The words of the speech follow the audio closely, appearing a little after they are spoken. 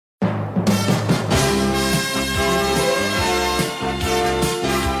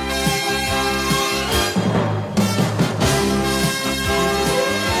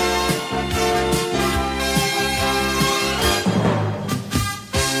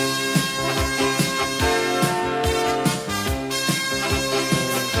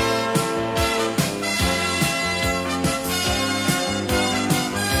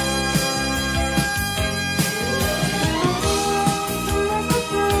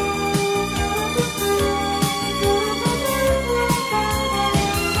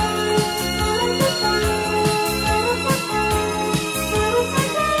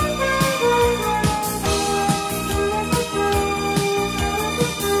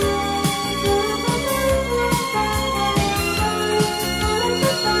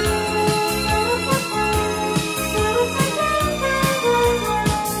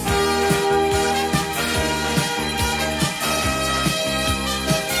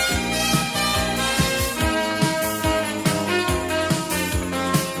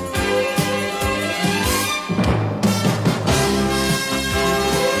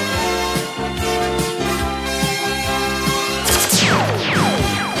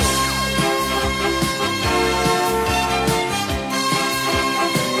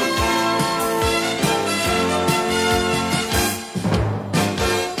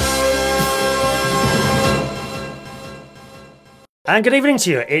And good evening to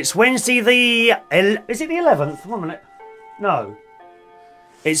you. It's Wednesday the... Is it the 11th? 1 minute. No.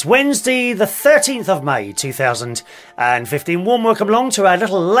 It's Wednesday the 13th of May 2015. Warm welcome along to our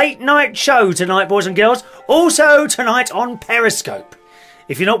little late night show tonight, boys and girls. Also tonight on Periscope.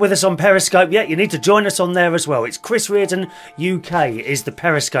 If you're not with us on Periscope yet, you need to join us on there as well. It's Chris Reardon UK is the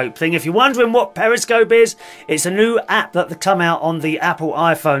Periscope thing. If you're wondering what Periscope is, it's a new app that's come out on the Apple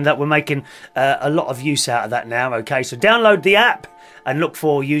iPhone that we're making a lot of use out of that now. Okay, so download the app and look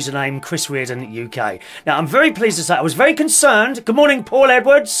for username Chris Reardon UK. Now, I'm very pleased to say I was very concerned. Good morning, Paul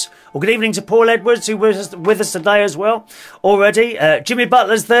Edwards. Or good evening to Paul Edwards, who was with us today as well already. Jimmy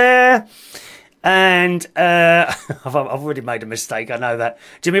Butler's there. And I've already made a mistake, I know that.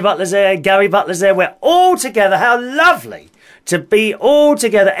 Jimmy Butler's there, Gary Butler's there. We're all together. How lovely to be all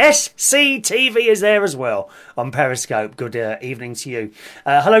together. SCTV is there as well on Periscope. Good evening to you.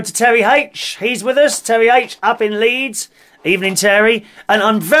 Hello to Terry H. He's with us. Terry H. up in Leeds. Evening, Terry. And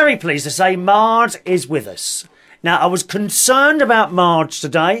I'm very pleased to say Marge is with us. Now, I was concerned about Marge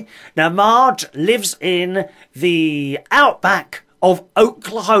today. Now, Marge lives in the outback of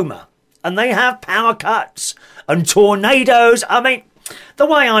Oklahoma. And they have power cuts and tornadoes. I mean, the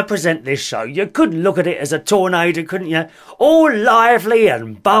way I present this show, you could look at it as a tornado, couldn't you? All lively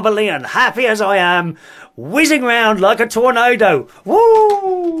and bubbly and happy as I am, whizzing round like a tornado.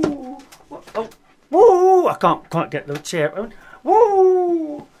 Woo! Oh, woo! I can't quite get the chair.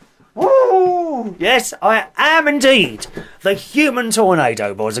 Woo! Woo! Yes, I am indeed the human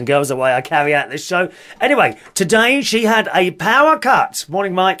tornado, boys and girls, the way I carry out this show. Anyway, today she had a power cut.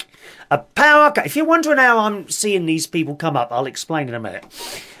 Morning, Mike. A power cut. If you're wondering how I'm seeing these people come up, I'll explain in a minute.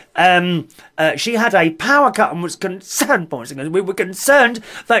 She had a power cut and was concerned, boys and girls. We were concerned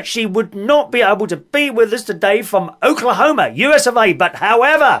that she would not be able to be with us today from Oklahoma, US of A. But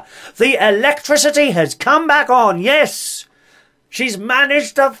however, the electricity has come back on. Yes. She's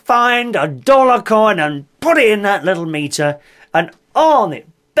managed to find a dollar coin and put it in that little meter, and on it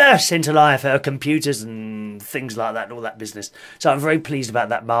bursts into life, her computers and things like that and all that business. So I'm very pleased about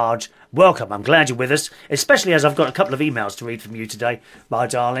that, Marge. Welcome. I'm glad you're with us, especially as I've got a couple of emails to read from you today, my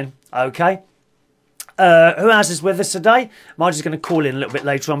darling. Okay. Who else is with us today? Marge is going to call in a little bit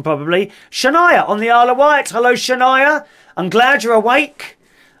later on, probably. Shania on the Isle of Wight. Hello, Shania. I'm glad you're awake.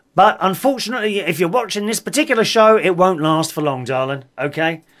 But unfortunately, if you're watching this particular show, it won't last for long, darling.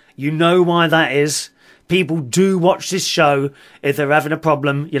 Okay? You know why that is. People do watch this show if they're having a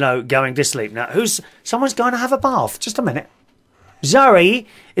problem, you know, going to sleep. Now, someone's going to have a bath. Just a minute. Zoe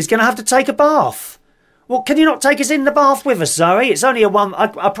is going to have to take a bath. Well, can you not take us in the bath with us, Zoe? It's only a one.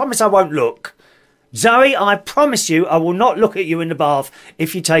 I promise I won't look. Zoe, I promise you I will not look at you in the bath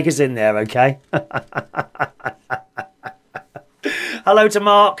if you take us in there, okay? Hello to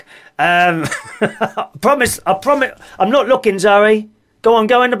Mark. I promise, I'm not looking, Zoe. Go on,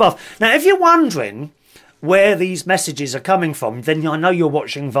 go in the bath. Now, if you're wondering where these messages are coming from, then I know you're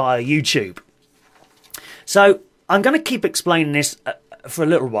watching via YouTube. So, I'm going to keep explaining this for a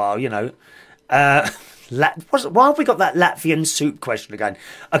little while, you know. Why have we got that Latvian soup question again?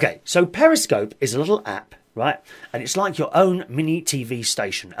 Okay, so Periscope is a little app, right? And it's like your own mini TV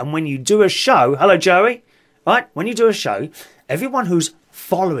station. And when you do a show... Hello, Joey. Right? When you do a show, everyone who's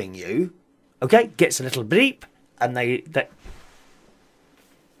following you, okay, gets a little beep, and they...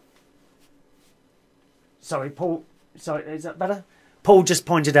 Sorry, Paul. Sorry, is that better? Paul just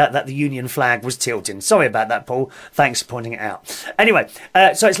pointed out that the Union flag was tilting. Sorry about that, Paul. Thanks for pointing it out. Anyway,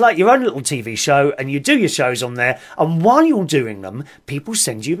 so it's like your own little TV show, and you do your shows on there, and while you're doing them, people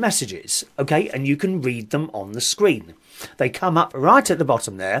send you messages, okay, and you can read them on the screen. They come up right at the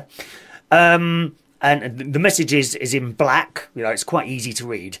bottom there. And the message is in black, you know, it's quite easy to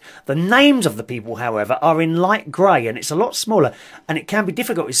read. The names of the people, however, are in light grey, and it's a lot smaller, and it can be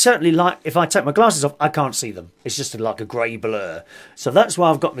difficult. It's certainly like, if I take my glasses off, I can't see them. It's just like a grey blur. So that's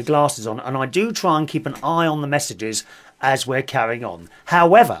why I've got my glasses on, and I do try and keep an eye on the messages as we're carrying on.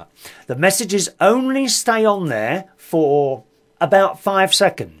 However, the messages only stay on there for about 5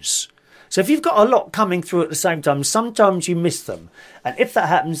 seconds. So if you've got a lot coming through at the same time, sometimes you miss them. And if that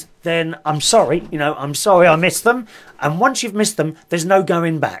happens, then I'm sorry, you know, I'm sorry I missed them. And once you've missed them, there's no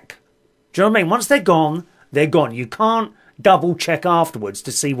going back. Do you know what I mean? Once they're gone, they're gone. You can't double check afterwards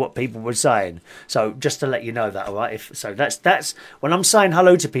to see what people were saying. So just to let you know that, all right? So that's when I'm saying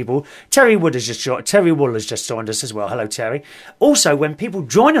hello to people. Terry Wool has just joined us as well. Hello, Terry. Also, when people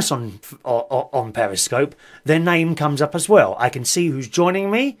join us on Periscope, their name comes up as well. I can see who's joining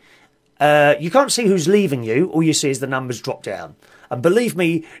me. You can't see who's leaving you. All you see is the numbers drop down. And believe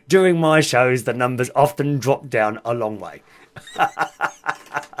me, during my shows, the numbers often drop down a long way.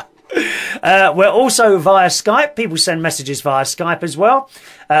 We're also via Skype. People send messages via Skype as well.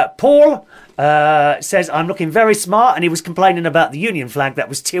 Paul says, I'm looking very smart, and he was complaining about the Union flag that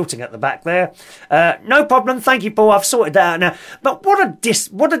was tilting at the back there. No problem. Thank you, Paul. I've sorted that out now. But what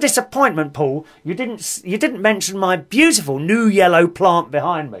a disappointment, Paul. You didn't mention my beautiful new yellow plant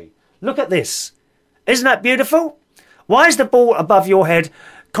behind me. Look at this. Isn't that beautiful? Why is the ball above your head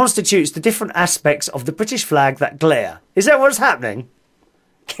constitutes the different aspects of the British flag that glare? Is that what's happening?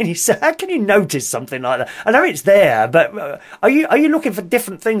 How can you notice something like that? I know it's there, but are you looking for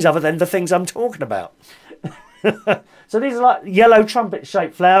different things other than the things I'm talking about? So these are like yellow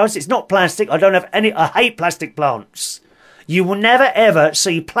trumpet-shaped flowers. It's not plastic. I don't have any. I hate plastic plants. You will never ever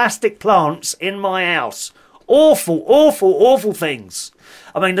see plastic plants in my house. Awful, awful, awful things.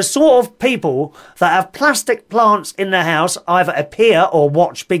 I mean, the sort of people that have plastic plants in their house either appear or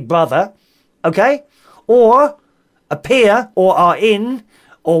watch Big Brother, okay, or appear or are in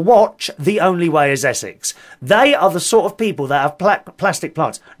or watch The Only Way is Essex. They are the sort of people that have plastic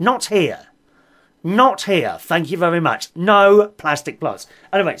plants. Not here. Not here. Thank you very much. No plastic plants.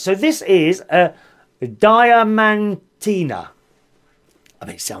 Anyway, so this is a diamantina. I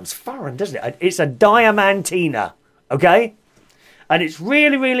mean, it sounds foreign, doesn't it? It's a diamantina, okay? And it's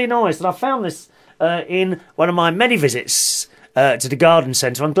really, really nice. And I found this in one of my many visits to the garden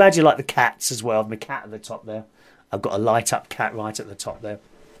centre. I'm glad you like the cats as well. My cat at the top there. I've got a light-up cat right at the top there.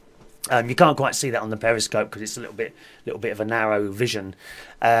 You can't quite see that on the periscope because it's a little bit of a narrow vision.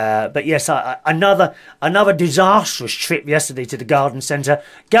 But yes, another disastrous trip yesterday to the garden centre,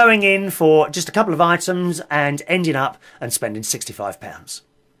 going in for just a couple of items and ending up and spending £65.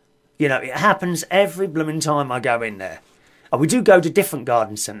 You know, it happens every blooming time I go in there. We do go to different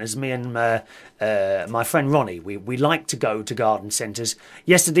garden centres. Me and my friend Ronnie, we like to go to garden centres.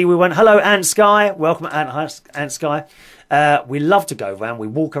 Yesterday we went, hello Ant Sky, welcome Ant Sky. We love to go around. We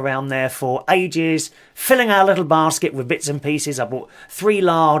walk around there for ages, filling our little basket with bits and pieces. I bought 3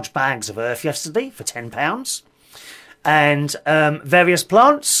 large bags of earth yesterday for £10. And various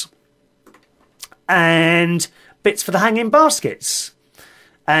plants and bits for the hanging baskets.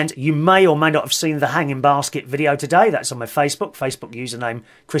 And you may or may not have seen the hanging basket video today. That's on my Facebook username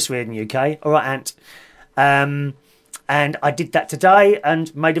Chris Reardon UK. All right, Ant. And I did that today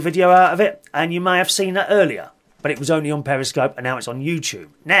and made a video out of it. And you may have seen that earlier, but it was only on Periscope and now it's on YouTube.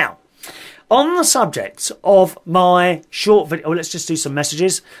 Now, on the subject of my short video, let's just do some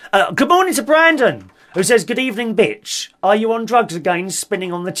messages. Good morning to Brandon, who says, good evening, bitch. Are you on drugs again,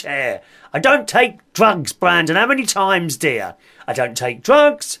 spinning on the chair? I don't take drugs, Brandon. How many times, dear? I don't take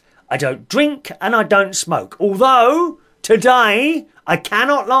drugs, I don't drink, and I don't smoke. Although, today, I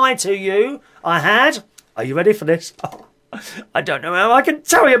cannot lie to you, I had... Are you ready for this? Oh, I don't know how I can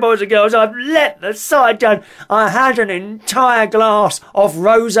tell you, boys and girls, I've let the side down. I had an entire glass of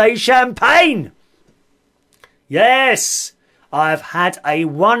rosé champagne. Yes, I've had a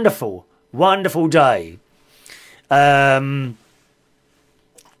wonderful, wonderful day.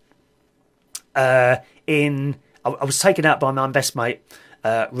 I was taken out by my best mate,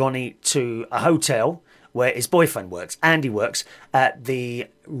 Ronnie, to a hotel where his boyfriend works. Andy works at the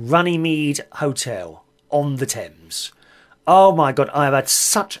Runnymede Hotel on the Thames. Oh my God, I've had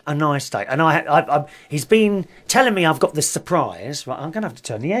such a nice day. And he's been telling me I've got this surprise. Right, I'm going to have to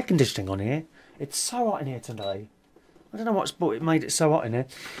turn the air conditioning on here. It's so hot in here today. I don't know what's made it so hot in here.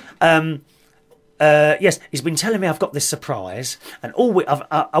 Yes, he's been telling me I've got this surprise, and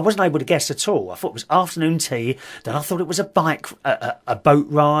I wasn't able to guess at all. I thought it was afternoon tea, then I thought it was a boat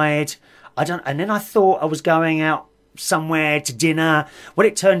ride. And then I thought I was going out somewhere to dinner. Well,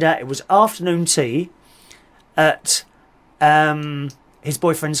 it turned out it was afternoon tea at his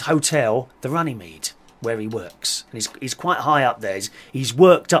boyfriend's hotel, the Runnymede, where he works. And he's quite high up there. He's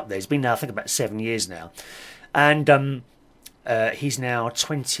worked up there. He's been there, I think, about 7 years now. And he's now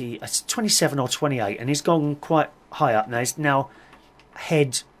 27 or 28, and he's gone quite high up now. He's now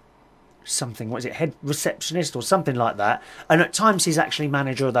head receptionist or something like that. And at times he's actually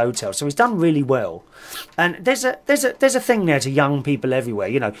manager of the hotel. So he's done really well. And there's a thing there to young people everywhere.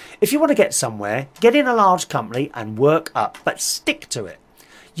 You know, if you want to get somewhere, get in a large company and work up, but stick to it.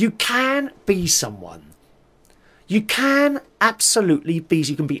 You can be someone. You can absolutely be.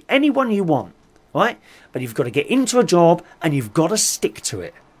 You can be anyone you want. Right? But you've got to get into a job and you've got to stick to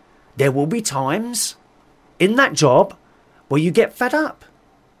it. There will be times in that job where you get fed up.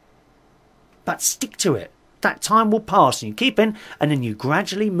 But stick to it. That time will pass and you keep in, and then you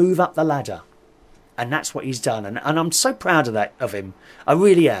gradually move up the ladder. And that's what he's done. And I'm so proud of him. I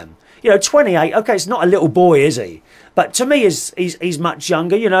really am. You know, 28, okay, it's not a little boy, is he? But to me, he's much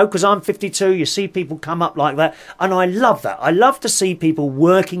younger, you know, because I'm 52. You see people come up like that. And I love that. I love to see people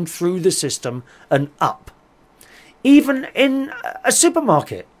working through the system and up. Even in a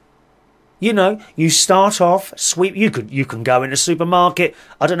supermarket. You know, you start off, sweep. You can go in a supermarket.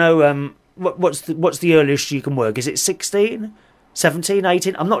 I don't know, what's the earliest you can work? Is it 16? 17,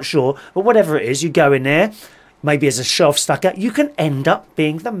 18? I'm not sure. But whatever it is, you go in there. Maybe as a shelf stacker, you can end up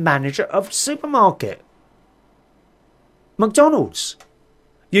being the manager of a supermarket. McDonald's.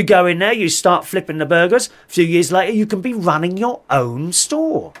 You go in there, you start flipping the burgers. A few years later, you can be running your own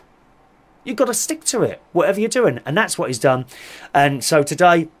store. You've got to stick to it, whatever you're doing. And that's what he's done. And so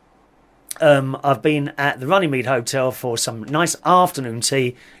today, I've been at the Runnymede Hotel for some nice afternoon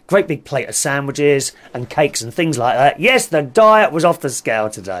tea. Great big plate of sandwiches and cakes and things like that. Yes, the diet was off the scale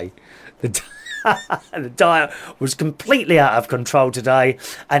today. The diet was completely out of control today,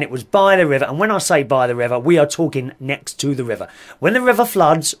 and it was by the river. And when I say by the river, we are talking next to the river. When the river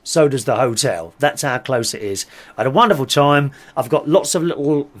floods, so does the hotel. That's how close it is. I had a wonderful time. I've got lots of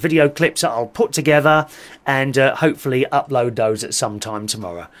little video clips that I'll put together and hopefully upload those at some time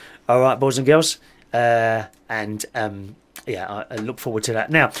tomorrow. All right, boys and girls. Yeah, I look forward to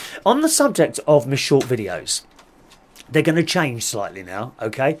that. Now, on the subject of my short videos, they're going to change slightly now,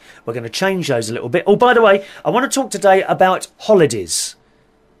 okay? We're going to change those a little bit. Oh, by the way, I want to talk today about holidays,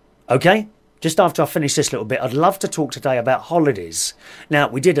 okay? Just after I finish this little bit, I'd love to talk today about holidays. Now,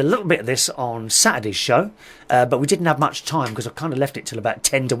 we did a little bit of this on Saturday's show, but we didn't have much time because I kind of left it till about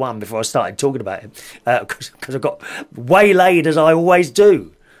 10 to 1 before I started talking about it, because I got waylaid, as I always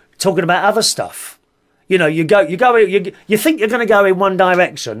do, talking about other stuff. You know, you think you're going to go in one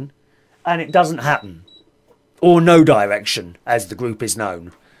direction, and it doesn't happen. Or no direction, as the group is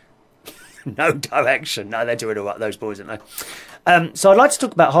known. No direction. No, they're doing all right, those boys, aren't they? So I'd like to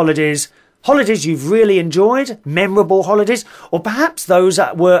talk about holidays. Holidays you've really enjoyed, memorable holidays, or perhaps those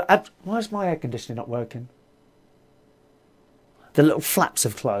that were... Why is my air conditioning not working? The little flaps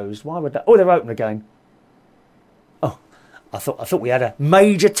have closed. Why would that... Oh, they're open again. Oh, I thought we had a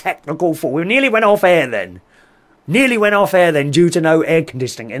major technical fault. We nearly went off air then. Nearly went off air then due to no air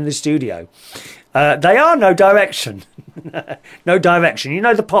conditioning in the studio. They are No Direction. No Direction. You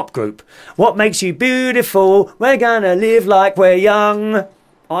know the pop group. What makes you beautiful? We're gonna live like we're young.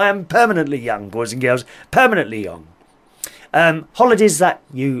 I am permanently young, boys and girls. Permanently young. Holidays that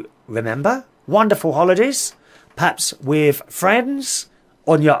you remember. Wonderful holidays. Perhaps with friends.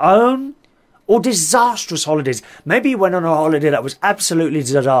 On your own. Or disastrous holidays. Maybe you went on a holiday that was absolutely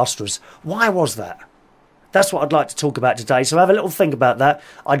disastrous. Why was that? That's what I'd like to talk about today. So have a little think about that.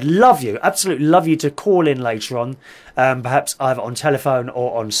 I'd love you, absolutely love you to call in later on. Perhaps either on telephone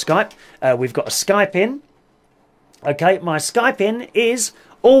or on Skype. We've got a Skype in. Okay, my Skype in is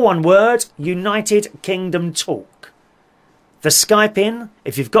all one word, United Kingdom Talk. The Skype in,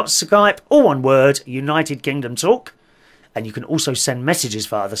 if you've got Skype, all one word, United Kingdom Talk. And you can also send messages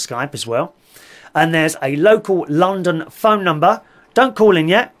via the Skype as well. And there's a local London phone number. Don't call in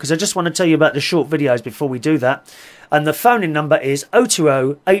yet, because I just want to tell you about the short videos before we do that. And the phone-in number is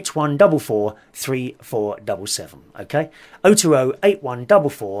 020 8144 3477. Okay? 020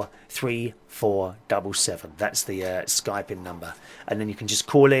 8144 3477. That's the Skype-in number. And then you can just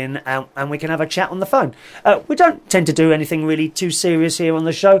call in and we can have a chat on the phone. We don't tend to do anything really too serious here on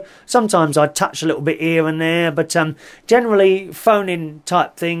the show. Sometimes I touch a little bit here and there, but generally phone-in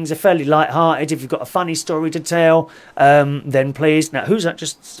type things are fairly light-hearted. If you've got a funny story to tell, then please. Now, who's that?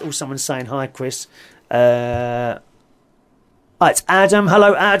 Just someone's saying hi, Chris. It's Adam.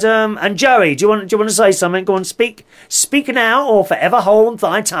 Hello, Adam. And Joey, do you want to say something? Go on, speak. Speak now or forever hold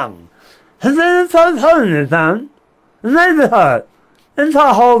thy tongue. And then start holding the tongue. And then start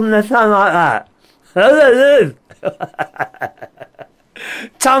holding the tongue like that.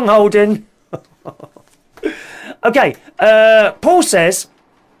 Tongue holding. Okay, Paul says,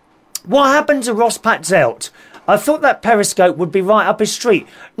 what happened to Ross Patzelt? I thought that Periscope would be right up his street.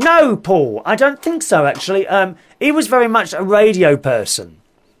 No, Paul, I don't think so, actually. He was very much a radio person.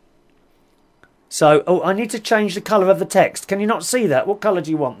 So, oh, I need to change the colour of the text. Can you not see that? What colour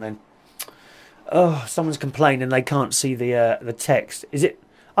do you want, then? Oh, someone's complaining they can't see the text. Is it?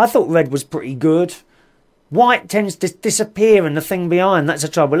 I thought red was pretty good. White tends to disappear in the thing behind. That's the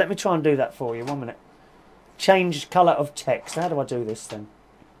trouble. Let me try and do that for you. 1 minute. Change colour of text. How do I do this, then?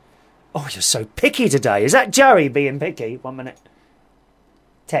 Oh, you're so picky today. Is that Jerry being picky? 1 minute.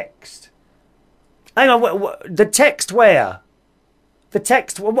 Text. Hang on. The text where? The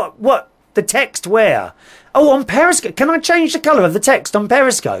text. What? The text where? Oh, on Periscope. Can I change the colour of the text on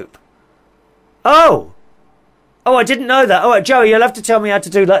Periscope? Oh. Oh, I didn't know that. All right, Joey, you'll have to tell me how to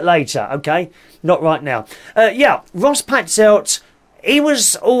do that later, okay? Not right now. Yeah, Ross Patzelt, he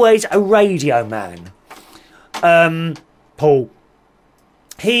was always a radio man. Paul.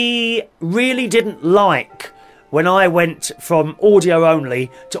 He really didn't like when I went from audio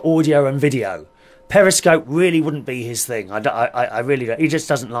only to audio and video. Periscope really wouldn't be his thing. I really don't. He just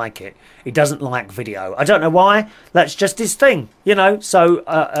doesn't like it. He doesn't like video. I don't know why. That's just his thing, you know.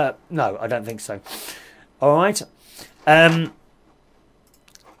 So, no, I don't think so. All right.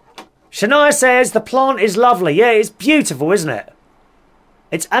 Shania says, the plant is lovely. Yeah, it's beautiful, isn't it?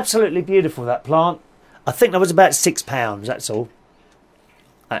 It's absolutely beautiful, that plant. I think that was about £6. That's all.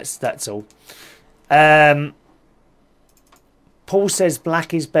 That's all. Paul says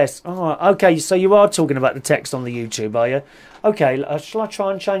black is best. Oh, okay, so you are talking about the text on the YouTube, are you? Okay, shall I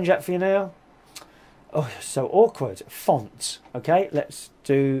try and change that for you now? Oh, so awkward. Font. Okay, let's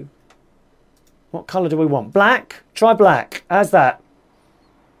do... What colour do we want? Black? Try black. How's that?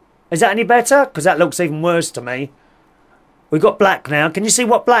 Is that any better? Because that looks even worse to me. We've got black now. Can you see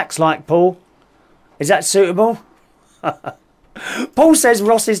what black's like, Paul? Is that suitable? Paul says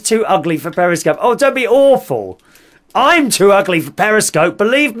Ross is too ugly for Periscope. Oh, don't be awful. I'm too ugly for Periscope,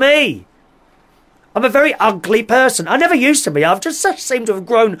 believe me. I'm a very ugly person. I never used to be. I've just seemed to have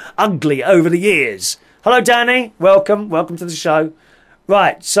grown ugly over the years. Hello, Danny. Welcome. Welcome to the show.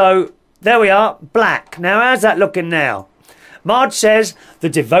 Right, so there we are. Black. Now, how's that looking now? Marge says, the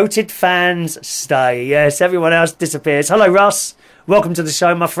devoted fans stay. Yes, everyone else disappears. Hello, Russ. Welcome to the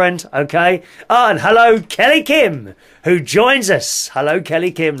show, my friend. Okay. Oh, and hello, Kelly Kim, who joins us. Hello,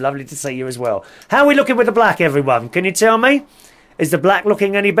 Kelly Kim. Lovely to see you as well. How are we looking with the black, everyone? Can you tell me? Is the black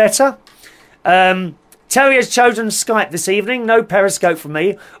looking any better? Terry has chosen Skype this evening. No Periscope for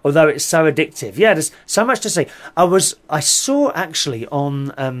me, although it's so addictive. Yeah, there's so much to see. I saw actually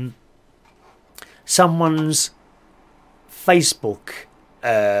on someone's Facebook,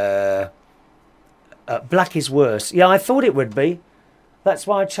 black is worse. Yeah, I thought it would be. That's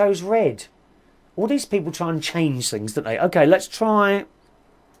why I chose red. All these people try and change things, don't they? Okay, let's try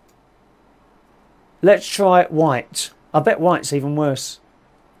white. I bet white's even worse.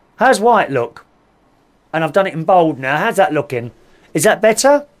 How's white look? And I've done it in bold now. How's that looking? Is that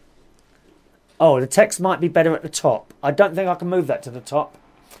better? Oh, the text might be better at the top. I don't think I can move that to the top.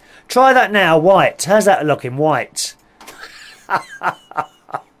 Try that now, white. How's that looking, white?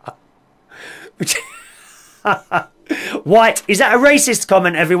 White. Is that a racist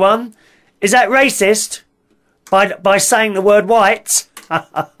comment, everyone? Is that racist? By saying the word white?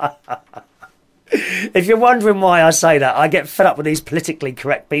 If you're wondering why I say that, I get fed up with these politically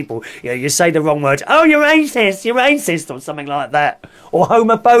correct people. You know, you say the wrong word. Oh, you're racist, or something like that. Or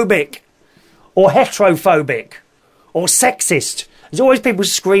homophobic. Or heterophobic. Or sexist. There's always people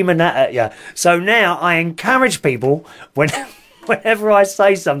screaming that at you. So now I encourage people, whenever I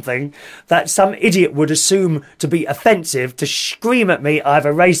say something that some idiot would assume to be offensive, to scream at me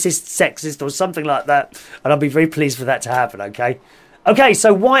either racist, sexist, or something like that. And I'll be very pleased for that to happen, okay? Okay,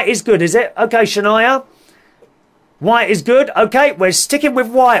 so white is good, is it? Okay, Shania. White is good. Okay, we're sticking with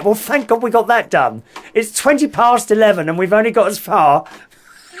white. Well, thank God we got that done. It's 20 past 11 and we've only got as far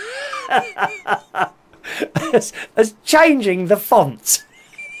as changing the font.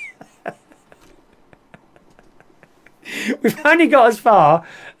 We've only got as far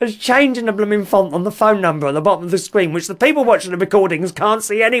as changing the blooming font on the phone number at the bottom of the screen, which the people watching the recordings can't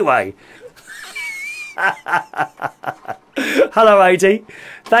see anyway. Hello, AD.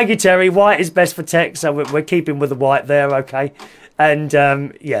 Thank you, Terry. White is best for text, so we're keeping with the white there, okay? And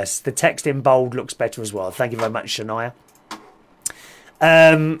yes, the text in bold looks better as well. Thank you very much, Shania.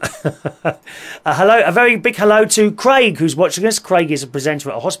 Hello, a very big hello to Craig, who's watching us. Craig is a presenter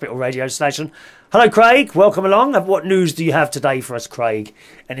at a hospital radio station. Hello, Craig. Welcome along. What news do you have today for us, Craig?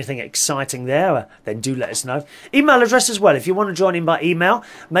 Anything exciting there? Then do let us know. Email address as well. If you want to join in by email,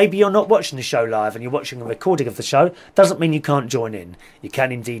 maybe you're not watching the show live and you're watching a recording of the show. Doesn't mean you can't join in. You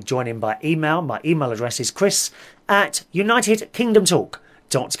can indeed join in by email. My email address is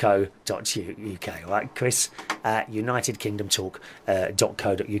chris@unitedkingdomtalk.co.uk. All right, Chris at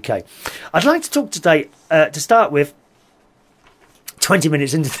unitedkingdomtalk.co.uk. I'd like to talk today, to start with, 20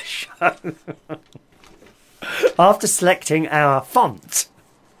 minutes into the show, after selecting our font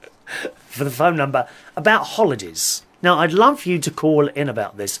for the phone number, about holidays. Now, I'd love you to call in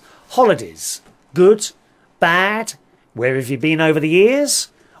about this. Holidays. Good? Bad? Where have you been over the years?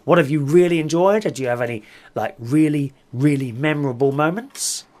 What have you really enjoyed? Do you have any, like, really, really memorable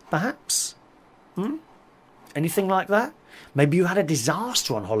moments, perhaps? Anything like that? Maybe you had a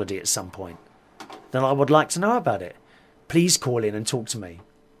disaster on holiday at some point. Then I would like to know about it. Please call in and talk to me,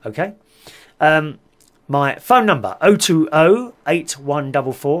 okay? My phone number,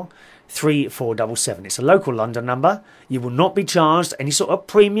 020-8144-3477. It's a local London number. You will not be charged any sort of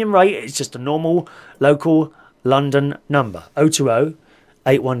premium rate. It's just a normal local London number,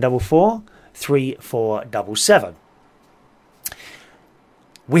 020-8144-3477.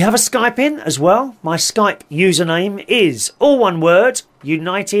 We have a Skype in as well. My Skype username is, all one word,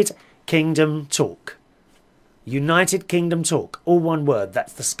 United Kingdom Talk. United Kingdom Talk, all one word.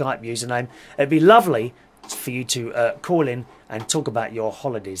 That's the Skype username. It'd be lovely for you to call in and talk about your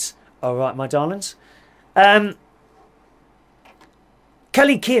holidays. All right, my darlings. Kelly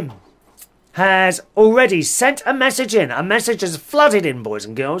Kim has already sent a message in. A message has flooded in, boys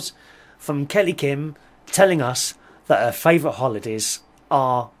and girls, from Kelly Kim telling us that her favourite holidays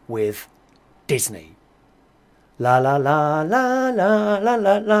are with Disney. La la la la la la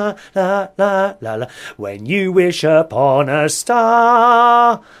la la la la la la. When you wish upon a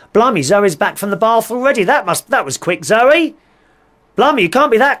star. Blimey, Zoe's back from the bath already. That was quick, Zoe. Blimey, you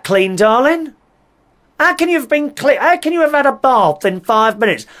can't be that clean, darling. How can you have been clean? How can you have had a bath in 5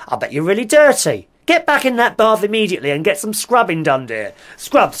 minutes? I bet you're really dirty. Get back in that bath immediately and get some scrubbing done, dear.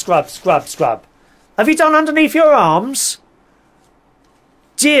 Scrub, scrub, scrub, scrub. Have you done underneath your arms?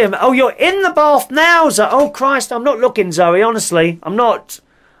 Dear, oh, you're in the bath now, Zoe. Oh, Christ, I'm not looking, Zoe, honestly. I'm not.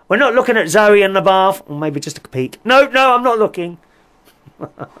 We're not looking at Zoe in the bath. Or maybe just a peek. No, I'm not looking.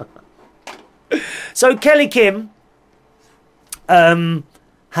 So, Kelly Kim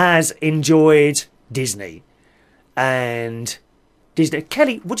has enjoyed Disney. And Disney.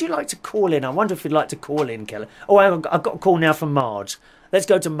 Kelly, would you like to call in? I wonder if you'd like to call in, Kelly. Oh, I've got a call now from Marge. Let's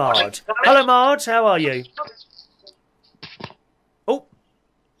go to Marge. Hello, Marge. How are you? Oh.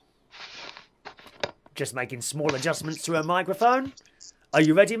 Just making small adjustments to her microphone. Are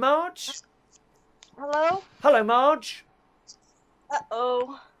you ready, Marge? Hello? Hello, Marge.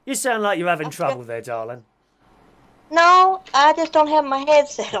 Uh-oh. You sound like you're having trouble there, darling. No, I just don't have my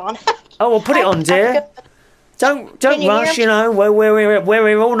headset on. Oh, well, put it on, dear. Don't rush, you know. We're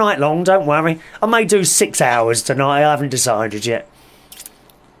here all night long, don't worry. I may do 6 hours tonight. I haven't decided yet.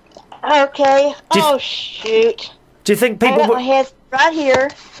 Okay. Oh, shoot. Do you think people I got my headset right here.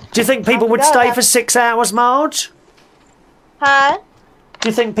 Do you think people would stay for 6 hours, Marge? Huh? Do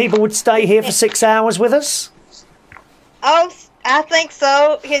you think people would stay here for 6 hours with us? Oh, I think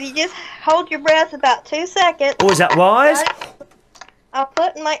so. Can you just hold your breath about 2 seconds? Oh, is that wise? I'm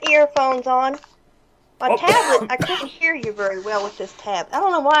putting my earphones on. My tablet, I couldn't hear you very well with this tab. I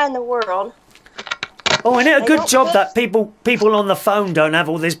don't know why in the world. Oh, isn't it a good job that people on the phone don't have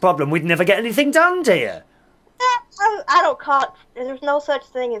all this problem? We'd never get anything done, dear. I don't call it. There's no such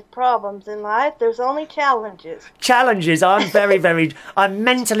thing as problems in life. There's only challenges. Challenges. I'm I'm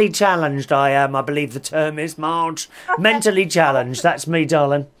mentally challenged, I am. I believe the term is, Marge. Mentally challenged. That's me,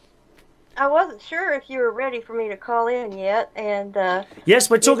 darling. I wasn't sure if you were ready for me to call in yet, and yes,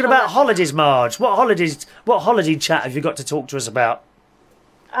 we're talking about holidays, Marge. What holiday chat have you got to talk to us about?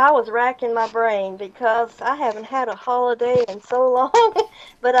 I was racking my brain because I haven't had a holiday in so long,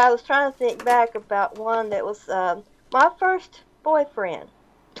 but I was trying to think back about one that was my first boyfriend.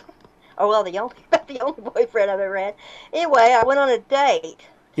 Oh, well, the only boyfriend I've ever had. Anyway, I went on a date.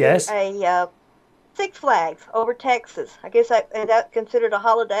 Yes. To a Six Flags over Texas. I guess is that considered a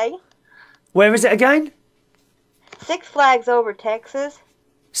holiday? Where is it again? Six Flags over Texas.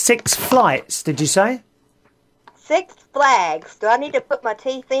 6 flights, did you say? Six Flags. Do I need to put my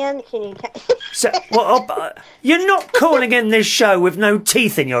teeth in? Can you? So, you're not calling in this show with no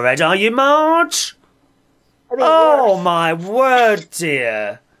teeth in your head, are you, Marge? Oh, my word,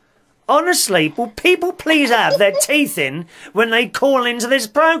 dear. Honestly, will people please have their teeth in when they call into this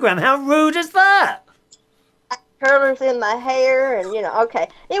programme? How rude is that? Curlers in my hair and, okay.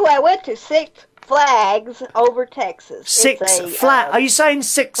 Anyway, I went to Six Flags over Texas. Six Flags? Are you saying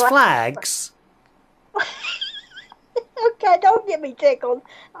Six Flags? Okay, don't get me tickled.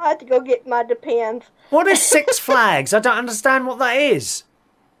 I have to go get my Depends. What is Six Flags? I don't understand what that is.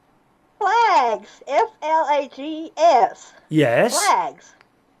 Flags. Flags. Yes. Flags.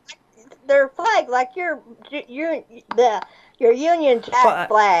 They're flags like your Union Jack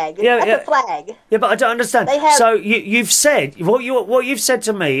flag. That's a flag. Yeah, but I don't understand. So you've said what you've said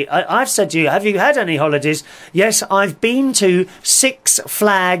to me. I've said to you, have you had any holidays? Yes, I've been to Six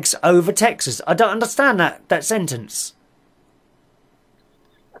Flags over Texas. I don't understand that sentence.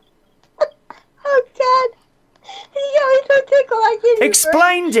 Oh God. He's so tickled like you.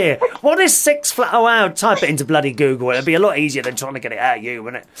 Explain, dear. What is Six Flags? Oh, wow, type it into bloody Google. It'll be a lot easier than trying to get it out of you,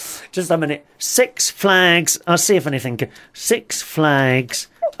 wouldn't it? Just a minute. Six Flags. I'll see if anything can. Six Flags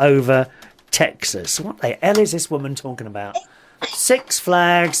over Texas. What the hell is this woman talking about? Six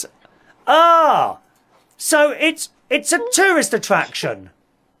Flags. Ah! So it's a tourist attraction.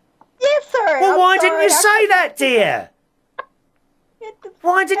 Yes, sir. Well, I'm why didn't you sorry. say that, dear?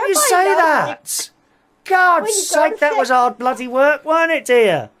 Why didn't you say Everybody knows that? God's When you go sake, to that was hard bloody work, weren't it,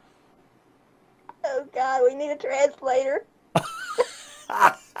 dear? Oh, God, we need a translator.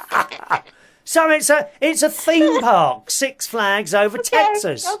 So it's a theme park, Six Flags over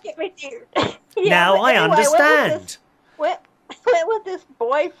Texas. Don't get me teared. Now I understand. Went with this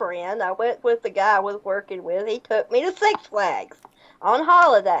boyfriend. I went with the guy I was working with. He took me to Six Flags on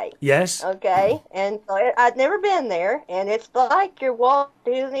holiday. Yes. Okay, and so I'd never been there, and it's like your Walt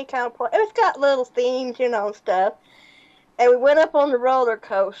Disney kind of place. It's got little themes, you know, and stuff. And we went up on the roller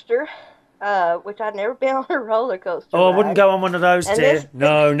coaster, which I'd never been on a roller coaster. Oh, I wouldn't go on one of those, and dear.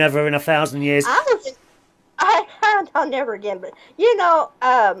 No, never in 1,000 years. I'll never again. But you know,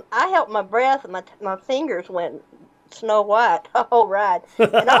 I held my breath, and my fingers went Snow White the whole ride.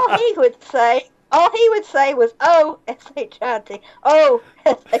 And all he would say was, "Oh, S-H-I-T, oh,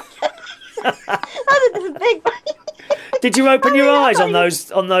 S-H-I-T." Did you open your eyes on those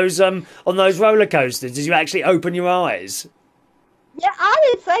roller coasters? Did you actually open your eyes? Yeah, I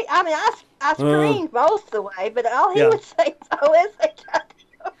didn't say. I mean, I screamed most of the way, but all he would say was, "Oh, S-H-I-T."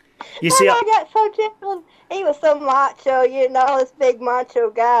 You see, I got so tickled. He was so macho, you know, this big macho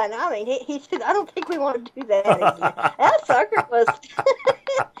guy. And I mean, he said, "I don't think we want to do that again." That sucker was.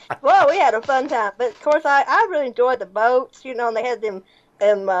 Well, we had a fun time, but of course, I really enjoyed the boats. You know, and they had them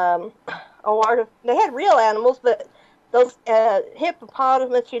they had real animals, but those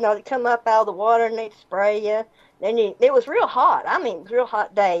hippopotamus, you know, that come up out of the water and they spray you. And it was real hot. I mean, it was a real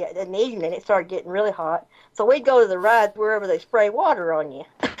hot day. In the evening, it started getting really hot. So we'd go to the rides wherever they spray water on you.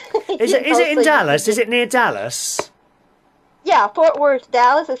 Is it in Dallas? Is it near Dallas? Yeah, Fort Worth,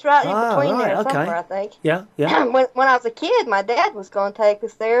 Dallas. It's right in between there somewhere, I think. Yeah. When I was a kid, my dad was going to take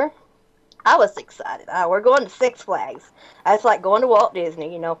us there. I was excited. We're going to Six Flags. That's like going to Walt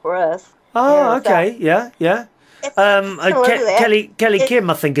Disney, you know, for us. Oh, okay. Yeah. Kelly Kim,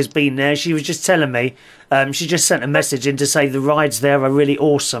 I think, has been there. She was just telling me. She just sent a message in to say the rides there are really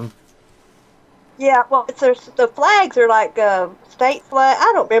awesome. Yeah, well, the flags are like state flag.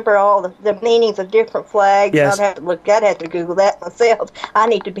 I don't remember all the meanings of different flags. Yes. I'd have to Google that myself. I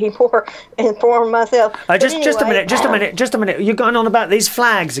need to be more informed myself. Just a minute. You're going on about these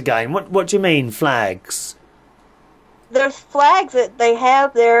flags again. What do you mean, flags? There's flags that they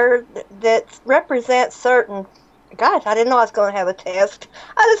have there that represent certain. Gosh, I didn't know I was going to have a test.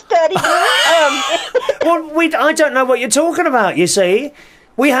 I just studied it. Well, I don't know what you're talking about, you see.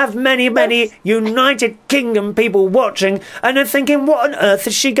 We have many United Kingdom people watching, and they're thinking, what on earth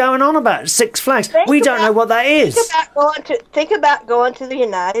is she going on about? Six Flags. We don't know what that is. Think about going to the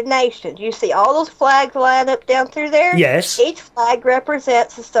United Nations. You see all those flags lined up down through there? Yes. Each flag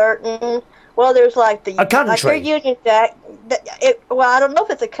represents a certain... Well, there's like a country. Like your Union Jack. Well, I don't know if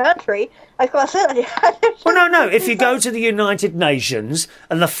it's a country. Like I said, well, no. If you go to the United Nations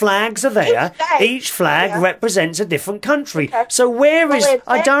and the flags are there, each flag represents a different country. Okay. So where is?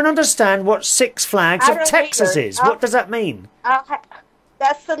 I don't understand what Six Flags of Texas is. What does that mean?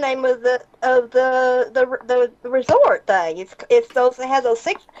 That's the name of the resort thing. It's those that have those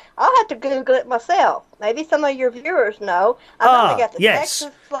six. I'll have to Google it myself. Maybe some of your viewers know. I know they got the Texas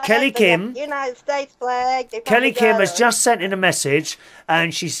flag, Kelly Kim, United States flag. Kelly Kim has just sent in a message,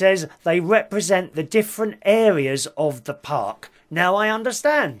 and she says they represent the different areas of the park. Now I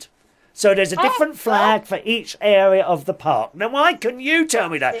understand. So there's a different flag for each area of the park. Now why couldn't you tell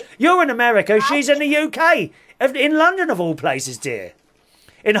me that? You're in America. She's in the UK, in London of all places, dear.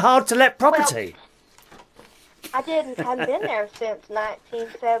 In hard-to-let property. Well, I haven't been there since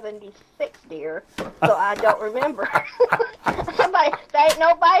 1976, dear, so I don't remember. Ain't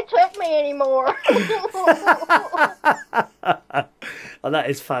nobody took me anymore. Oh, that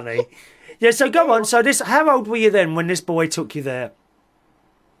is funny. Yeah, so go on. So how old were you then when this boy took you there?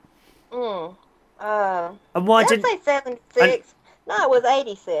 And why did say 76? No, it was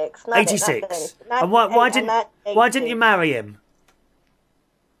 86. 86. And why didn't you marry him?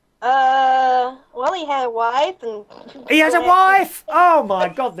 Well, he had a wife and... He has a wife? Oh, my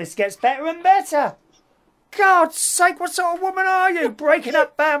God, this gets better and better. God's sake, what sort of woman are you? Breaking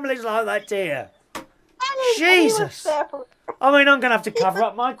up families like that, dear. Jesus. I mean, I'm going to have to cover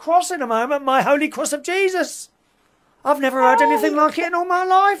up my cross in a moment, my holy cross of Jesus. I've never heard anything like it in all my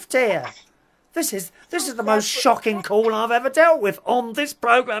life, dear. This is the most shocking call I've ever dealt with on this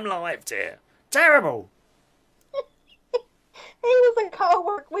programme live, dear. Terrible. He was a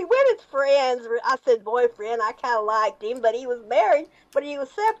co-worker. We went as friends. I said boyfriend. I kind of liked him, but he was married, but he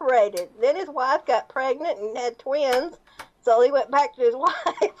was separated. Then his wife got pregnant and had twins, so he went back to his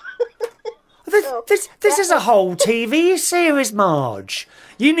wife. This is a whole TV series, Marge.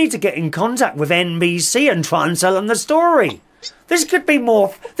 You need to get in contact with NBC and try and tell them the story. This could be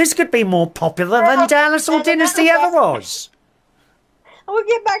more popular than Dinosaur Dynasty ever was. We'll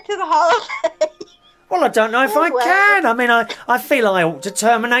get back to the holiday. Well, I don't know if I can. I mean, I feel I ought to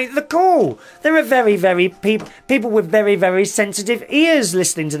terminate the call. There are very people with very sensitive ears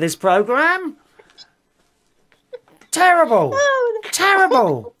listening to this programme. Terrible.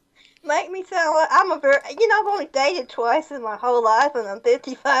 Terrible. Make me sound like I'm I've only dated twice in my whole life, and I'm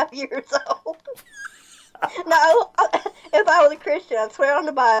 55 years old. No, if I was a Christian, I'd swear on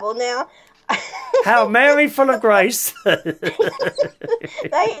the Bible. Now, Hail Mary, full of grace. They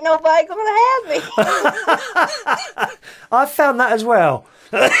ain't nobody gonna have me. I found that as well.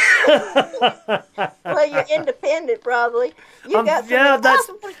 Well, you're independent, probably. You got some, yeah, that's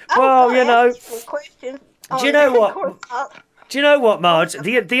some questions. Do you know what? Do you know what, Marge?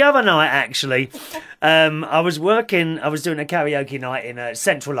 The other night, actually, I was doing a karaoke night in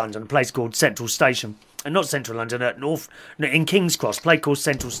central London, a place called Central Station. Not Central London, in King's Cross, a place called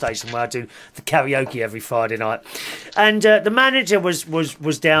Central Station, where I do the karaoke every Friday night. And the manager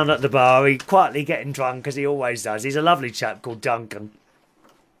was down at the bar, he quietly getting drunk, as he always does. He's a lovely chap called Duncan.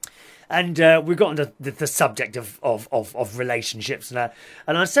 And we got into the subject of relationships and that.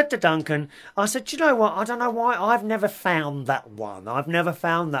 And I said to Duncan, I said, do you know what? I don't know why I've never found that one. I've never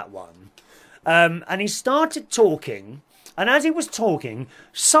found that one. And he started talking. And as he was talking,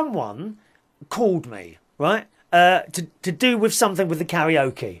 someone called me, right? To do with something with the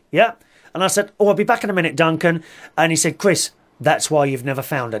karaoke. Yeah? And I said, oh, I'll be back in a minute, Duncan. And he said, Chris, that's why you've never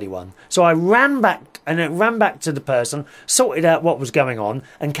found anyone. So I ran back to the person, sorted out what was going on,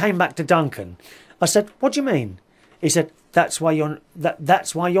 and came back to Duncan. I said, what do you mean? He said, that's why you're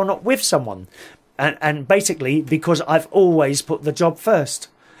not with someone. And basically, because I've always put the job first.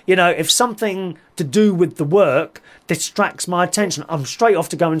 You know, if something to do with the work distracts my attention, I'm straight off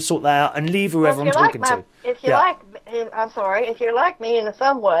to go and sort that out and leave whoever I'm talking to. If you're like me in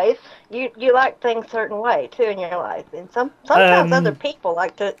some ways, you like things a certain way too in your life, and sometimes other people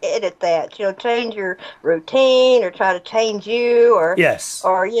like to edit that, change your routine or try to change you, or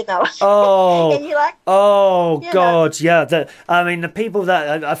Oh, and you like. Oh God, yeah. The people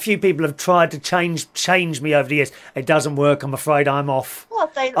that a few people have tried to change me over the years. It doesn't work. I'm afraid I'm off.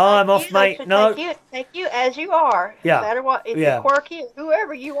 Well, I'm off, mate. No, take you as you are. Yeah. No matter what, if you're quirky,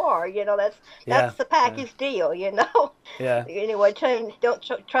 whoever you are, that's the package deal. Yeah. Anyway, don't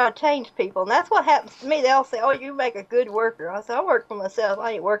try to change people, and that's what happens to me. They'll say, "Oh, you make a good worker." I say, "I work for myself.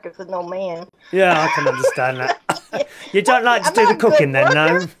 I ain't working for no man." Yeah, I can understand that. You don't like to do the cooking, then,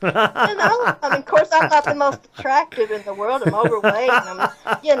 no? Of course, I'm not the most attractive in the world. I'm overweight,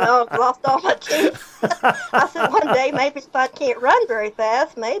 and I've lost all my teeth. I said one day, maybe if I can't run very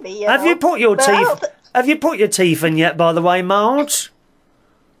fast, maybe. Have you put your teeth? Have you put your teeth in yet? By the way, Marge.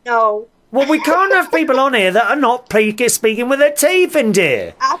 No. Well, we can't have people on here that are not speaking with their teeth in,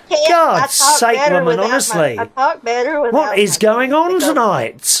 dear. I can't. God's sake, woman, honestly. I talk better without. What is going on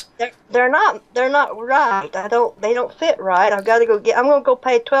tonight? They're not right. They don't fit right. I'm going to go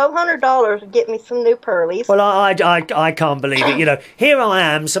pay $1,200 to get me some new pearlies. Well, I can't believe it. Here I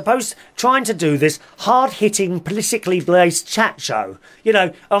am, trying to do this hard-hitting, politically based chat show.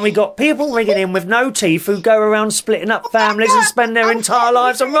 And we got people ringing in with no teeth who go around splitting up families and spend their entire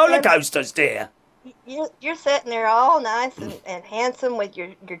lives on roller coasters, dear. You're sitting there all nice and handsome with your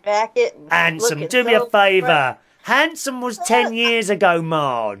jacket. And handsome, do me a favour. Handsome was 10 years ago,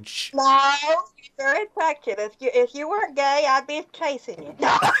 Marge. No, you're very attractive. If you weren't gay, I'd be chasing you.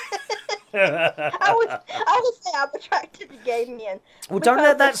 No. I would say I'm attracted to gay men. Well, don't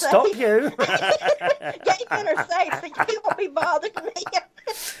let that stop you. Gay men are safe, so you won't be bothering me.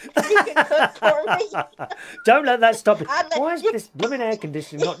 You can cook for me. Don't let that stop you. Why is this blooming air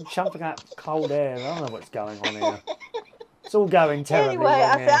conditioning not chumping out cold air? I don't know what's going on here. It's all going terribly anyway, wrong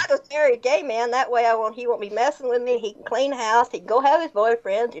I said I just marry a gay man. That way he won't be messing with me. He can clean the house. He can go have his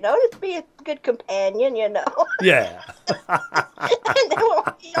boyfriends. Just be a good companion, Yeah. And there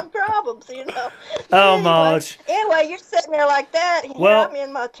won't be no problems, Oh, Marge. Anyway, you're sitting there like that. Well, I'm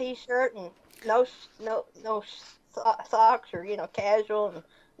in my T-shirt and no socks or, casual. And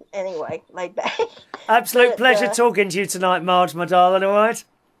anyway, laid back. Absolute pleasure talking to you tonight, Marge, my darling, all right?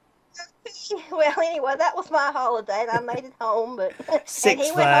 Well, anyway, that was my holiday, and I made it home. But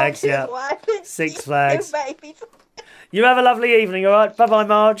Six Flags, yeah. Six Flags. Two babies. You have a lovely evening, all right? Bye-bye,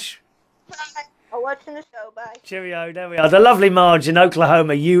 Marge. Bye. I'm watching the show. Bye. Cheerio. There we are. The lovely Marge in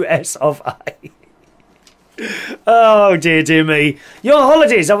Oklahoma, US of A. Oh, dear me. Your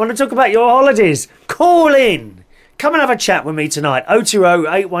holidays. I want to talk about your holidays. Call in. come and have a chat with me tonight.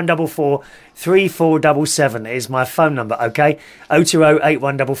 020-8144-3477 is my phone number, okay?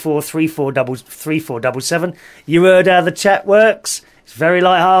 020-8144-3477. You heard how the chat works? It's very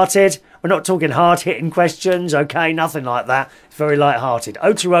light-hearted. We're not talking hard-hitting questions, okay? Nothing like that. It's very light-hearted.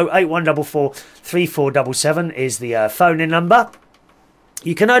 020-8144-3477 is the phone-in number.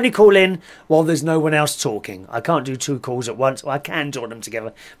 You can only call in while there's no one else talking. I can't do 2 calls at once. Well, I can join them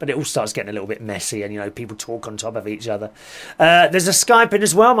together, but it all starts getting a little bit messy and, you know, people talk on top of each other. There's a Skype in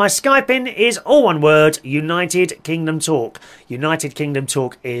as well. My Skype in is all one word, United Kingdom Talk. United Kingdom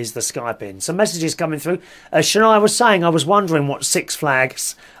Talk is the Skype in. Some messages coming through. Shania was saying, I was wondering what Six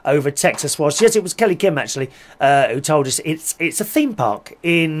Flags over Texas was. Yes, it was Kelly Kim, actually, who told us it's a theme park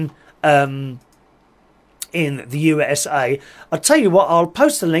in the USA. I'll tell you what, I'll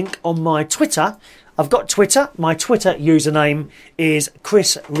post a link on my Twitter. I've got Twitter. My Twitter username is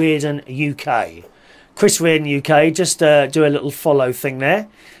Chris Reardon UK. Chris Reardon UK. Just do a little follow thing there,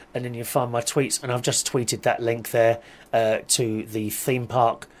 and then you'll find my tweets. And I've just tweeted that link there to the theme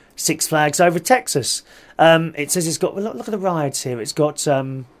park Six Flags over Texas. It says it's got, look at the rides here. It's got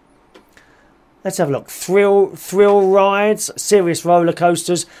let's have a look. Thrill rides, serious roller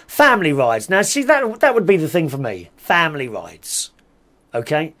coasters, family rides. Now, see, that would be the thing for me. Family rides.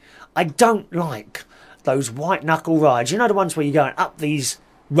 Okay? I don't like those white knuckle rides. You know, the ones where you're going up these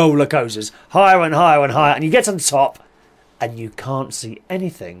roller coasters, higher and higher and higher, and you get to the top and you can't see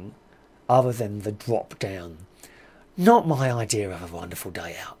anything other than the drop down. Not my idea of a wonderful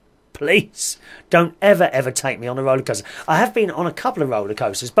day out. Please don't ever take me on a roller coaster. I have been on a couple of roller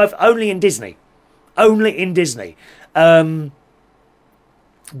coasters, both only in Disney. Only in Disney. There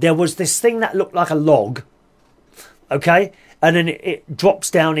was this thing that looked like a log, okay, and then it drops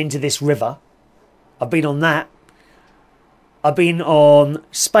down into this river. I've been on that. I've been on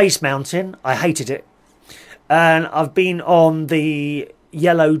Space Mountain. I hated it. And I've been on the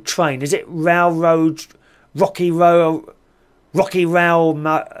yellow train. Is it Railroad, Rocky Rail, what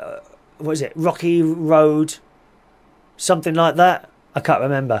is it? Rocky Road, something like that. I can't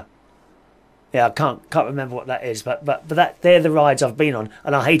remember. Yeah, I can't remember what that is, but they're the rides I've been on,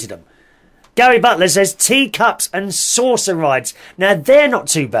 and I hated them. Gary Butler says teacups and saucer rides. Now they're not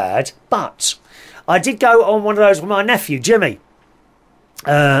too bad, but I did go on one of those with my nephew Jimmy.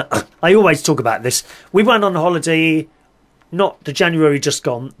 I always talk about this. We went on holiday, not the January just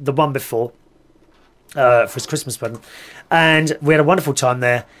gone, the one before, for his Christmas present, and we had a wonderful time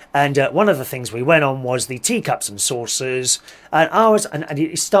there. And one of the things we went on was the teacups and saucers, and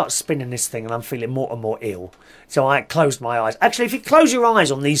he starts spinning this thing, and I'm feeling more and more ill. So I closed my eyes. Actually, if you close your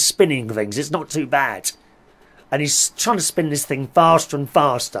eyes on these spinning things, it's not too bad. And he's trying to spin this thing faster and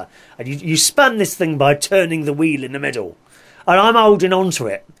faster, and you spun this thing by turning the wheel in the middle, and I'm holding on to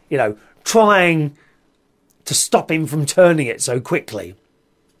it, you know, trying to stop him from turning it so quickly.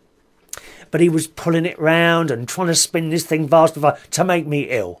 But he was pulling it round and trying to spin this thing faster to make me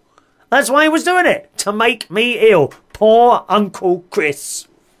ill. That's why he was doing it, to make me ill. Poor Uncle Chris.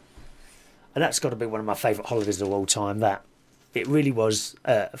 And that's got to be one of my favourite holidays of all time, that. It really was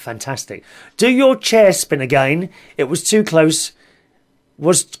fantastic. Do your chair spin again. It was too close.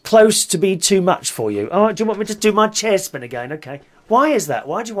 Was close to be too much for you. Oh, do you want me to do my chair spin again? Okay. Why is that?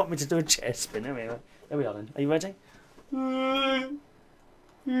 Why do you want me to do a chair spin? There we are. There we are then. Are you ready?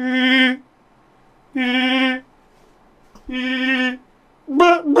 There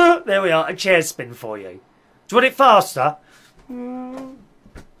we are, a chair spin for you. Do you want it faster?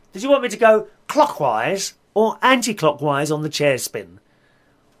 Did you want me to go clockwise or anti-clockwise on the chair spin?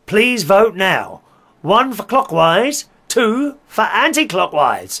 Please vote now. 1 for clockwise, 2 for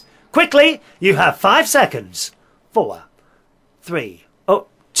anti-clockwise. Quickly, you have 5 seconds. 4, 3,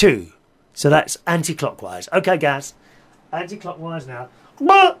 2. So that's anti-clockwise. Okay, guys. Anti-clockwise now.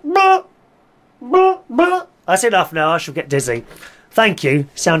 That's enough now. I shall get dizzy. Thank you.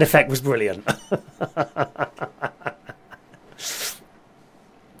 Sound effect was brilliant.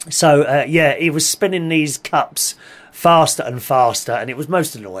 So, yeah, he was spinning these cups faster and faster, and it was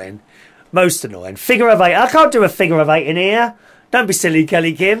most annoying. Most annoying. Figure of 8. I can't do a figure of 8 in here. Don't be silly,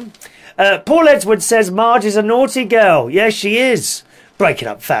 Kelly Kim. Paul Edwards says Marge is a naughty girl. Yes, she is. Breaking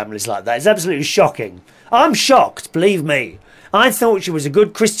up families like that is absolutely shocking. I'm shocked, believe me. I thought she was a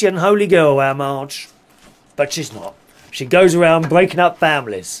good Christian holy girl, our Marge. But she's not. She goes around breaking up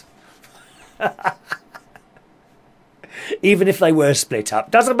families. Even if they were split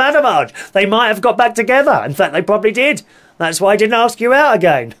up. Doesn't matter, Marge. They might have got back together. In fact, they probably did. That's why I didn't ask you out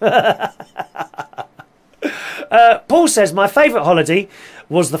again. Paul says, my favourite holiday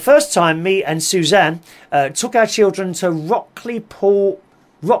was the first time me and Suzanne took our children to Rockley Park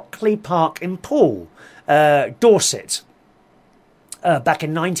in Poole. Dorset. Back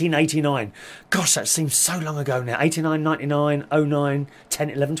in 1989. Gosh, that seems so long ago now. 89, 99, 09, 10,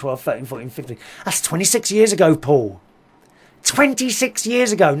 11, 12, 13, 14, 15. That's 26 years ago, Paul. 26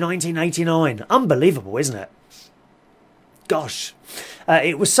 years ago, 1989. Unbelievable, isn't it? Gosh.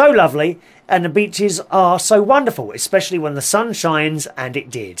 It was so lovely, and the beaches are so wonderful, especially when the sun shines, and it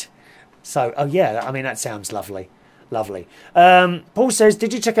did. So, oh yeah, I mean, that sounds lovely. Lovely. Paul says,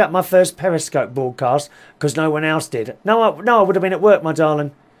 did you check out my first Periscope broadcast? Because no one else did. No, I would have been at work, my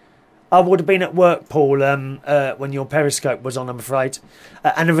darling. I would have been at work, Paul, when your Periscope was on, I'm afraid.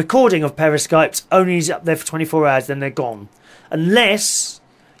 And a recording of Periscopes only is up there for 24 hours, then they're gone. Unless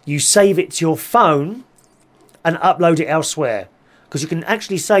you save it to your phone and upload it elsewhere. Because you can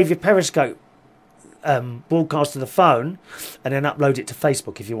actually save your Periscope broadcast to the phone and then upload it to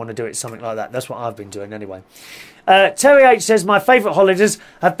Facebook if you want to do it, something like that. That's what I've been doing anyway. Terry H says, my favourite holidays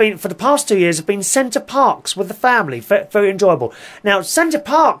have been, for the past 2 years, have been Centre Parks with the family. Very enjoyable. Now, Centre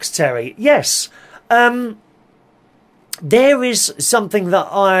Parks, Terry, yes. There is something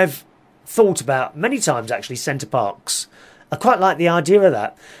that I've thought about many times, actually, Centre Parks. I quite like the idea of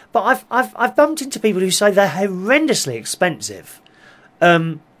that. But I've bumped into people who say they're horrendously expensive.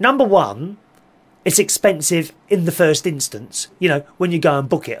 Number one, it's expensive in the first instance, you know, when you go and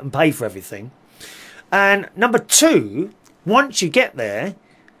book it and pay for everything. And number two, once you get there,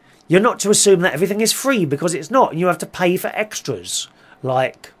 you're not to assume that everything is free, because it's not. And you have to pay for extras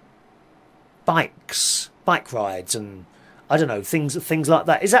like bike rides and, I don't know, things like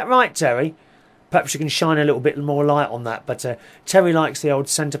that. Is that right, Terry? Perhaps you can shine a little bit more light on that. But Terry likes the old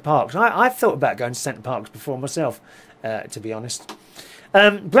Centre Parks. I've thought about going to Centre Parks before myself, to be honest.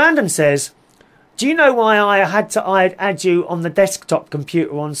 Brandon says, do you know why I had to add you on the desktop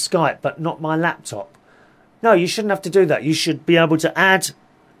computer on Skype but not my laptop? No, you shouldn't have to do that. You should be able to add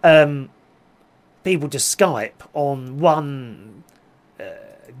people to Skype on one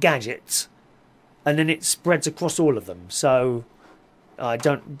gadget, and then it spreads across all of them. So I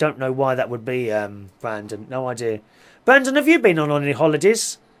don't know why that would be, Brandon. No idea. Brandon, have you been on any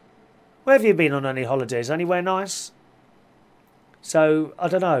holidays? Where have you been on any holidays? Anywhere nice? So I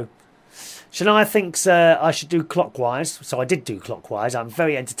don't know. Shania thinks I should do Clockwise. So I did do Clockwise. I'm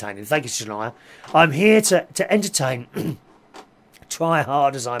very entertaining. Thank you, Shania. I'm here to entertain. Try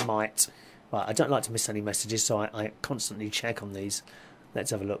hard as I might. Right, I don't like to miss any messages, so I constantly check on these.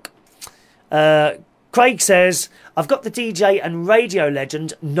 Let's have a look. Craig says, I've got the DJ and radio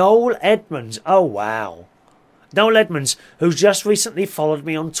legend Noel Edmonds. Oh, wow. Noel Edmonds, who's just recently followed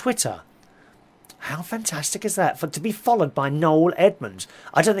me on Twitter. How fantastic is that? To be followed by Noel Edmonds.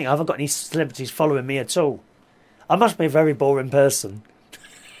 I don't think I've got any celebrities following me at all. I must be a very boring person.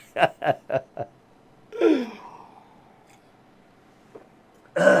 I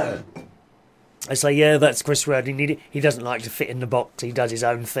say, yeah, that's Chris Reardon. He doesn't like to fit in the box. He does his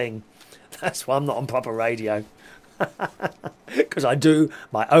own thing. That's why I'm not on proper radio. Because I do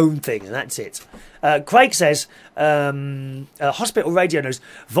my own thing, and that's it. Craig says, Hospital Radio News,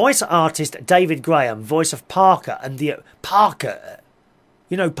 voice artist David Graham, voice of Parker and the... Parker.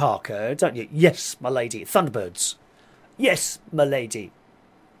 You know Parker, don't you? Yes, my lady. Thunderbirds. Yes, my lady.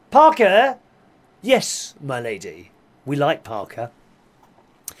 Parker. Yes, my lady. We like Parker.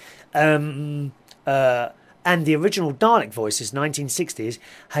 And the original Dalek Voices 1960s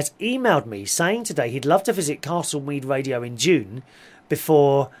has emailed me saying today he'd love to visit Castlemead Radio in June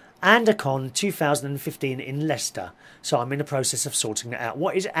before Andercon 2015 in Leicester. So I'm in the process of sorting it out.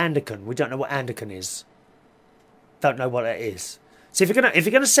 What is Andercon? We don't know what Andercon is. Don't know what it is. So if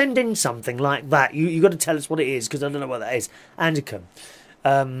you're gonna send in something like that, you got to tell us what it is, because I don't know what that is. Andercon.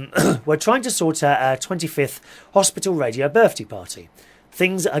 We're trying to sort out our 25th Hospital Radio birthday party.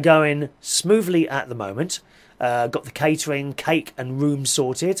 Things are going smoothly at the moment. Got the catering, cake and room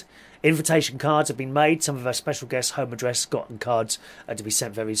sorted. Invitation cards have been made. Some of our special guests' home address gotten cards to be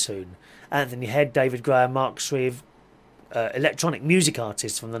sent very soon. Anthony Head, David Graham, Mark Shreve, electronic music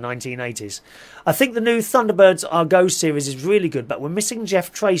artists from the 1980s. I think the new Thunderbirds Our Go series is really good, but we're missing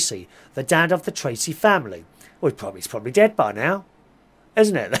Jeff Tracy, the dad of the Tracy family. Well, he's probably dead by now,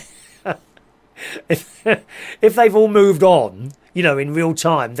 isn't it? if they've all moved on, you know, in real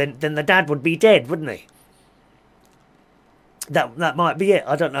time, then the dad would be dead, wouldn't he? That might be it.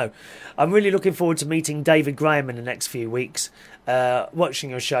 I don't know. I'm really looking forward to meeting David Graham in the next few weeks. Watching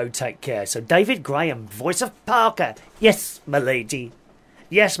your show. Take care. So David Graham, voice of Parker. Yes, my lady.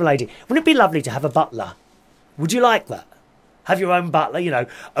 Yes, my lady. Wouldn't it be lovely to have a butler? Would you like that? Have your own butler, you know,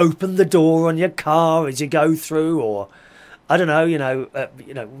 open the door on your car as you go through, or I don't know, you know,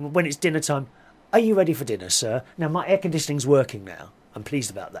 when it's dinner time. Are you ready for dinner, sir? Now, my air conditioning's working now. I'm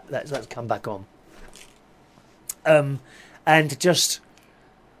pleased about that. Let's come back on. and just,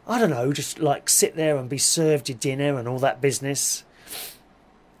 I don't know, just like sit there and be served your dinner and all that business.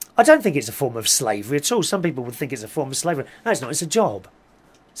 I don't think it's a form of slavery at all. Some people would think it's a form of slavery. No, it's not. It's a job.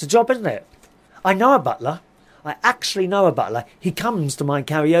 It's a job, isn't it? I know a butler. I actually know a butler. He comes to my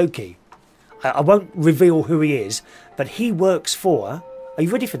karaoke. I won't reveal who he is, but he works for, are you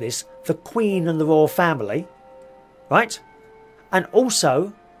ready for this? The Queen and the royal family, right? And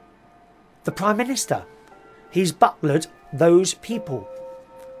also the Prime Minister. He's butlered those people.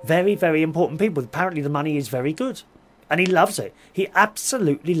 Very, very important people. Apparently the money is very good. And he loves it. He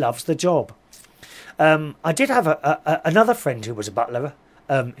absolutely loves the job. I did have another friend who was a butler.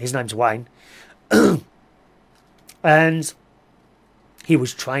 His name's Wayne. And he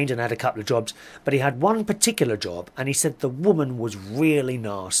was trained and had a couple of jobs. But he had one particular job. And he said the woman was really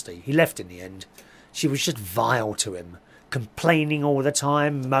nasty. He left in the end. She was just vile to him. Complaining all the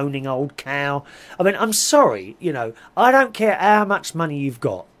time. Moaning old cow. I mean, I'm sorry. You know, I don't care how much money you've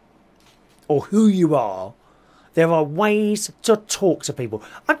got. Or who you are. There are ways to talk to people.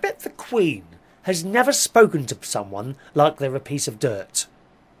 I bet the Queen has never spoken to someone like they're a piece of dirt.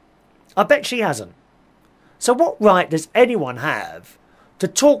 I bet she hasn't. So what right does anyone have to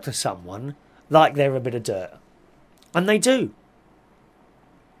talk to someone like they're a bit of dirt? And they do.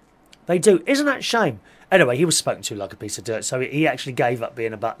 They do. Isn't that a shame? Anyway, he was spoken to like a piece of dirt, so he actually gave up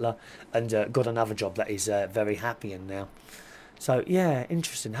being a butler and got another job that he's very happy in now. So, yeah,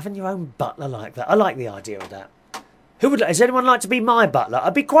 interesting. Having your own butler like that. I like the idea of that. Does anyone like to be my butler?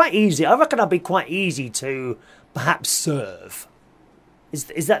 I'd be quite easy. I reckon I'd be quite easy to perhaps serve.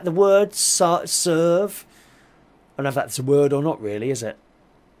 Is that the word? Serve? I don't know if that's a word or not really, is it?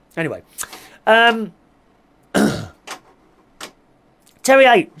 Anyway. Terry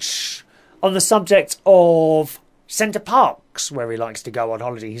H. on the subject of Centre Parks, where he likes to go on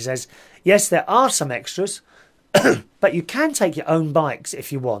holiday. He says, yes, there are some extras, but you can take your own bikes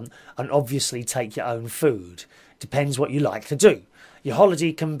if you want, and obviously take your own food. Depends what you like to do. Your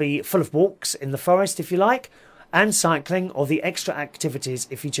holiday can be full of walks in the forest if you like, and cycling, or the extra activities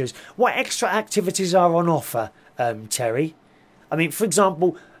if you choose. What extra activities are on offer, Terry? I mean, for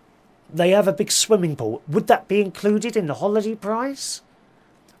example, they have a big swimming pool. Would that be included in the holiday price?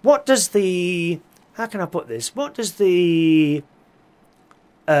 What does the... How can I put this? What does the...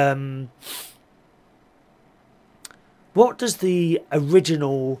 What does the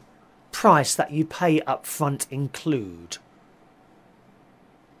original price that you pay up front include?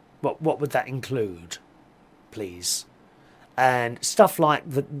 What would that include, please? And stuff like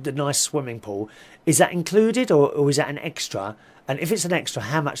the nice swimming pool, is that included or is that an extra? And if it's an extra,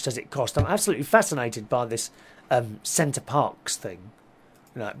 how much does it cost? I'm absolutely fascinated by this Centre Parks thing.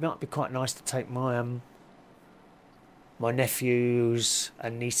 You know, it might be quite nice to take my my nephews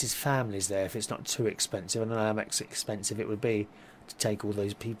and nieces' families there if it's not too expensive. I don't know how much expensive it would be to take all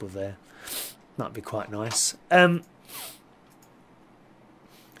those people there. That'd be quite nice.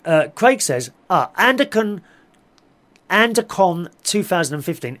 Craig says, Andacon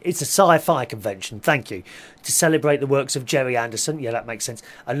 2015, it's a sci-fi convention, thank you, to celebrate the works of Gerry Anderson. Yeah, that makes sense.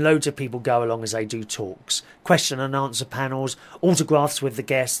 And loads of people go along as they do talks, question and answer panels, autographs with the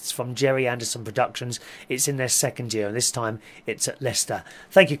guests from Gerry Anderson Productions. It's in their second year, and this time it's at Leicester.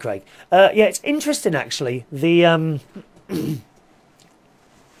 Thank you, Craig. Yeah, it's interesting actually, the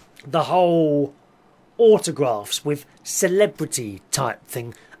the whole autographs with celebrity type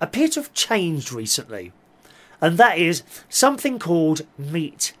thing appear to have changed recently. And that is something called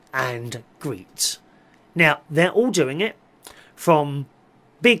meet and greet. Now, they're all doing it, from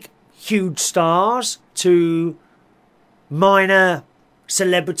big, huge stars to minor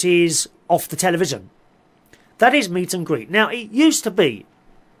celebrities off the television. That is meet and greet. Now, it used to be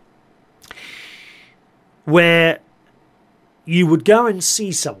where you would go and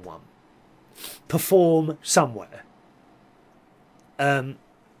see someone perform somewhere.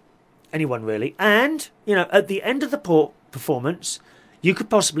 Anyone really, and you know, at the end of the performance you could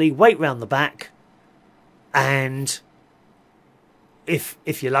possibly wait round the back, and if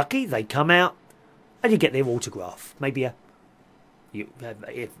you're lucky they come out and you get their autograph. Maybe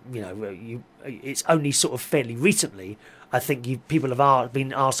it's only sort of fairly recently I think people have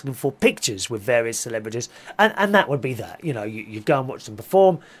been asking for pictures with various celebrities, and that would be that. You know, you go and watch them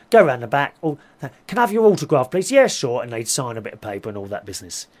perform, go around the back. Oh, can I have your autograph, please? Yeah, sure. And they'd sign a bit of paper and all that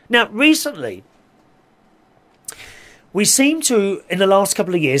business. Now, recently, we seem to, in the last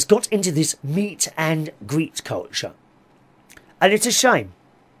couple of years, got into this meet and greet culture. And it's a shame.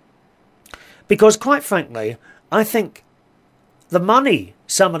 Because, quite frankly, I think the money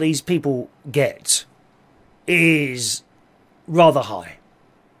some of these people get is rather high.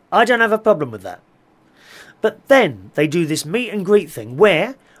 I don't have a problem with that. But then they do this meet and greet thing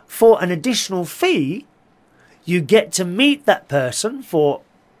where, for an additional fee, you get to meet that person for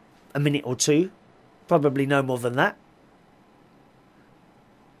a minute or two, probably no more than that.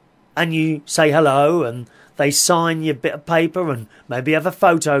 And you say hello and they sign your bit of paper and maybe have a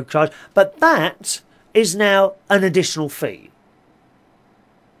photo card. But that is now an additional fee.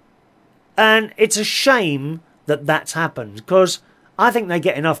 And it's a shame that that's happened, because I think they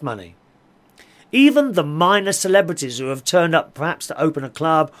get enough money. Even the minor celebrities who have turned up perhaps to open a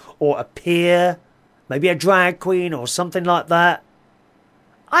club or appear, maybe a drag queen or something like that.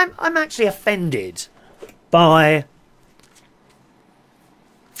 I'm actually offended by,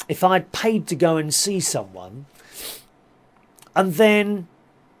 if I'd paid to go and see someone and then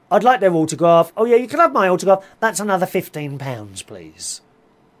I'd like their autograph. Oh yeah, you can have my autograph. That's another £15, please.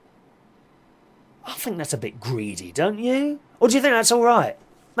 I think that's a bit greedy, don't you? Or do you think that's all right?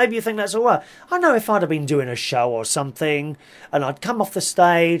 Maybe you think that's all right. I know if I'd have been doing a show or something and I'd come off the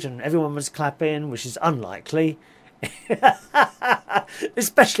stage and everyone was clapping, which is unlikely.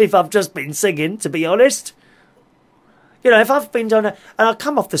 Especially if I've just been singing, to be honest. You know, if I've been doing it and I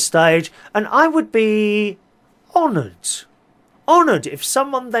come off the stage, and I would be honoured. Honoured if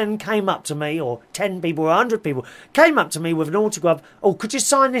someone then came up to me, or 10 people or 100 people came up to me with an autograph. Oh, could you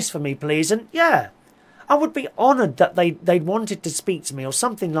sign this for me, please? And yeah, I would be honoured that they wanted to speak to me or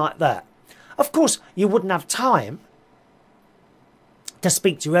something like that. Of course, you wouldn't have time to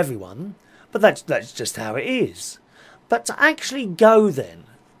speak to everyone, but that's just how it is. But to actually go then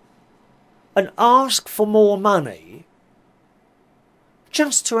and ask for more money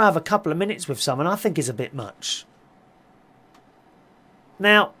just to have a couple of minutes with someone, I think is a bit much.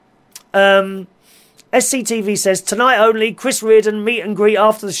 Now, SCTV says, tonight only, Chris Reardon meet and greet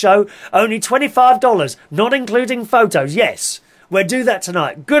after the show, only $25, not including photos. Yes, we'll do that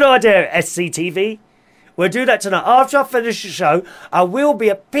tonight. Good idea, SCTV. We'll do that tonight. After I finish the show, I will be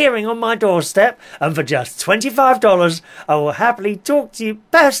appearing on my doorstep, and for just $25, I will happily talk to you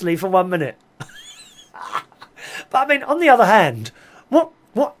personally for 1 minute. But I mean, on the other hand,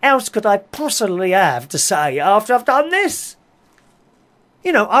 what else could I possibly have to say after I've done this?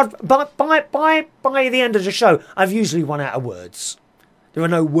 You know, by the end of the show, I've usually run out of words. There are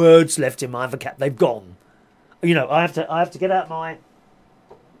no words left in my vocab. They've gone. You know, I have to get out my...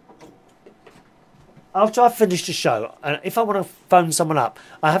 After I've finished the show, if I want to phone someone up,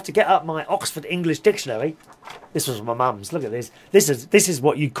 I have to get up my Oxford English Dictionary. This was my mum's. Look at this. This is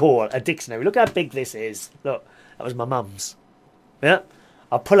what you call a dictionary. Look how big this is. Look, that was my mum's. Yeah,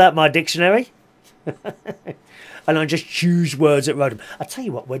 I'll pull out my dictionary. And I just choose words at random. I'll tell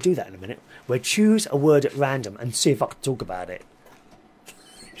you what, we'll do that in a minute. We'll choose a word at random and see if I can talk about it.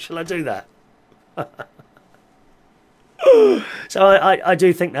 Shall I do that? So I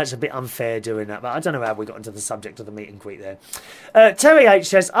do think that's a bit unfair doing that, but I don't know how we got into the subject of the meet and greet there. Terry H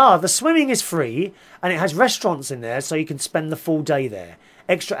says, the swimming is free and it has restaurants in there so you can spend the full day there.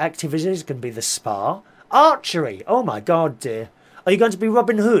 Extra activities can be the spa. Archery. Oh my God, dear. Are you going to be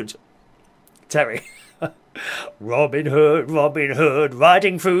Robin Hood? Terry. Robin Hood,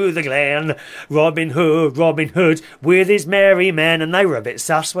 riding through the glen. Robin Hood, with his merry men. And they were a bit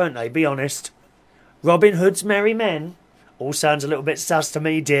sus, weren't they? Be honest. Robin Hood's merry men. All sounds a little bit sus to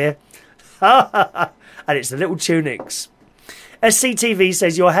me, dear. And it's the little tunics. SCTV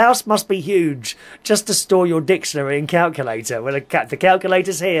says, your house must be huge just to store your dictionary and calculator. Well, the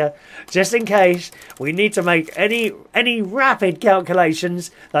calculator's here, just in case we need to make any rapid calculations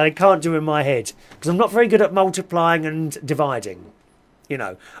that I can't do in my head. Because I'm not very good at multiplying and dividing. You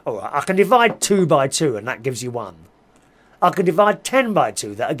know, all right, I can divide 2 by 2 and that gives you 1. I can divide 10 by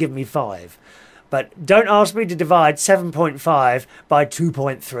 2, that'll give me 5. But don't ask me to divide 7.5 by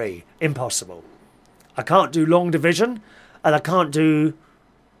 2.3. Impossible. I can't do long division. And I can't do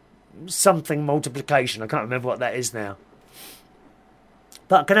something multiplication. I can't remember what that is now.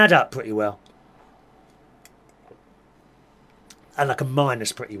 But I can add up pretty well. And I can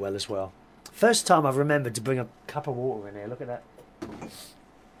minus pretty well as well. First time I've remembered to bring a cup of water in here. Look at that.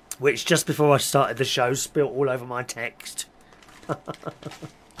 Which, just before I started the show, spilt all over my text.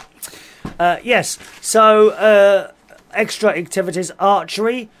 Yes, so extra activities,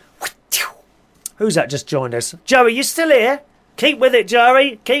 archery. Who's that just joined us? Joey, you still here? Keep with it,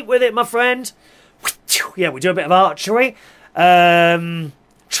 Joey. Keep with it, my friend. Yeah, we do a bit of archery.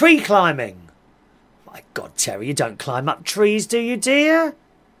 Tree climbing. My God, Terry, you don't climb up trees, do you, dear?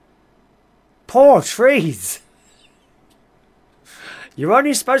 Poor trees. You're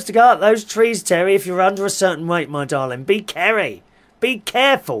only supposed to go up those trees, Terry, if you're under a certain weight, my darling. Be careful. Be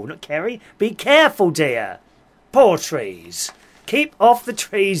careful. Not Kerry. Be careful, dear. Poor trees. Keep off the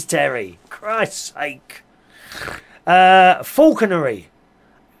trees, Terry. Christ's sake. Falconry.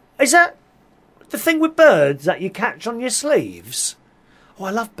 Is that the thing with birds that you catch on your sleeves? Oh,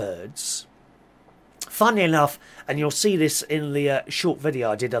 I love birds. Funny enough, and you'll see this in the short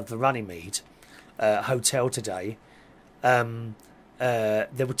video I did of the Runnymede hotel today. There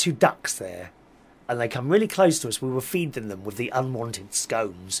were 2 ducks there, and they come really close to us. We were feeding them with the unwanted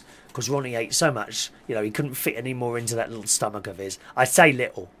scones because Ronnie ate so much, you know, he couldn't fit any more into that little stomach of his. I say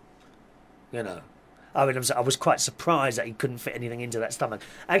little, you know. I mean, I was quite surprised that he couldn't fit anything into that stomach.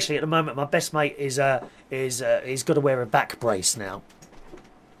 Actually, at the moment, my best mate he's got to wear a back brace now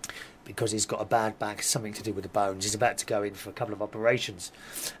because he's got a bad back, something to do with the bones. He's about to go in for a couple of operations,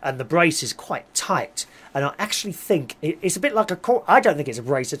 and the brace is quite tight. And I actually think it's a bit like a I don't think it's a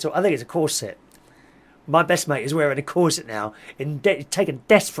brace at all. I think it's a corset. My best mate is wearing a corset now, taking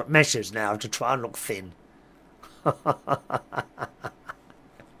desperate measures now to try and look thin.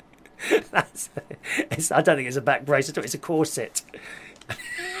 I don't think it's a back brace at all. It's a corset.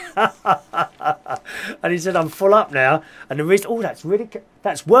 And he said, I'm full up now. And the reason, that's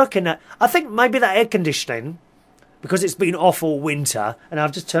working. I think maybe that air conditioning, because it's been off all winter, and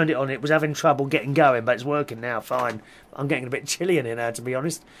I've just turned it on. It was having trouble getting going, but it's working now fine. I'm getting a bit chilly in here now, to be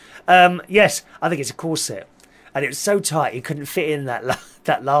honest. Yes, I think it's a corset. And it was so tight, he couldn't fit in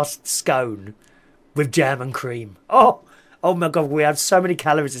that last scone with jam and cream. Oh my God, we had so many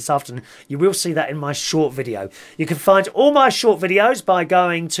calories this afternoon. You will see that in my short video. You can find all my short videos by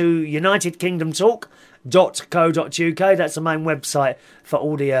going to unitedkingdomtalk.co.uk. That's the main website for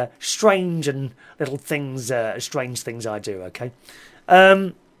all the strange and little things, strange things I do, okay?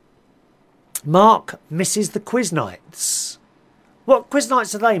 Mark misses the quiz nights. What quiz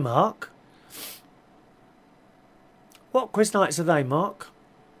nights are they, Mark? What quiz nights are they, Mark?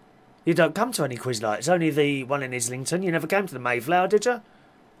 You don't come to any quiz nights. Only the one in Islington. You never came to the Mayflower, did you?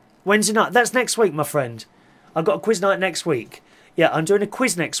 Wednesday night. That's next week, my friend. I've got a quiz night next week. Yeah, I'm doing a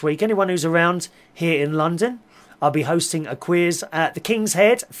quiz next week. Anyone who's around here in London, I'll be hosting a quiz at the King's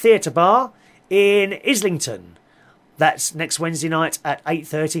Head Theatre Bar in Islington. That's next Wednesday night at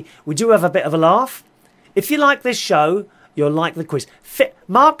 8:30. We do have a bit of a laugh. If you like this show, you'll like the quiz.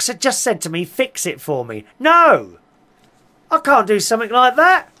 Mark's had just said to me, fix it for me. No! I can't do something like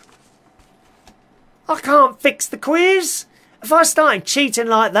that. I can't fix the quiz. If I started cheating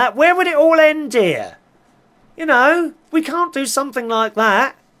like that, where would it all end, dear? You know, we can't do something like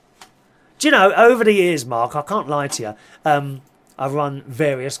that. Do you know, over the years, Mark, I can't lie to you, I've run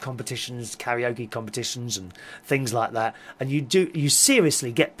various competitions, karaoke competitions and things like that. And you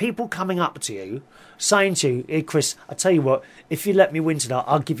seriously get people coming up to you, saying to you, hey, Chris, I tell you what, if you let me win tonight,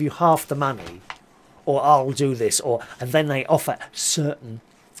 I'll give you half the money. Or I'll do this. And then they offer certain...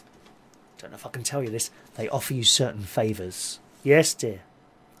 I don't know if I can tell you this. They offer you certain favours. Yes, dear.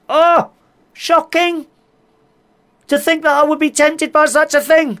 Oh, shocking! To think that I would be tempted by such a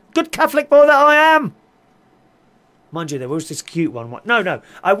thing. Good Catholic boy that I am. Mind you, there was this cute one. No,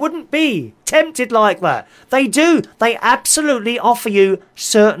 I wouldn't be tempted like that. They do. They absolutely offer you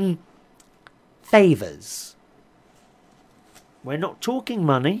certain favours. We're not talking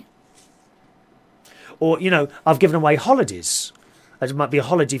money. Or, you know, I've given away holidays. It might be a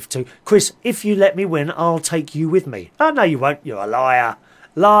holiday for 2. Chris, if you let me win, I'll take you with me. Oh, no, you won't. You're a liar.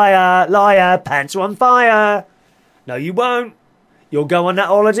 Liar, liar, pants are on fire. No, you won't. You'll go on that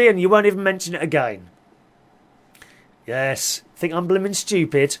holiday and you won't even mention it again. Yes. Think I'm blooming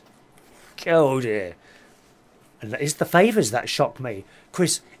stupid? Oh, dear. And it's the favours that shock me.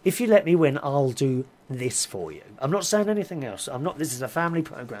 Chris, if you let me win, I'll do this for you. I'm not saying anything else. This is a family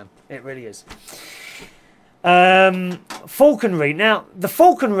programme. It really is. Falconry. Now, the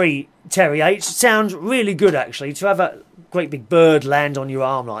falconry, Terry H, sounds really good, actually. To have a great big bird land on your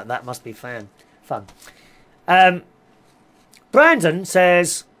arm like that must be fun. Brandon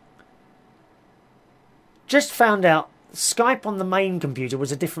says, just found out Skype on the main computer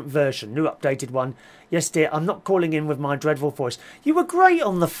was a different version, new updated one. Yes, dear, I'm not calling in with my dreadful voice. You were great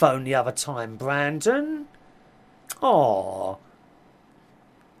on the phone the other time, Brandon. Aww.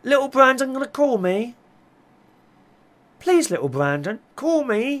 Little Brandon gonna call me? Please, little Brandon, call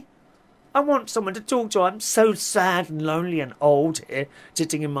me. I want someone to talk to. I'm so sad and lonely and old here,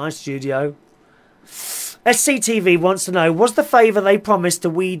 sitting in my studio. SCTV wants to know, was the favour they promised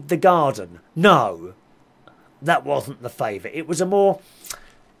to weed the garden? No, that wasn't the favour. It was a more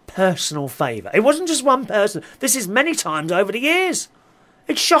personal favour. It wasn't just one person. This is many times over the years.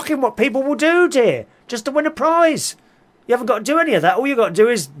 It's shocking what people will do, dear, just to win a prize. You haven't got to do any of that. All you've got to do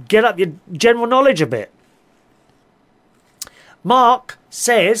is get up your general knowledge a bit. Mark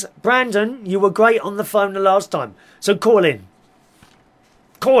says, Brandon, you were great on the phone the last time. So call in.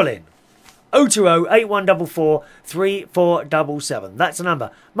 Call in. 020 8144 3477. That's the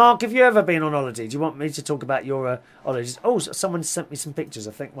number. Mark, have you ever been on holiday? Do you want me to talk about your holidays? Oh, someone sent me some pictures,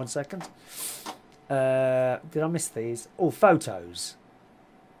 I think. 1 second. Did I miss these? Oh, photos.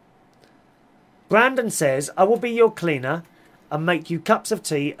 Brandon says, I will be your cleaner and make you cups of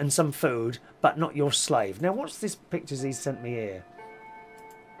tea and some food, but not your slave. Now, what's these pictures he sent me here?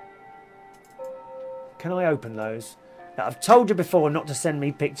 Can I open those? Now, I've told you before not to send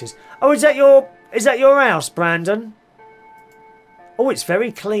me pictures. Oh, is that your house, Brandon? Oh, it's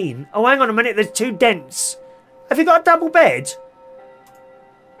very clean. Oh, hang on a minute. There's 2 dents. Have you got a double bed?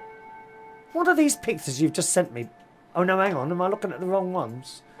 What are these pictures you've just sent me? Oh, no, hang on. Am I looking at the wrong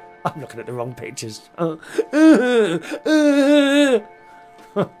ones? I'm looking at the wrong pictures.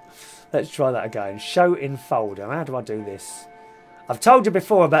 Let's try that again. Show in folder. How do I do this? I've told you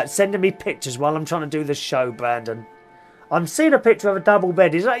before about sending me pictures while I'm trying to do the show, Brandon. I'm seeing a picture of a double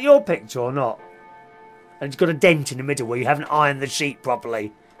bed. Is that your picture or not? And it's got a dent in the middle where you haven't ironed the sheet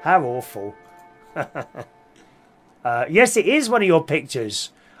properly. How awful. Yes, it is one of your pictures.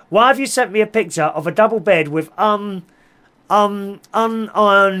 Why have you sent me a picture of a double bed with unironed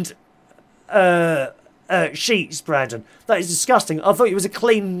sheets, Brandon? That is disgusting. I thought you was a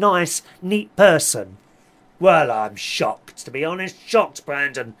clean, nice, neat person. Well, I'm shocked, to be honest. Shocked,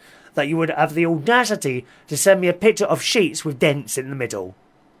 Brandon, that you would have the audacity to send me a picture of sheets with dents in the middle,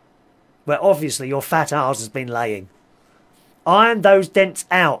 where obviously your fat arse has been laying. Iron those dents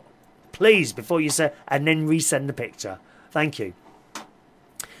out, please, before you say, and then resend the picture. Thank you.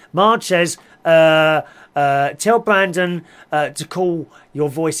 Marge says, tell Brandon to call your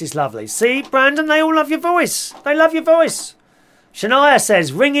voice is lovely. See, Brandon, they all love your voice. They love your voice. Shania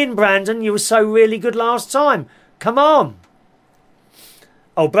says, ring in, Brandon. You were so really good last time. Come on.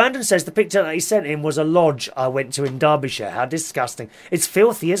 Oh, Brandon says the picture that he sent in was a lodge I went to in Derbyshire. How disgusting. It's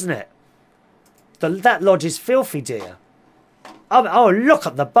filthy, isn't it? That lodge is filthy, dear. Oh, look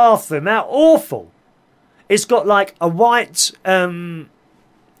at the bathroom. How awful. It's got like a white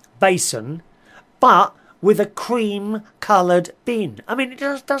basin, but with a cream-coloured bin. I mean, it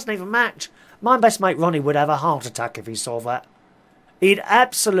just doesn't even match. My best mate Ronnie would have a heart attack if he saw that. He'd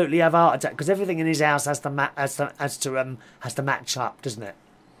absolutely have a heart attack because everything in his house has to match up, doesn't it?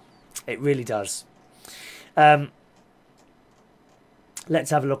 It really does. Let's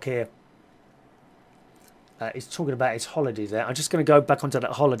have a look here. He's talking about his holiday there. I'm just going to go back onto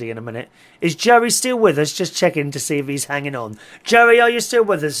that holiday in a minute. Is Joey still with us? Just checking to see if he's hanging on. Joey, are you still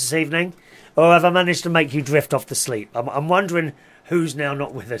with us this evening? Or have I managed to make you drift off to sleep? I'm wondering who's now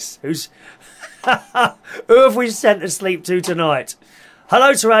not with us. Who have we sent to sleep to tonight?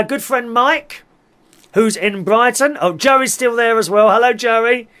 Hello to our good friend Mike, who's in Brighton. Oh, Joey's still there as well. Hello,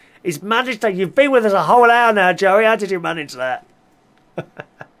 Joey. He's managed to... You've been with us a whole hour now, Joey. How did you manage that?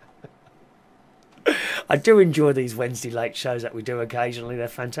 I do enjoy these Wednesday late shows that we do occasionally. They're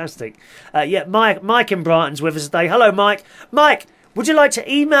fantastic. Yeah, Mike in Brighton's with us today. Hello, Mike. Mike, would you like to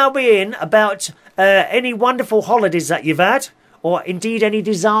email me in about any wonderful holidays that you've had? Or indeed any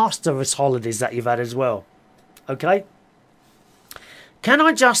disastrous holidays that you've had as well? Okay? Can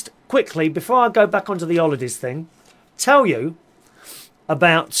I just quickly, before I go back onto the holidays thing, tell you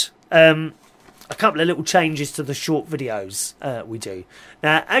about a couple of little changes to the short videos we do.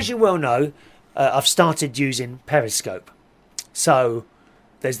 Now, as you well know, I've started using Periscope. So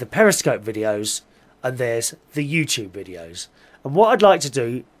there's the Periscope videos and there's the YouTube videos. And what I'd like to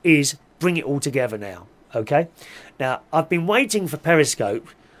do is bring it all together now. Okay? Now, I've been waiting for Periscope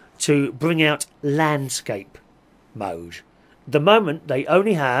to bring out landscape mode. At the moment, they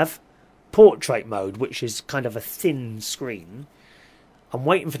only have portrait mode, which is kind of a thin screen. I've been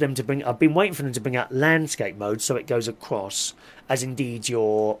waiting for them to bring out landscape mode so it goes across, as indeed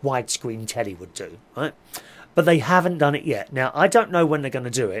your widescreen telly would do, right? But they haven't done it yet. Now, I don't know when they're going to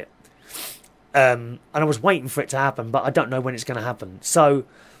do it. And I was waiting for it to happen, but I don't know when it's going to happen. So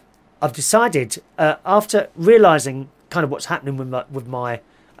I've decided, after realising kind of what's happening with my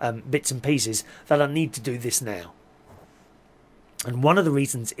bits and pieces, that I need to do this now. And one of the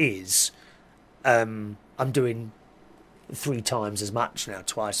reasons is I'm doing 3 times as much now,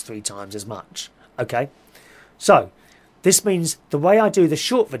 3 times as much. Okay, so this means the way I do the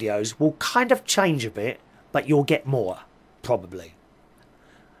short videos will kind of change a bit, but you'll get more, probably.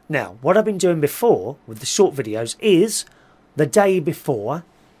 Now, what I've been doing before with the short videos is the day before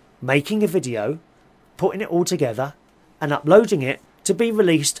making a video, putting it all together and uploading it to be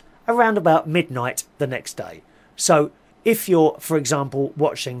released around about midnight the next day. So if you're, for example,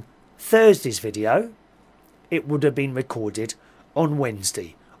 watching Thursday's video, it would have been recorded on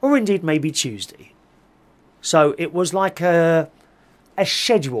Wednesday, or indeed maybe Tuesday. So it was like a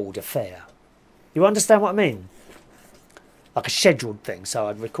scheduled affair, You understand what I mean? Like a scheduled thing. So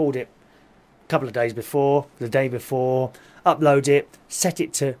I'd record it a couple of days before, the day before, upload it, set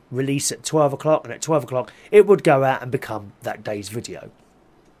it to release at 12 o'clock, and at 12 o'clock it would go out and become that day's video.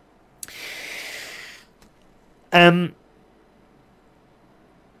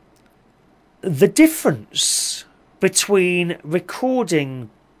 The difference between recording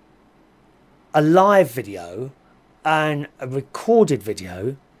a live video and a recorded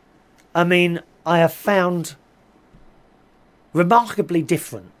video, I mean, I have found remarkably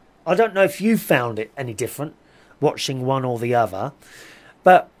different. I don't know if you found it any different watching one or the other,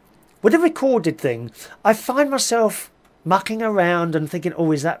 but with a recorded thing, I find myself mucking around and thinking,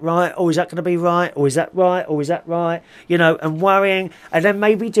 oh, is that right? Oh, is that going to be right? Or is that right? Or is that right? You know, and worrying, and then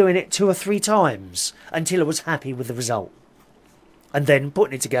maybe doing it 2 or 3 times until I was happy with the result, and then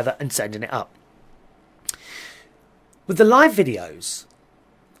putting it together and sending it up. With the live videos,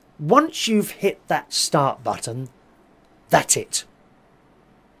 once you've hit that start button, that's it.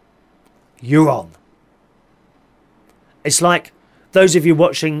 You're on. It's like those of you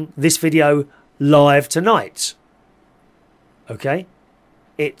watching this video live tonight. Okay?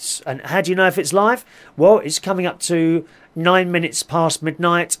 And how do you know if it's live? Well, it's coming up to 9 minutes past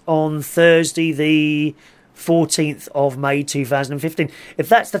midnight on Thursday the 14th of May 2015. If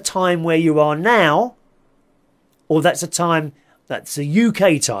that's the time where you are now, or that's a time, that's a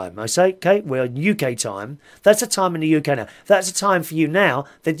UK time, I say, okay, we're in UK time, that's a time in the UK now. That's a time for you now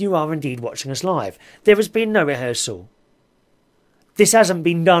that you are indeed watching us live. There has been no rehearsal. This hasn't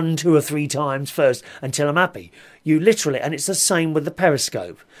been done 2 or 3 times first until I'm happy. You literally, and it's the same with the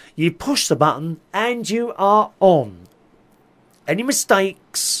Periscope. You push the button and you are on. Any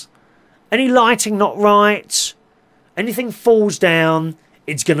mistakes, any lighting not right, anything falls down,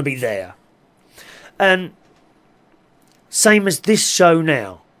 it's going to be there. And same as this show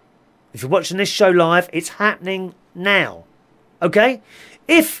now. If you're watching this show live, it's happening now. Okay?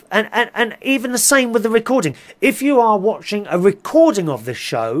 And even the same with the recording. If you are watching a recording of the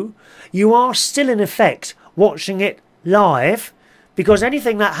show, you are still in effect watching it live, because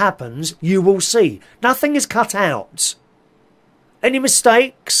anything that happens, you will see. Nothing is cut out. Any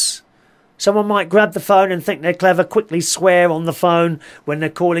mistakes? Someone might grab the phone and think they're clever, quickly swear on the phone when they're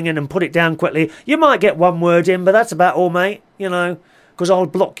calling in and put it down quickly. You might get one word in, but that's about all, mate, you know, because I'll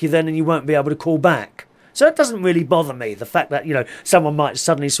block you then and you won't be able to call back. So it doesn't really bother me, the fact that, you know, someone might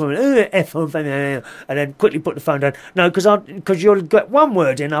suddenly swear, F off, and then quickly put the phone down. No, because you'll get one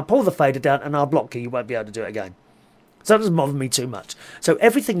word in, I'll pull the fader down and I'll block you. You won't be able to do it again. So that doesn't bother me too much. So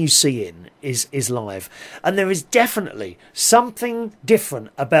everything you see in is live. And there is definitely something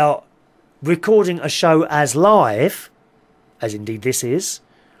different about recording a show as live, as indeed this is,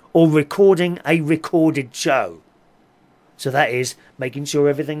 or recording a recorded show. So that is making sure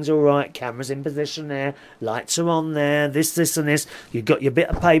everything's all right, cameras in position there, lights are on there, this, and this. You've got your bit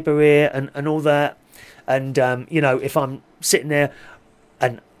of paper here and all that. And, you know, if I'm sitting there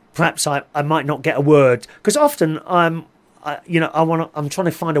and perhaps I might not get a word, because often I'm trying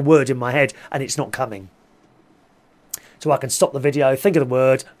to find a word in my head and it's not coming. So I can stop the video, think of the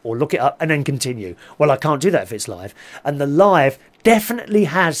word, or look it up and then continue. Well, I can't do that if it's live. And the live definitely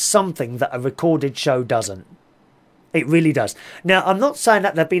has something that a recorded show doesn't. It really does. Now, I'm not saying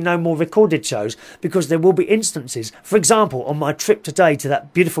that there'll be no more recorded shows, because there will be instances. For example, on my trip today to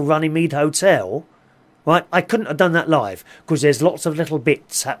that beautiful Runnymede Hotel, right, I couldn't have done that live because there's lots of little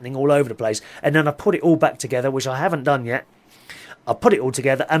bits happening all over the place. And then I put it all back together, which I haven't done yet. I'll put it all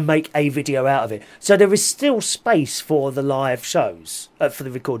together and make a video out of it. So there is still space for the live shows, for the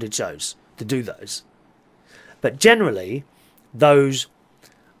recorded shows, to do those. But generally, those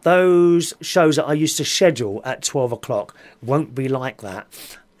shows that I used to schedule at 12 o'clock won't be like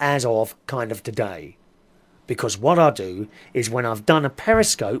that as of kind of today. Because what I do is when I've done a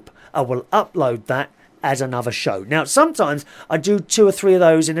Periscope, I will upload that as another show. Now, sometimes I do 2 or 3 of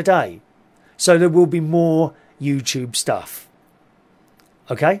those in a day. So there will be more YouTube stuff.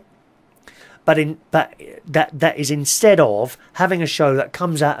 Okay? But that is instead of having a show that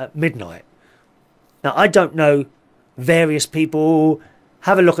comes out at midnight. Now, I don't know, various people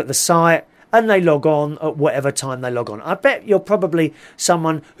have a look at the site and they log on at whatever time they log on. I bet you're probably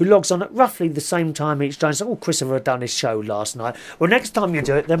someone who logs on at roughly the same time each day and says, oh, Christopher had done his show last night. Well, next time you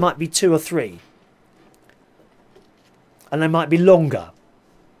do it, there might be 2 or 3. And they might be longer.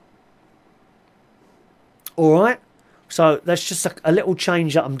 All right? So that's just a little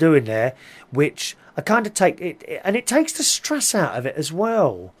change that I'm doing there, which I kind of take it, and it takes the stress out of it as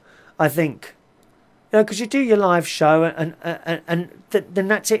well, I think. You know, because you do your live show then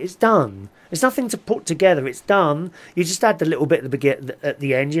that's it. It's done. There's nothing to put together. It's done. You just add the little bit at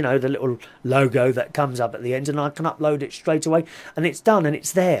the end, you know, the little logo that comes up at the end, and I can upload it straight away, and it's done, and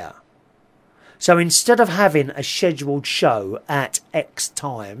it's there. So instead of having a scheduled show at X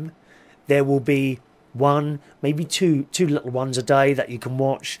time, there will be one, maybe two little ones a day that you can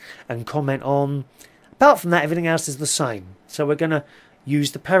watch and comment on. Apart from that, everything else is the same. So we're going to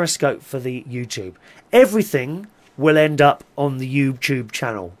use the Periscope for the YouTube. Everything will end up on the YouTube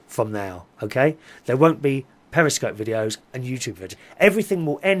channel from now, okay? There won't be Periscope videos and YouTube videos. Everything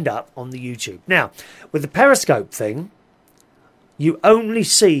will end up on the YouTube. Now, with the Periscope thing, you only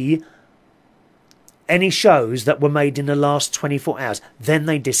see any shows that were made in the last 24 hours. Then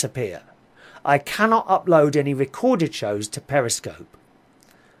they disappear. I cannot upload any recorded shows to Periscope.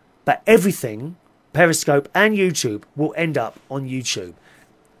 But everything, Periscope and YouTube, will end up on YouTube.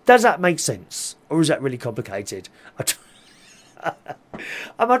 Does that make sense? Or is that really complicated?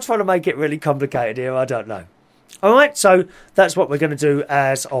 Am I trying to make it really complicated here? I don't know. Alright, so that's what we're going to do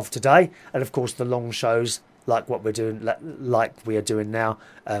as of today. And of course the long shows, like what we're doing, like we are doing now,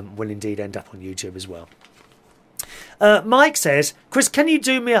 will indeed end up on YouTube as well. Mike says, Chris, can you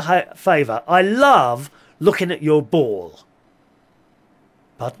do me a favour? I love looking at your ball.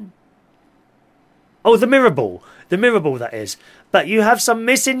 Pardon? Oh, the mirror ball. The mirror ball, that is. But you have some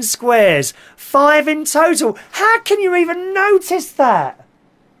missing squares. 5 in total. How can you even notice that?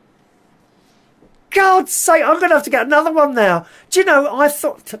 God's sake, I'm going to have to get another one now. Do you know, I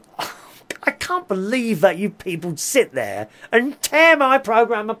thought... I can't believe that you people sit there and tear my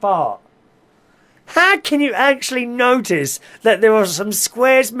programme apart. How can you actually notice that there are some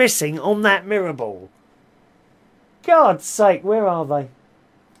squares missing on that mirror ball? God's sake, where are they?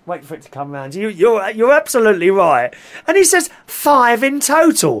 Wait for it to come round. You're absolutely right. And he says 5 in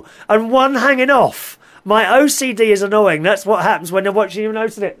total and 1 hanging off. My OCD is annoying. That's what happens when they're watching you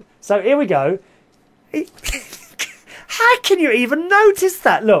notice it. So here we go. How can you even notice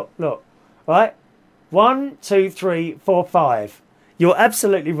that? Look. Right? 1, 2, 3, 4, 5. You're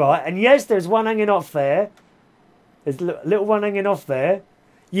absolutely right. And yes, there's 1 hanging off there. There's a little one hanging off there.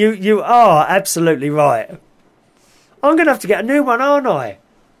 You are absolutely right. I'm going to have to get a new one, aren't I?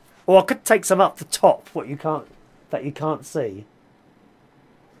 Or I could take some up the top, that you can't see.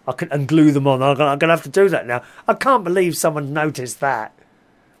 I could and glue them on. I'm going to have to do that now. I can't believe someone noticed that.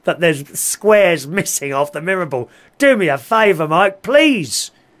 That there's squares missing off the mirror ball. Do me a favour, Mike,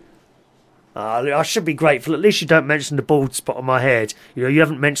 please. I should be grateful. At least you don't mention the bald spot on my head. You know, you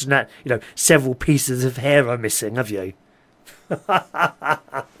haven't mentioned that, you know, several pieces of hair are missing, have you?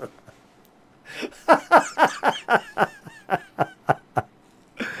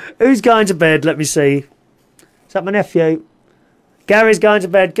 Who's going to bed? Let me see. Is that my nephew? Gary's going to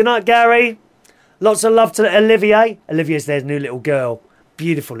bed. Good night, Gary. Lots of love to Olivier. Olivier's their new little girl.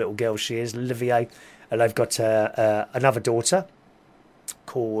 Beautiful little girl she is, Olivier. And they've got another daughter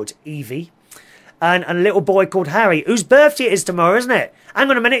called Evie. And a little boy called Harry, whose birthday it is tomorrow, isn't it? Hang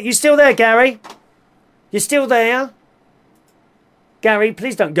on a minute. You still there, Gary? You still there? Gary,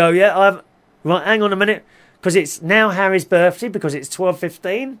 please don't go yet. Right, hang on a minute. Because it's now Harry's birthday, because it's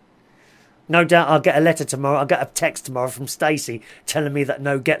 12:15. No doubt I'll get a letter tomorrow. I'll get a text tomorrow from Stacey telling me that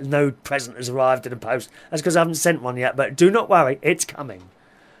no present has arrived in the post. That's because I haven't sent one yet, but do not worry, it's coming.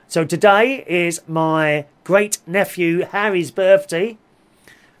 So today is my great nephew Harry's birthday,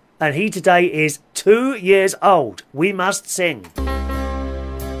 and he today is 2 years old. We must sing.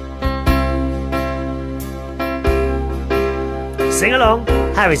 Sing along.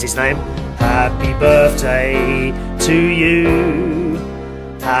 Harry's his name. Happy birthday to you.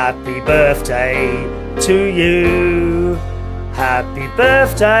 Happy birthday to you. Happy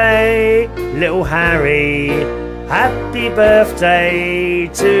birthday, little Harry. Happy birthday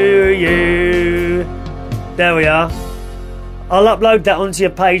to you. There we are. I'll upload that onto your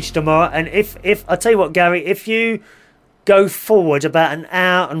page tomorrow. And if I'll tell you what, Gary, if you go forward about an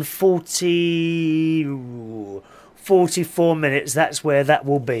hour and 44 minutes, that's where that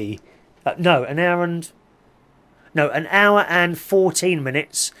will be. No, an hour and 14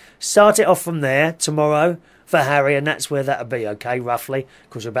 minutes. Start it off from there tomorrow for Harry, and that's where that'll be, okay, roughly,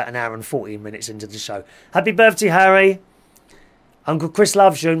 because we're about an hour and 14 minutes into the show. Happy birthday, Harry. Uncle Chris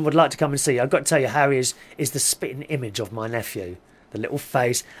loves you and would like to come and see you. I've got to tell you, Harry is the spitting image of my nephew. The little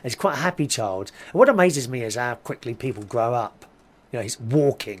face. And he's quite a happy child. And what amazes me is how quickly people grow up. You know, he's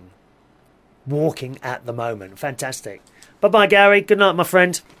walking at the moment. Fantastic. Bye-bye, Gary. Good night, my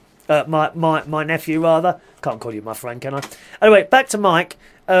friend. My nephew, rather. Can't call you my friend, can I? Anyway, back to Mike,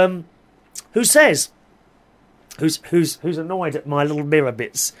 who says, who's annoyed at my little mirror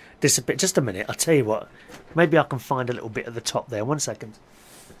bits this a bit. Just a minute. I'll tell you what. Maybe I can find a little bit at the top there. 1 second.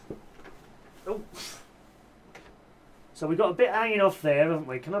 Oh. So we've got a bit hanging off there, haven't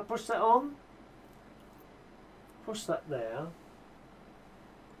we? Can I push that on? Push that there.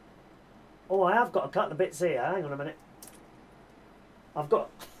 Oh, I have got a couple of bits here. Hang on a minute. I've got...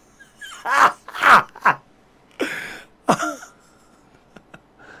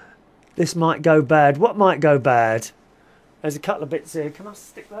 This might go bad. What might go bad? There's a couple of bits here. Can I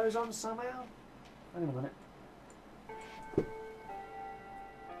stick those on somehow? Hang on a minute.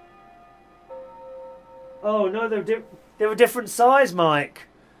 Oh, no, they're a different size, Mike.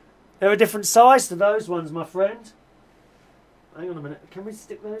 They're a different size to those ones, my friend. Hang on a minute. Can we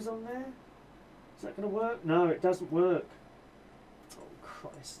stick those on there? Is that going to work? No, it doesn't work. Oh,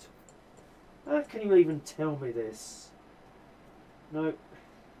 Christ. How can you even tell me this? No.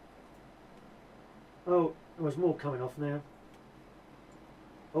 Oh, there's more coming off now.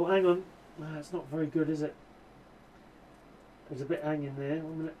 Oh, hang on. That's not very good, is it? There's a bit hanging there.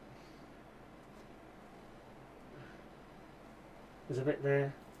 1 minute. There's a bit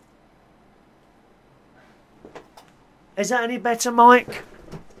there. Is that any better, Mike?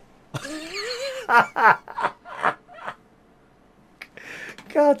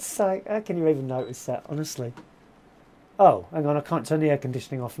 God's sake, how can you even notice that, honestly? Oh, hang on, I can't turn the air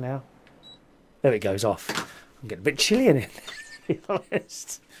conditioning off now. There it goes off. I'm getting a bit chilly in it, to be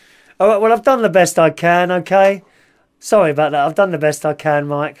honest. All right, well, I've done the best I can, okay? Sorry about that. I've done the best I can,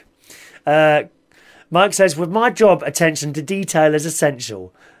 Mike. Mike says, with my job, attention to detail is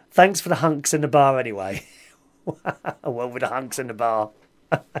essential. Thanks for the hunks in the bar anyway. Well, with the hunks in the bar.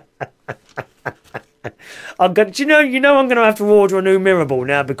 I'm going. Do you know I'm going to have to order a new mirrorball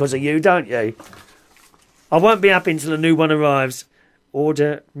now because of you, don't you? I won't be happy until a new one arrives.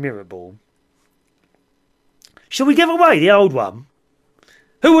 Order mirrorball. Shall we give away the old one?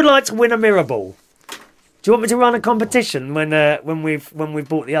 Who would like to win a mirrorball? Do you want me to run a competition when we've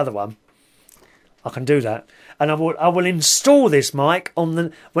bought the other one? I can do that, and I will install this, Mike, on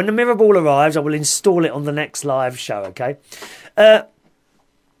the when the mirrorball arrives. I will install it on the next live show. Okay.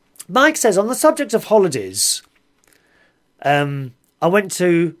 Mike says, on the subject of holidays, I went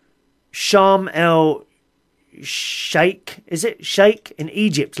to Sharm el Sheikh, is it Sheikh, in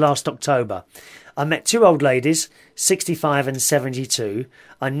Egypt last October. I met two old ladies, 65 and 72.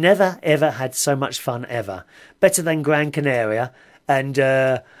 I never ever had so much fun ever. Better than Gran Canaria, and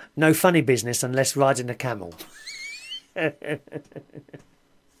no funny business unless riding a camel.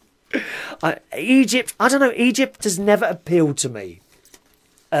 Egypt, I don't know, Egypt has never appealed to me.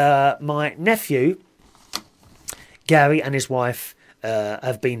 My nephew, Gary, and his wife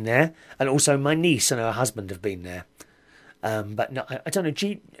have been there, and also my niece and her husband have been there. But no, I don't know,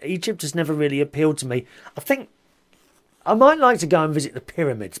 Egypt has never really appealed to me. I think I might like to go and visit the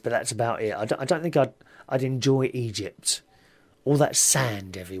pyramids, but that's about it. I don't think I'd enjoy Egypt. All that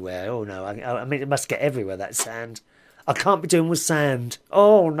sand everywhere. Oh no, I mean, it must get everywhere, that sand. I can't be doing with sand.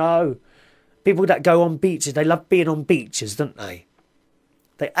 Oh no. People that go on beaches, they love being on beaches, don't they?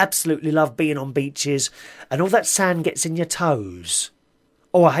 They absolutely love being on beaches, and all that sand gets in your toes.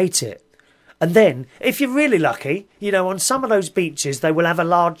 Oh, I hate it. And then, if you're really lucky, you know, on some of those beaches, they will have a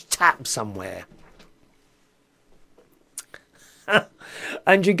large tap somewhere.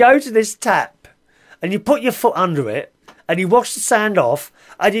 And you go to this tap, and you put your foot under it, and you wash the sand off,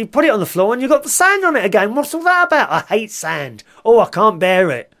 and you put it on the floor, and you've got the sand on it again. What's all that about? I hate sand. Oh, I can't bear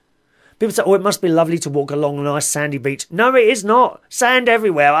it. People say, oh, it must be lovely to walk along a nice sandy beach. No, it is not. Sand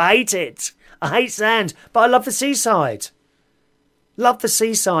everywhere. I hate it. I hate sand, but I love the seaside. Love the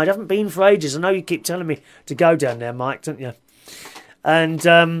seaside. I haven't been for ages. I know you keep telling me to go down there, Mike, don't you?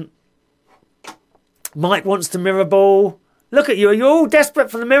 And Mike wants the mirrorball. Look at you. You're all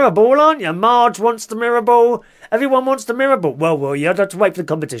desperate for the mirrorball, aren't you? Marge wants the mirrorball. Everyone wants the mirrorball. Well, you'll have to wait for the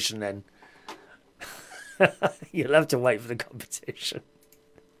competition then. You'll have to wait for the competition.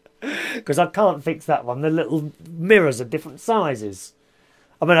 Because I can't fix that one. The little mirrors are different sizes.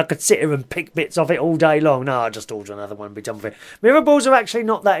 I mean, I could sit here and pick bits off it all day long. No, I'll just order another one and be done with it. Mirrorballs are actually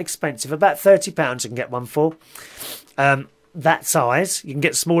not that expensive. About £30 you can get one for. That size. You can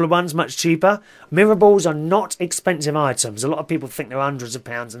get smaller ones, much cheaper. Mirrorballs are not expensive items. A lot of people think they're hundreds of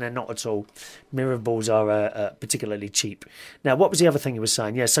pounds and they're not at all. Mirrorballs are particularly cheap. Now, what was the other thing you were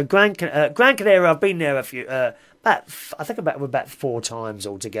saying? Yeah, so Gran Canaria, I've been there a few... I think about 4 times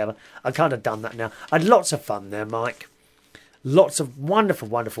altogether. I kind of done that now. I had lots of fun there, Mike. Lots of wonderful,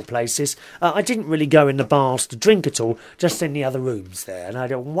 wonderful places. I didn't really go in the bars to drink at all, just in the other rooms there. And I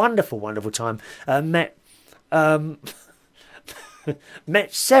had a wonderful, wonderful time. Met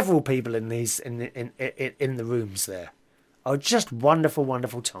several people in the rooms there. Oh, just wonderful,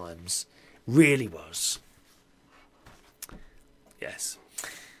 wonderful times. Really was. Yes.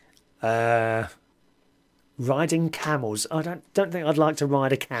 Riding camels. I don't think I'd like to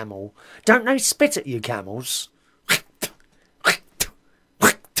ride a camel. Don't they spit at you, camels?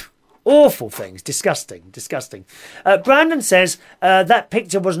 Awful things. Disgusting. Disgusting. Brandon says that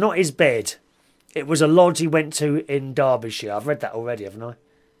picture was not his bed. It was a lodge he went to in Derbyshire. I've read that already, haven't I?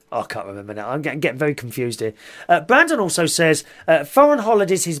 Oh, I can't remember now. I'm getting very confused here. Brandon also says foreign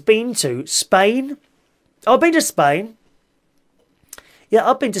holidays he's been to. Spain. Oh, I've been to Spain. Yeah,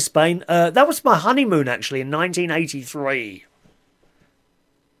 I've been to Spain. That was my honeymoon, actually, in 1983.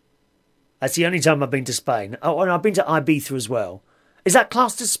 That's the only time I've been to Spain. Oh, and I've been to Ibiza as well. Is that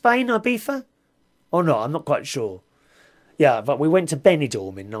classed as Spain, Ibiza? Or not? I'm not quite sure. Yeah, but we went to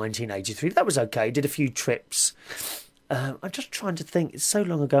Benidorm in 1983. That was okay. Did a few trips. I'm just trying to think. It's so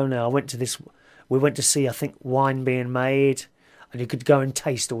long ago now. We went to see, I think, wine being made. And you could go and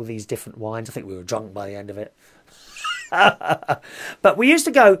taste all these different wines. I think we were drunk by the end of it. But we used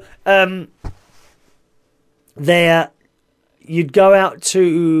to go there. You'd go out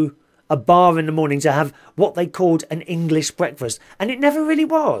to a bar in the morning to have what they called an English breakfast. And it never really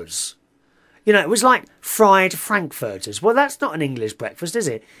was. You know, it was like fried frankfurters. Well, that's not an English breakfast, is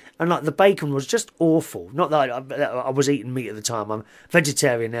it? And like the bacon was just awful. Not that I was eating meat at the time. I'm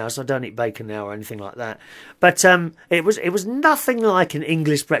vegetarian now, so I don't eat bacon now or anything like that. But it was nothing like an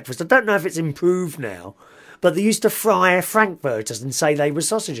English breakfast. I don't know if it's improved now. But they used to fry frankfurters and say they were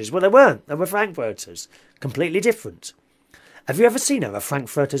sausages. Well, they weren't. They were frankfurters. Completely different. Have you ever seen how a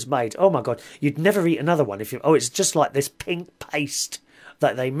frankfurter's made? Oh, my God. You'd never eat another one if you... Oh, it's just like this pink paste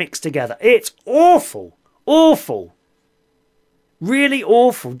that they mix together. It's awful. Awful. Really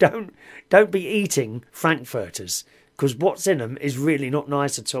awful. Don't be eating frankfurters, because what's in them is really not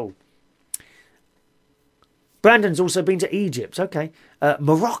nice at all. Brandon's also been to Egypt. Okay.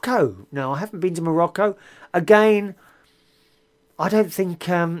 Morocco. No, I haven't been to Morocco. Again, I don't think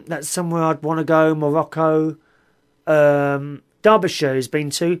that's somewhere I'd want to go. Morocco. Derbyshire has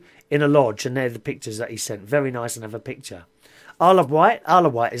been to in a lodge, and they're the pictures that he sent. Very nice, and have a picture. Isle of Wight. Isle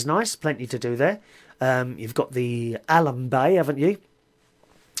of Wight is nice. Plenty to do there. You've got the Alum Bay, haven't you?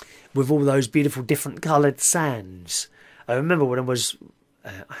 With all those beautiful different coloured sands. I remember when I was...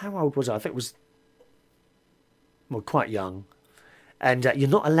 how old was I? I think it was... Well, quite young. And you're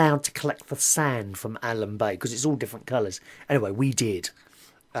not allowed to collect the sand from Alum Bay because it's all different colours. Anyway, we did.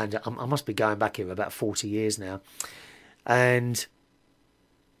 And I must be going back here about 40 years now. And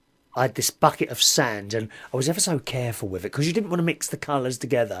I had this bucket of sand, and I was ever so careful with it because you didn't want to mix the colours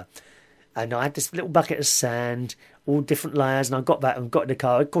together. And I had this little bucket of sand, all different layers, and I got that and got in the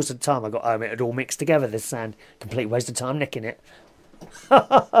car. Of course, at the time I got home, it had all mixed together, this sand. Complete waste of time nicking it.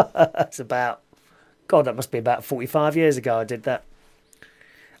 It's about... God, that must be about 45 years ago I did that.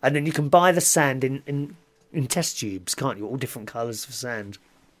 And then you can buy the sand in test tubes, can't you? All different colours of sand.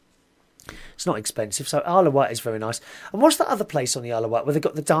 It's not expensive. So Isle of Wight is very nice. And what's that other place on the Isle of Wight where they've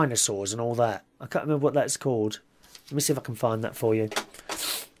got the dinosaurs and all that? I can't remember what that's called. Let me see if I can find that for you.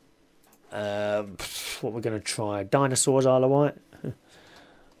 What we're going to try. Dinosaurs, Isle of Wight.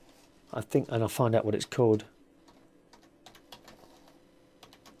 I think, and I'll find out what it's called.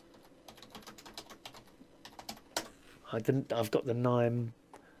 I've got the name.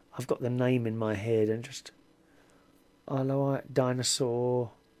 I've got the name in my head and just Isle of Wight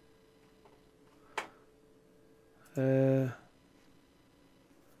dinosaur.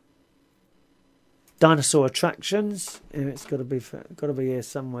 Dinosaur attractions. Yeah, it's got to be here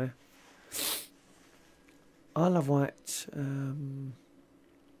somewhere. Isle of Wight.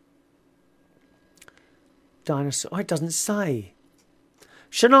 Dinosaur. Oh, it doesn't say.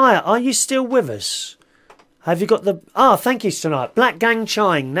 Shania, are you still with us? Have you got the... Ah, thank you, Shania. Blackgang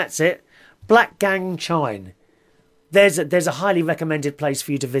Chine, that's it. Blackgang Chine. There's a highly recommended place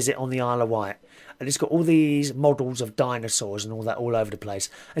for you to visit on the Isle of Wight. And it's got all these models of dinosaurs and all that all over the place.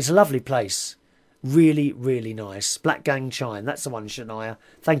 It's a lovely place. Really, really nice. Blackgang Chine. That's the one, Shania.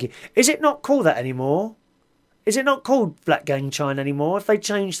 Thank you. Is it not called that anymore? Is it not called Blackgang Chine anymore? Have they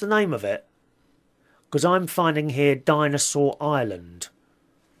changed the name of it? Because I'm finding here Dinosaur Island.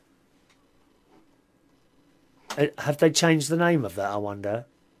 Have they changed the name of that, I wonder?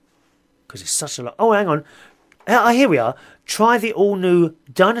 Because it's such a lot... Oh, hang on. Here we are. Try the all-new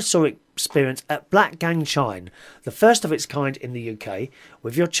dinosaur experience at Blackgang Chine, the first of its kind in the UK,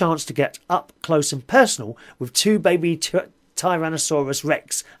 with your chance to get up close and personal with two baby Tyrannosaurus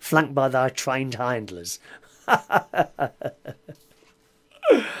Rex flanked by their trained handlers. I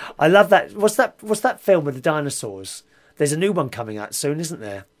love that. What's that film with the dinosaurs? There's a new one coming out soon, isn't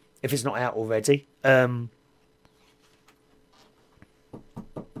there? If it's not out already.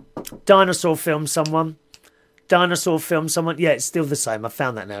 Dinosaur film someone. Dinosaur film someone. Yeah, it's still the same. I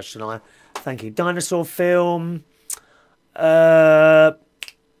found that now, Shania. Thank you. Dinosaur film. Dinosaur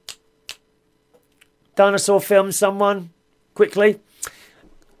film someone. Quickly.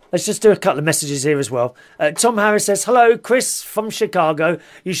 Let's just do a couple of messages here as well. Tom Harris says, hello, Chris from Chicago.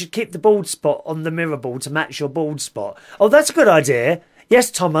 You should keep the bald spot on the mirror ball to match your bald spot. Oh, that's a good idea. Yes,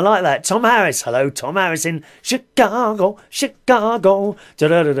 Tom, I like that. Tom Harris. Hello, Tom Harris in Chicago, Chicago.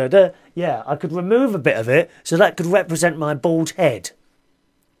 Da-da-da-da-da. Yeah, I could remove a bit of it so that could represent my bald head.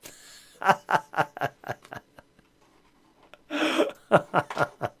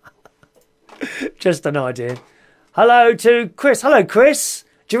 Just an idea. Hello to Chris. Hello, Chris.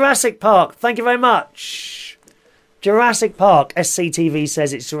 Jurrasic Park. Thank you very much. Jurrasic Park. SCTV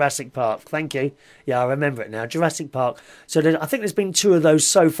says it's Jurrasic Park. Thank you. Yeah, I remember it now. Jurrasic Park. So I think there's been 2 of those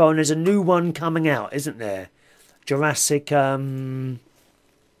so far, and there's a new one coming out, isn't there? Jurassic Park.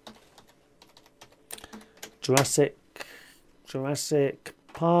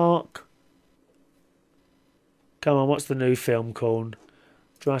 Come on, what's the new film called?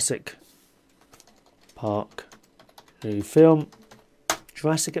 Jurassic Park. New film.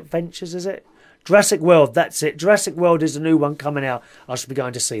 Jurassic Adventures, is it? Jurassic World, that's it. Jurassic World is a new one coming out. I should be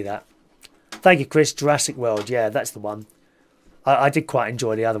going to see that. Thank you, Chris. Jurassic World, yeah, that's the one. I did quite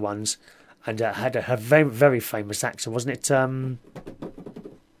enjoy the other ones. And had a very, very famous actor, wasn't it? I'm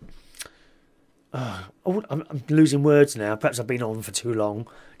losing words now. Perhaps I've been on for too long.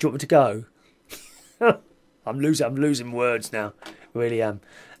 Do you want me to go? I'm losing words now. Really am.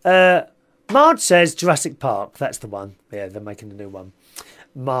 Marge says Jurassic Park. That's the one. Yeah, they're making the new one.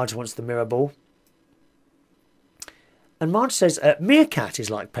 Marge wants the mirror ball. And Marge says Meerkat is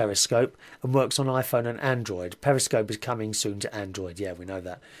like Periscope and works on iPhone and Android. Periscope is coming soon to Android. Yeah, we know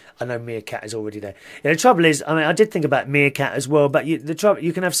that. I know Meerkat is already there. Yeah, the trouble is, I mean, I did think about Meerkat as well, but you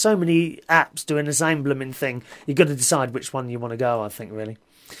can have so many apps doing the same blooming thing. You've got to decide which one you want to go, I think, really.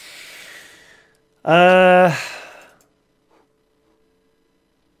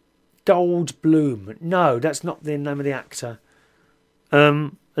 Goldblum. No, that's not the name of the actor.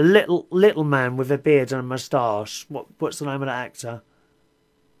 A little man with a beard and a moustache. What's the name of that actor?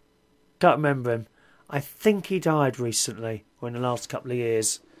 Can't remember him. I think he died recently, or in the last couple of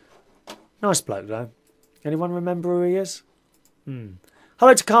years. Nice bloke, though. Anyone remember who he is?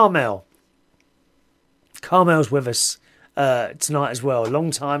 Hello to Carmel. Carmel's with us tonight as well.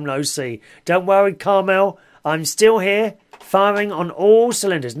 Long time no see. Don't worry, Carmel. I'm still here, firing on all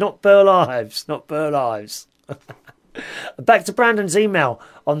cylinders. Not Burl Ives. Not Burl Ives. Back to Brandon's email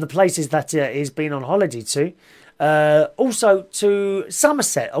on the places that he's been on holiday to. Also to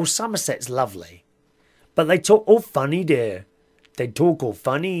Somerset. Oh, Somerset's lovely. But they talk all funny there. They talk all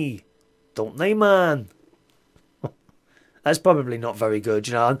funny. Don't they, man? That's probably not very good.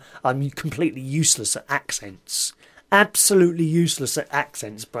 You know, I'm completely useless at accents. Absolutely useless at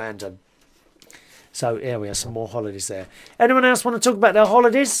accents, Brandon. So here we are, some more holidays there. Anyone else want to talk about their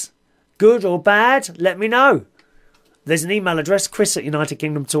holidays? Good or bad? Let me know. There's an email address,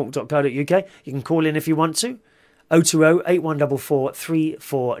 chris@unitedkingdomtalk.co.uk. You can call in if you want to.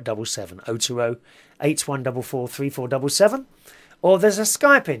 020-8144-3477. 020-8144-3477. Or there's a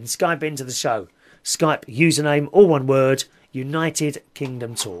Skype into the show. Skype username, all one word, United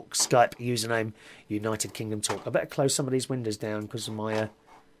Kingdom Talk. Skype username, United Kingdom Talk. I better close some of these windows down because of my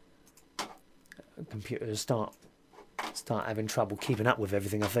computer start having trouble keeping up with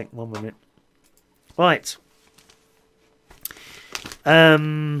everything, I think. 1 minute. Right.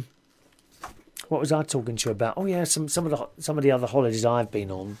 What was I talking to you about? Oh yeah, some of the other holidays I've been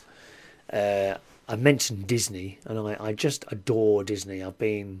on. I mentioned Disney, and I just adore Disney. I've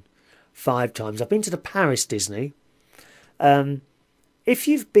been 5 times. I've been to the Paris Disney. If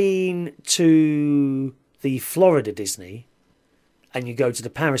you've been to the Florida Disney and you go to the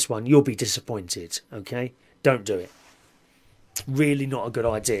Paris one, you'll be disappointed. Okay, don't do it. Really not a good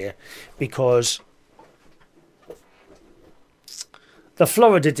idea, because the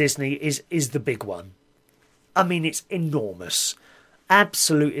Florida Disney is the big one. I mean, it's enormous.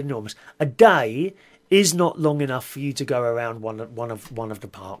 Absolutely enormous. A day is not long enough for you to go around one of the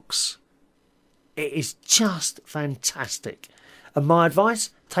parks. It is just fantastic. And my advice,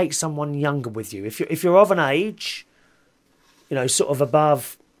 take someone younger with you. If you're of an age, you know, sort of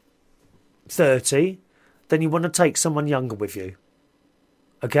above 30, then you want to take someone younger with you.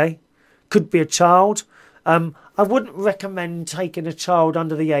 Okay? Could be a child. I wouldn't recommend taking a child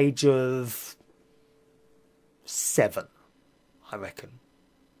under the age of 7, I reckon.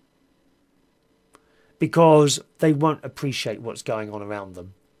 Because they won't appreciate what's going on around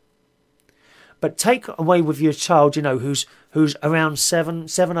them. But take away with your child, you know, who's around 7,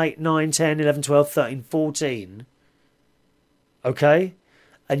 8, 9, 10, 11, 12, 13, 14. Okay?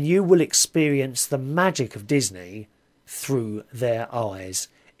 And you will experience the magic of Disney through their eyes.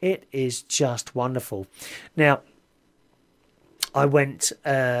 It is just wonderful. Now, I went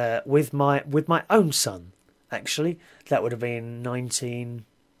with my own son, actually. That would have been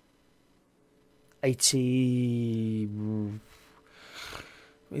 1980.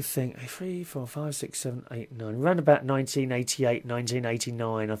 We think 3, 4, 5, 6, 7, 8, 9. Around about 1988,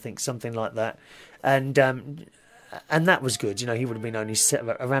 1989, I think, something like that. And that was good. You know, he would have been only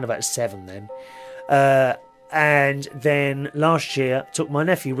around about 7 then. And then last year, took my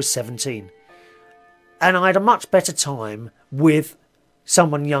nephew, was 17. And I had a much better time with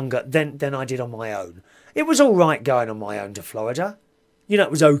someone younger than I did on my own. It was all right going on my own to Florida. You know,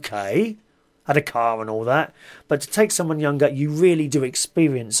 it was okay. Had a car and all that. But to take someone younger, you really do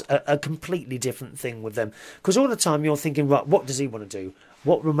experience a completely different thing with them. Because all the time you're thinking, right, what does he want to do?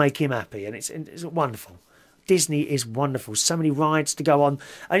 What will make him happy? And it's wonderful. Disney is wonderful. So many rides to go on.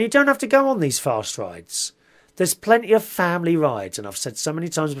 And you don't have to go on these fast rides. There's plenty of family rides, and I've said so many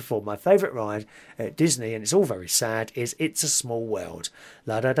times before, my favourite ride at Disney, and it's all very sad, is It's a Small World.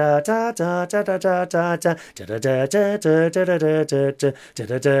 La da da da da da da da da da da da da da da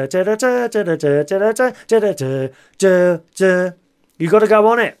da da da da. You got to go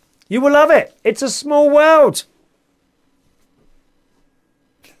on it. You will love it. It's a small world.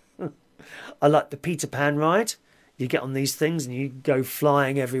 I like the Peter Pan ride. You get on these things and you go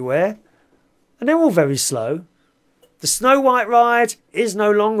flying everywhere. And they're all very slow. The Snow White ride is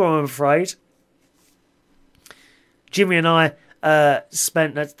no longer, I'm afraid. Jimmy and I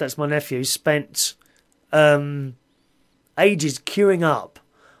spent, that's my nephew, spent ages queuing up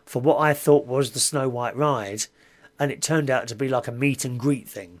for what I thought was the Snow White ride. And it turned out to be like a meet and greet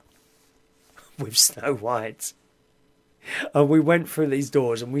thing with Snow White. And we went through these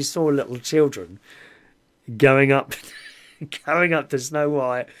doors and we saw little children going up to Snow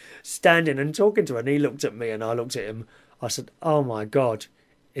White, standing and talking to her. And he looked at me and I looked at him. I said, oh my God,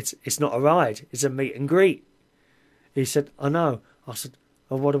 it's not a ride. It's a meet and greet. He said, I know. I said,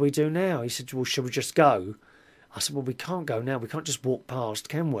 well, what do we do now? He said, well, shall we just go? I said, well, we can't go now. We can't just walk past,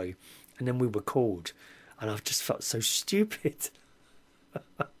 can we? And then we were called. And I've just felt so stupid.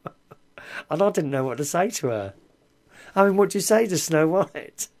 And I didn't know what to say to her. I mean, what do you say to Snow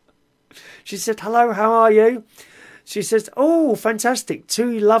White? She said, hello, how are you? She says, oh, fantastic.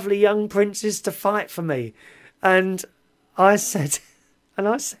 2 lovely young princes to fight for me. And I said to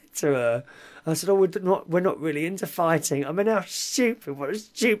her, I said, oh, we're not really into fighting. I mean, how stupid. What a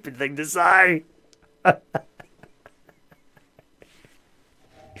stupid thing to say. I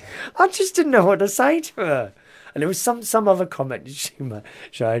just didn't know what to say to her. And there was some other comment she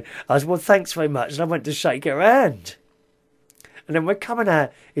showed. I said, well, thanks very much. And I went to shake her hand. And then we're coming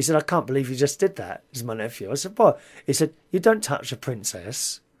out. He said, I can't believe you just did that. This is my nephew. I said, what? He said, you don't touch a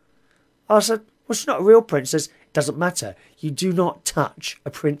princess. I said, well, she's not a real princess. It doesn't matter. You do not touch a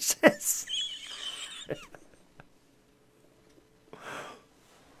princess.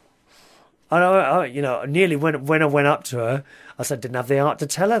 I you know, nearly when I went up to her, I said, didn't have the heart to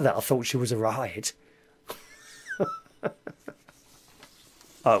tell her that. I thought she was a ride.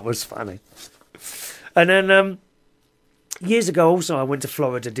 Oh, it was funny. And then years ago also I went to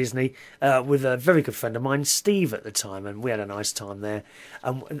Florida Disney with a very good friend of mine, Steve, at the time, and we had a nice time there.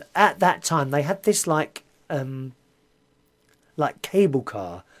 And at that time they had this like cable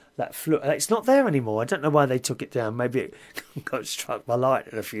car that flew. It's not there anymore. I don't know why they took it down. Maybe it got struck by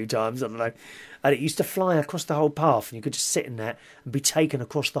lightning a few times. I don't know. And it used to fly across the whole path, and you could just sit in that and be taken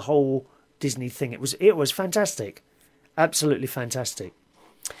across the whole Disney thing. It was fantastic, absolutely fantastic.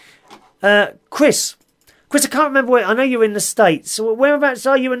 Chris, I can't remember where. I know you're in the States. So whereabouts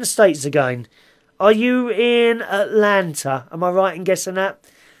are you in the States again? Are you in Atlanta? Am I right in guessing that?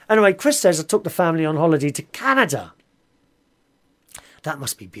 Anyway, Chris says I took the family on holiday to Canada. That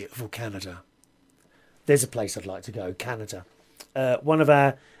must be beautiful, Canada. There's a place I'd like to go, Canada. One of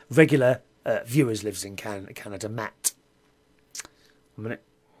our regular viewers lives in Canada, Matt. A minute.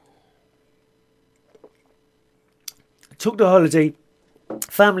 Took the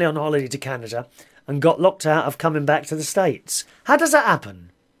family on holiday to Canada and got locked out of coming back to the States. How does that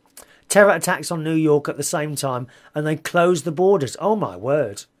happen? Terror attacks on New York at the same time and they closed the borders. Oh my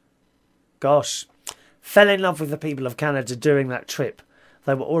word. Gosh. Fell in love with the people of Canada during that trip.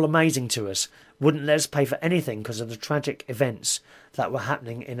 They were all amazing to us. Wouldn't let us pay for anything because of the tragic events that were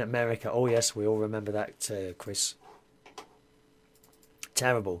happening in America. Oh yes, we all remember that, Chris.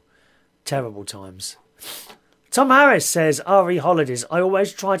 Terrible. Terrible times. Tom Harris says, RE holidays. I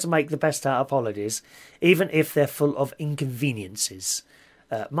always try to make the best out of holidays, even if they're full of inconveniences.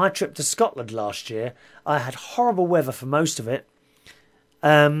 My trip to Scotland last year, I had horrible weather for most of it.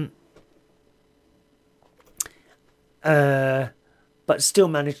 But still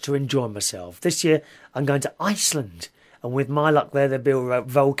managed to enjoy myself. This year, I'm going to Iceland. And with my luck there, there'll be a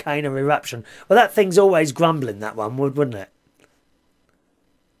volcano eruption. Well, that thing's always grumbling, that one, wouldn't it?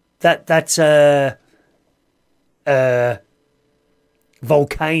 That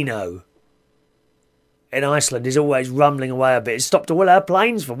volcano in Iceland is always rumbling away a bit. It stopped all our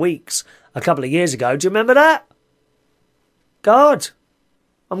planes for weeks a couple of years ago. Do you remember that? God,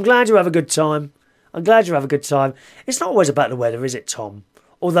 I'm glad you have a good time. I'm glad you have a good time. It's not always about the weather, is it, Tom?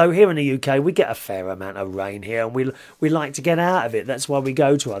 Although here in the UK, we get a fair amount of rain here, and we like to get out of it. That's why we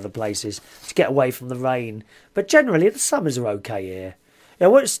go to other places, to get away from the rain. But generally, the summers are okay here. Now,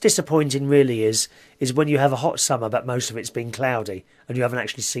 what's disappointing really is when you have a hot summer, but most of it's been cloudy, and you haven't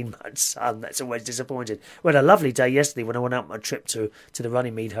actually seen much sun. That's always disappointing. We had a lovely day yesterday when I went out on my trip to the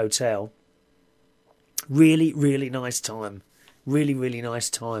Runnymede Hotel. Really, really nice time. Really, really nice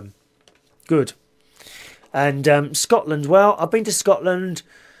time. Good. And Scotland, well, I've been to Scotland.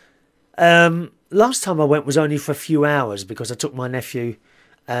 Last time I went was only for a few hours because I took my nephew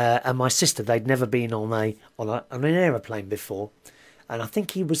and my sister. They'd never been on an aeroplane before. And I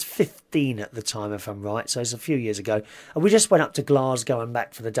think he was 15 at the time, if I'm right. So it's a few years ago. And we just went up to Glasgow and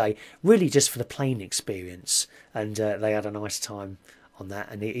back for the day, really just for the plane experience. And they had a nice time on that.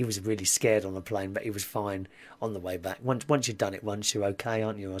 And he was really scared on the plane, but he was fine on the way back. Once you've done it once, you're okay,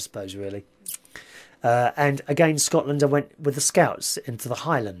 aren't you, I suppose, really? And again, Scotland, I went with the Scouts into the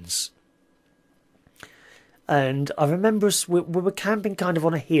Highlands. And I remember we were camping kind of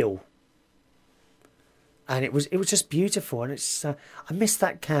on a hill. And it was just beautiful. And I miss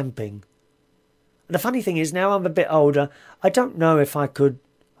that camping. And the funny thing is, now I'm a bit older, I don't know if I could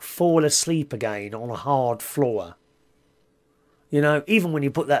fall asleep again on a hard floor. You know, even when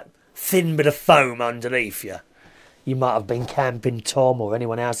you put that thin bit of foam underneath you. You might have been camping, Tom, or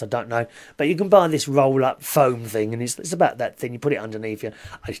anyone else, I don't know. But you can buy this roll-up foam thing, and it's about that thin. You put it underneath you.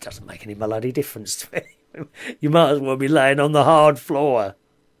 It doesn't make any bloody difference to me. You might as well be laying on the hard floor.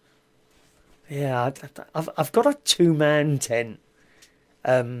 Yeah, I've got a two-man tent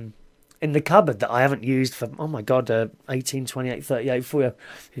in the cupboard that I haven't used for, oh my God, 18, 28, 38, 40,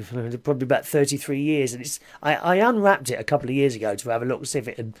 probably about 33 years. And I unwrapped it a couple of years ago to have a look, see if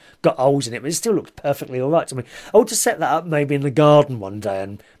it had got holes in it, but it still looked perfectly all right to me. I ought to set that up maybe in the garden one day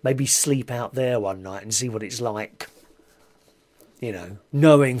and maybe sleep out there one night and see what it's like. You know,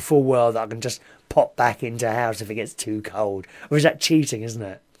 knowing full well that I can just pop back into a house if it gets too cold. Or is that cheating, isn't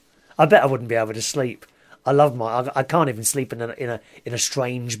it? I bet I wouldn't be able to sleep. I can't even sleep in a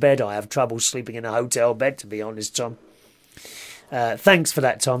strange bed. I have trouble sleeping in a hotel bed, to be honest, Tom. Thanks for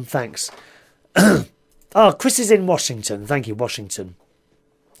that, Tom. Thanks. Oh, Chris is in Washington. Thank you, Washington.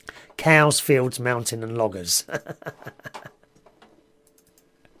 Cows, fields, mountain and loggers.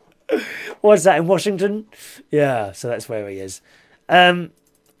 What's that, in Washington? Yeah, so that's where he is.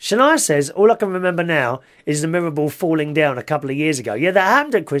 Shania says, all I can remember now is the mirrorball falling down a couple of years ago. Yeah, that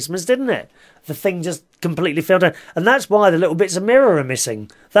happened at Christmas, didn't it? The thing just completely fell down. And that's why the little bits of mirror are missing.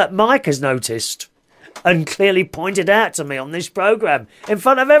 That Mike has noticed and clearly pointed out to me on this programme. In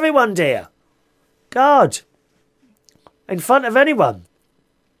front of everyone, dear. God. In front of anyone.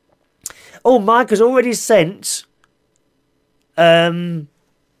 Oh, Mike has already sent...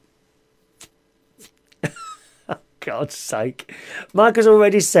 God's sake. Mike has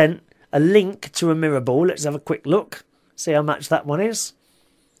already sent a link to a mirror ball. Let's have a quick look. See how much that one is.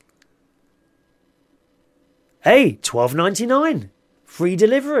 Hey, $12.99. Free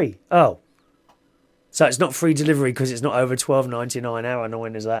delivery. Oh. So it's not free delivery because it's not over $12.99. How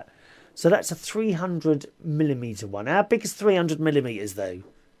annoying is that? So that's a 300mm one. How big is 300mm though?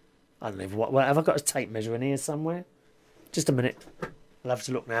 I don't know. What have I got a tape measure in here somewhere? Just a minute. I'll have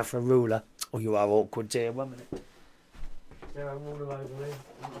to look now for a ruler. Oh, you are awkward, dear. 1 minute. There are a ruler over there.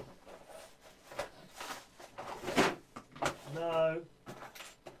 No.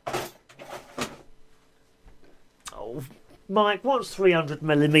 Oh, Mike, what's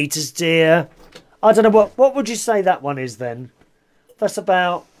 300mm, dear? I don't know, what would you say that one is then? That's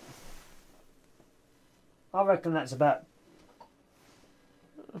about... I reckon that's about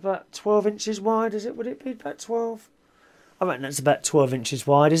 12 inches wide, is it? Would it be about 12? I reckon that's about 12 inches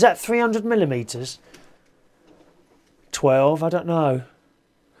wide. Is that 300mm? 12, I don't know.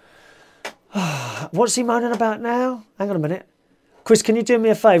 What's he moaning about now? Hang on a minute. Chris, can you do me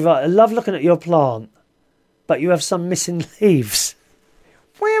a favour? I love looking at your plant, but you have some missing leaves.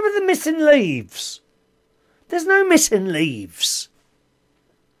 Where are the missing leaves? There's no missing leaves.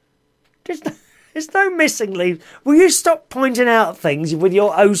 There's no missing leaves. Will you stop pointing out things with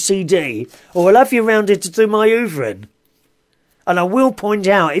your OCD, or I'll have you round here to do my hoovering? And I will point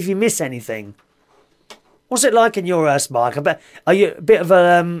out if you miss anything. What's it like in your house, Mike? Are you a bit of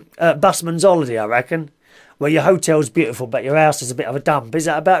a busman's holiday, I reckon? Where your hotel's beautiful, but your house is a bit of a dump. Is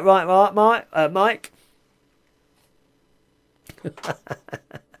that about right, Mike?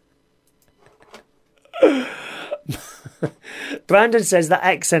 Brandon says that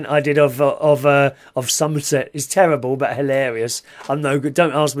accent I did of Somerset is terrible but hilarious. I'm no good.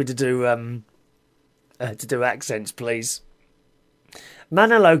 Don't ask me to do accents, please.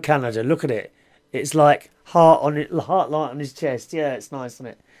 Manalo, Canada. Look at it. It's like heart light on his chest. Yeah, it's nice, isn't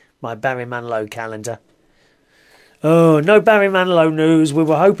it? My Barry Manilow calendar. Oh, no Barry Manilow news. We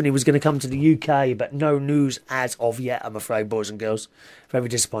were hoping he was going to come to the UK, but no news as of yet, I'm afraid, boys and girls. Very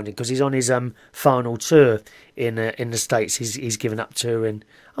disappointed, because he's on his final tour in the States. He's given up touring.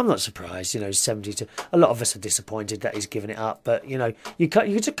 I'm not surprised, he's 72. A lot of us are disappointed that he's given it up, but, you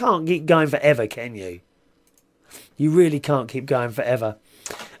just can't keep going forever, can you? You really can't keep going forever.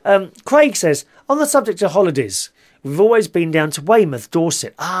 Craig says, on the subject of holidays, we've always been down to Weymouth,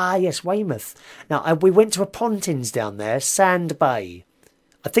 Dorset. Ah, yes, Weymouth. Now, we went to a Pontins down there, Sand Bay.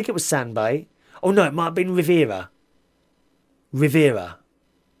 I think it was Sand Bay. Oh, no, it might have been Riviera.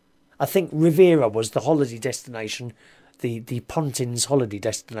 I think Riviera was the holiday destination, the Pontins holiday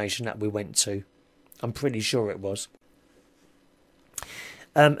destination that we went to. I'm pretty sure it was.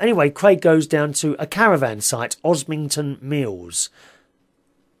 Anyway, Craig goes down to a caravan site, Osmington Mills.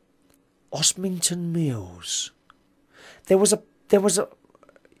 Osmington Mills. There was a.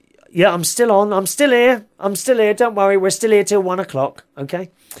 Yeah, I'm still on. I'm still here. Don't worry, we're still here till 1 o'clock. Okay.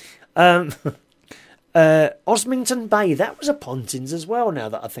 Osmington Bay. That was a Pontins as well. Now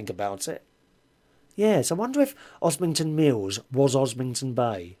that I think about it. Yes, I wonder if Osmington Mills was Osmington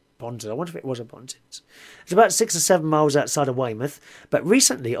Bay. Pontins. I wonder if it was a Pontins. It's about 6 or 7 miles outside of Weymouth. But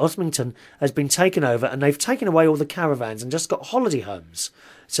recently, Osmington has been taken over, and they've taken away all the caravans and just got holiday homes.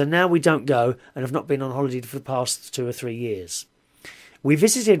 So now we don't go, and have not been on holiday for the past 2 or 3 years. We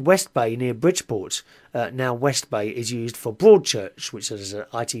visited West Bay near Bridgeport. Now West Bay is used for Broadchurch, which is an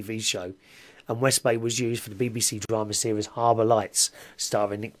ITV show. And West Bay was used for the BBC drama series Harbour Lights,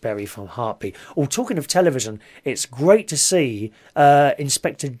 starring Nick Berry from Heartbeat. Oh, talking of television, it's great to see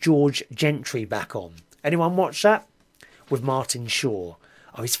Inspector George Gentry back on. Anyone watch that? With Martin Shaw.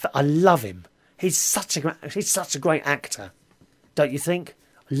 Oh, I love him. He's such a great actor, don't you think?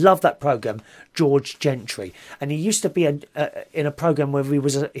 Love that programme, George Gentry, and he used to be in a programme where he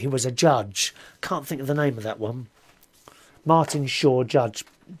was a judge. Can't think of the name of that one. Martin Shaw judge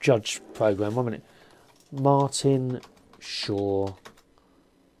programme. 1 minute. Martin Shaw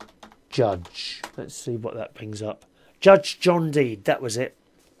judge. Let's see what that brings up. Judge John Deed. That was it.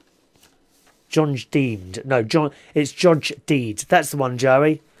 John Deed. No, John. It's Judge Deed. That's the one,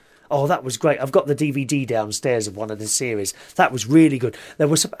 Joey. Oh, that was great. I've got the DVD downstairs of one of the series. That was really good. There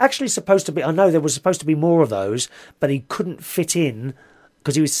was actually supposed to be... I know there was supposed to be more of those, but he couldn't fit in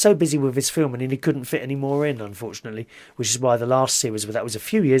because he was so busy with his filming and he couldn't fit any more in, unfortunately, which is why the last series... That was a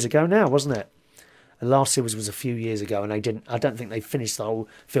few years ago now, wasn't it? The last series was a few years ago, and I don't think they finished the whole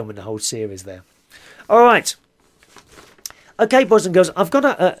filming the whole series there. All right. Okay, boys and girls, I've got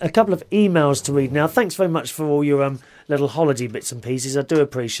a couple of emails to read now. Thanks very much for all your little holiday bits and pieces. I do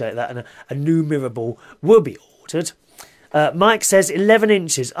appreciate that. And a new mirror ball will be ordered. Mike says 11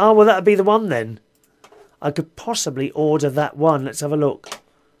 inches. Oh, well, that'll be the one then. I could possibly order that one. Let's have a look.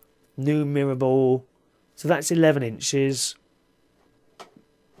 New mirror ball. So that's 11 inches.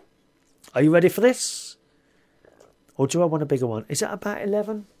 Are you ready for this? Or do I want a bigger one? Is that about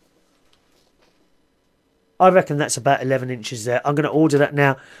 11? I reckon that's about 11 inches there. I'm going to order that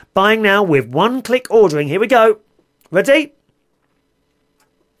now. Buying now with 1 click ordering. Here we go. Ready?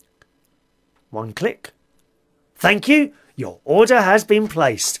 1 click. Thank you. Your order has been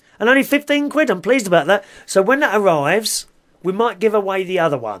placed. And only 15 quid. I'm pleased about that. So when that arrives, we might give away the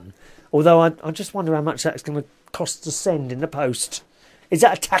other one. Although I just wonder how much that's going to cost to send in the post. Is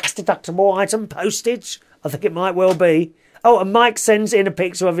that a tax-deductible item, postage? I think it might well be. Oh, and Mike sends in a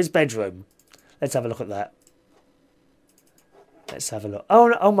picture of his bedroom. Let's have a look at that. Let's have a look.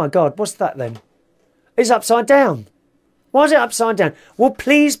 Oh my God, what's that then? It's upside down. Why is it upside down? Well,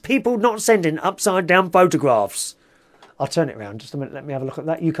 please, people not sending upside down photographs. I'll turn it around just a minute. Let me have a look at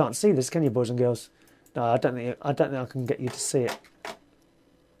that. You can't see this, can you, boys and girls? No, I don't think I can get you to see it.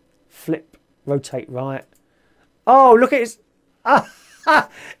 Flip, rotate right. Oh, look at his.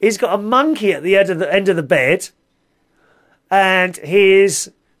 He's got a monkey at the end of the bed, and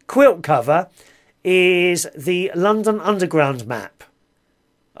his quilt cover is the London Underground map.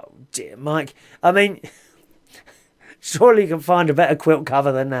 Oh dear, Mike. I mean, surely you can find a better quilt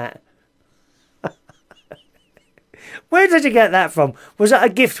cover than that. Where did you get that from? Was that a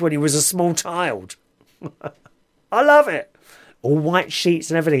gift when he was a small child? I love it. All white sheets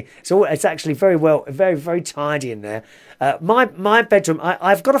and everything. It's actually very tidy in there. My bedroom,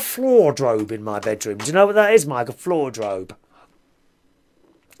 I've got a wardrobe in my bedroom. Do you know what that is, Mike? A wardrobe.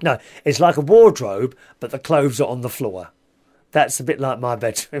 No, it's like a wardrobe, but the clothes are on the floor. That's a bit like my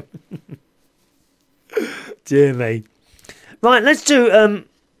bedroom. Dear me. Right, let's do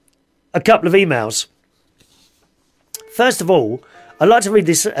a couple of emails. First of all, I'd like to read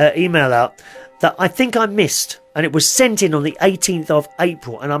this email out that I think I missed, and it was sent in on the 18th of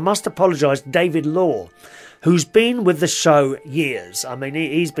April, and I must apologise to David Law, who's been with the show years. I mean,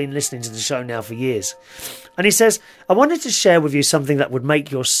 he's been listening to the show now for years. And he says, I wanted to share with you something that would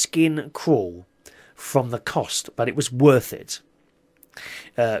make your skin crawl from the cost, but it was worth it.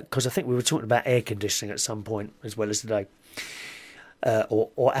 Because I think we were talking about air conditioning at some point, as well as today.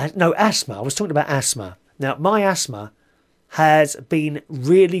 No, asthma. I was talking about asthma. Now, my asthma has been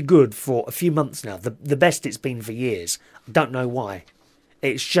really good for a few months now. The best it's been for years. I don't know why.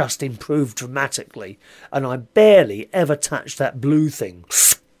 It's just improved dramatically. And I barely ever touch that blue thing.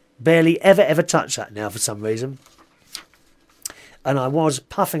 Barely ever touch that now for some reason. And I was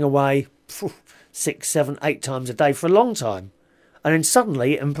puffing away 6, 7, 8 times a day for a long time. And then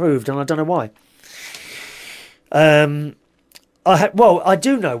suddenly it improved, and I don't know why. I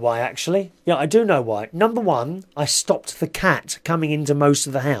do know why, actually. Yeah, I do know why. Number one, I stopped the cat coming into most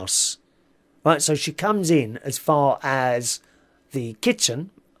of the house. Right, so she comes in as far as the kitchen,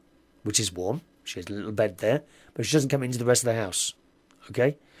 which is warm. She has a little bed there, but she doesn't come into the rest of the house.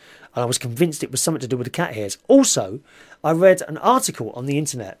 Okay? And I was convinced it was something to do with the cat hairs. Also, I read an article on the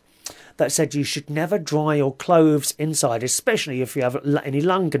internet that said you should never dry your clothes inside, especially if you have any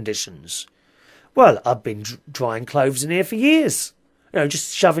lung conditions. Well, I've been drying clothes in here for years. You know,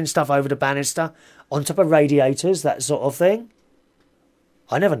 just shoving stuff over the banister, on top of radiators, that sort of thing.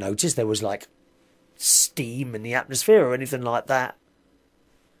 I never noticed there was, like, steam in the atmosphere or anything like that.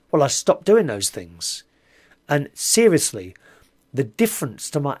 Well, I stopped doing those things. And seriously, the difference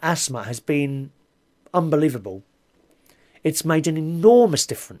to my asthma has been unbelievable. It's made an enormous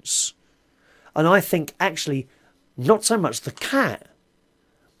difference. And I think, actually, not so much the cat,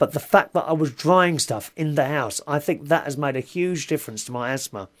 but the fact that I was drying stuff in the house, I think that has made a huge difference to my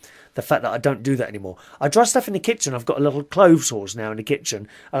asthma. The fact that I don't do that anymore. I dry stuff in the kitchen. I've got a little clothes horse now in the kitchen.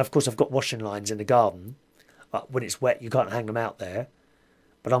 And, of course, I've got washing lines in the garden. When it's wet, you can't hang them out there.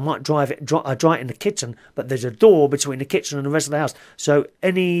 But I might I dry it in the kitchen, but there's a door between the kitchen and the rest of the house. So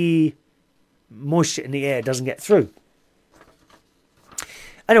any moisture in the air doesn't get through.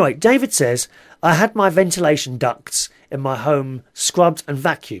 Anyway, David says, I had my ventilation ducts in my home scrubbed and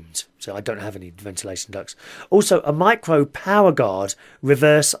vacuumed. So I don't have any ventilation ducts. Also, a micro power guard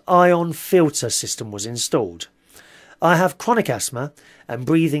reverse ion filter system was installed. I have chronic asthma and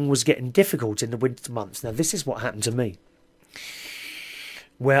breathing was getting difficult in the winter months. Now, this is what happened to me.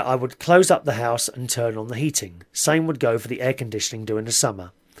 Where I would close up the house and turn on the heating. Same would go for the air conditioning during the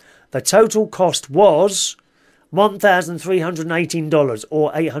summer. The total cost was $1,318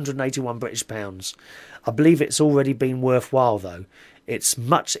 or 881 British pounds. I believe it's already been worthwhile though. It's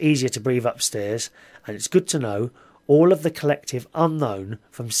much easier to breathe upstairs, and it's good to know all of the collective unknown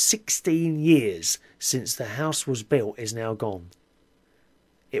from 16 years since the house was built is now gone.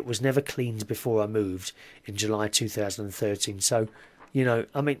 It was never cleaned before I moved in July 2013. So, you know,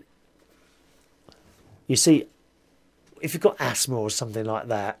 I mean, you see, if you've got asthma or something like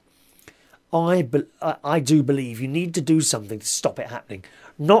that, I do believe you need to do something to stop it happening,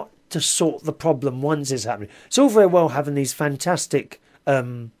 not to sort the problem once it's happening. It's all very well having these fantastic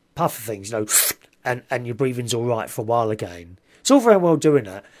puff things, you know, and your breathing's all right for a while again. It's all very well doing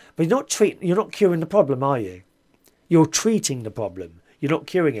that, but you're not curing the problem, are you? You're treating the problem. You're not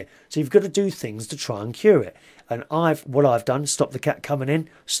curing it. So you've got to do things to try and cure it. And what I've done, stop the cat coming in,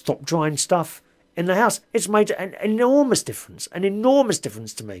 stop drying stuff in the house. It's made an enormous difference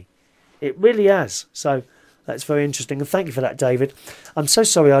to me. It really has. So that's very interesting. And thank you for that, David. I'm so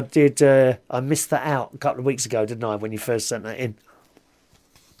sorry I missed that out a couple of weeks ago, didn't I, when you first sent that in.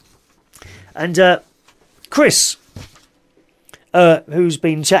 And Chris, who's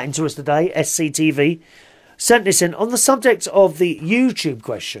been chatting to us today, SCTV, sent this in on the subject of the YouTube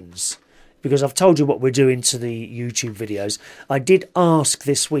questions. Because I've told you what we're doing to the YouTube videos. I did ask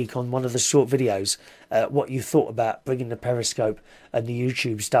this week on one of the short videos what you thought about bringing the Periscope and the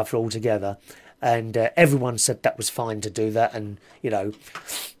YouTube stuff all together. And everyone said that was fine to do that. And, you know,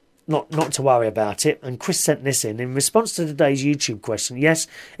 not to worry about it. And Chris sent this in response to today's YouTube question. Yes,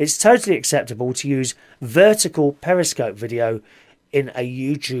 it's totally acceptable to use vertical periscope video in a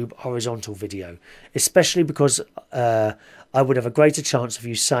YouTube horizontal video, especially because I would have a greater chance of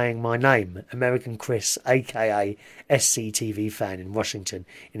you saying my name, American Chris, aka SCTV fan in Washington,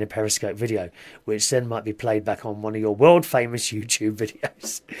 in a periscope video, which then might be played back on one of your world famous YouTube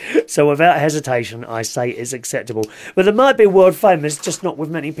videos. So without hesitation, I say it's acceptable. But there might be world famous, just not with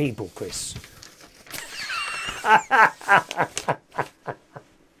many people, Chris.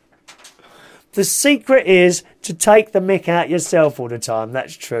 The secret is to take the mick out yourself all the time.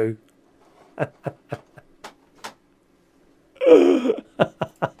 That's true.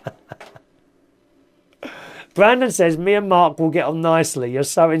 Brandon says, me and Mark will get on nicely. You're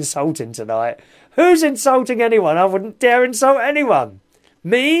so insulting tonight. Who's insulting anyone? I wouldn't dare insult anyone.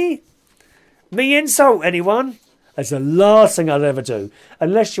 Me? Me insult anyone? That's the last thing I'd ever do.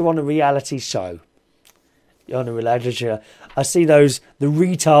 Unless you're on a reality show. You're on a reality show. I see the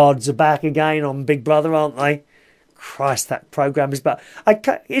retards are back again on Big Brother, aren't they? Christ, that programme is back.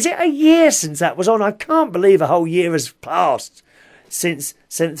 Is it a year since that was on? I can't believe a whole year has passed since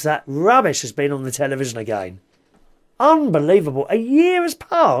that rubbish has been on the television again. Unbelievable. A year has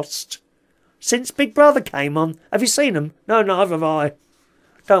passed since Big Brother came on. Have you seen them? No, neither have I.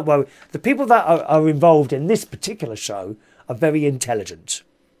 Don't worry. The people that are involved in this particular show are very intelligent.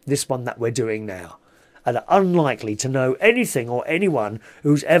 This one that we're doing now. And are unlikely to know anything or anyone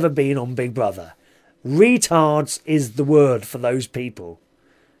who's ever been on Big Brother. Retards is the word for those people.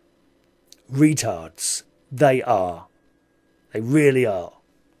 Retards. They are. They really are.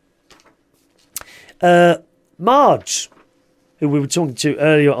 Marge, who we were talking to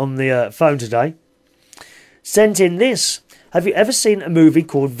earlier on the phone today, sent in this. Have you ever seen a movie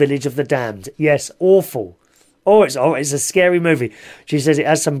called Village of the Damned? Yes, awful. It's a scary movie. She says it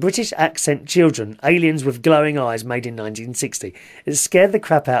has some British accent children, aliens with glowing eyes, made in 1960. It scared the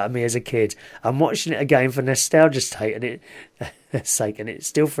crap out of me as a kid. I'm watching it again for nostalgia's sake, and it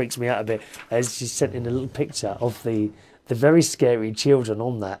still freaks me out a bit. As she sent in a little picture of the very scary children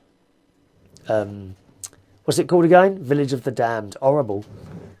on that. What's it called again? Village of the Damned. Horrible.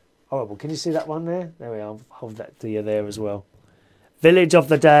 Horrible. Can you see that one there? There we are. I'll hold that to you there as well. Village of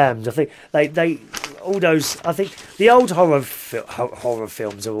the Damned. I think they all those. I think the old horror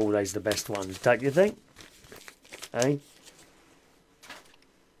films are always the best ones, don't you think? Eh?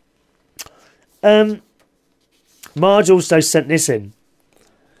 Marge also sent this in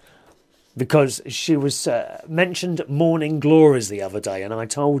because she was mentioned Morning Glories the other day, and I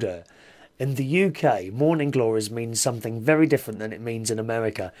told her in the UK, Morning Glories means something very different than it means in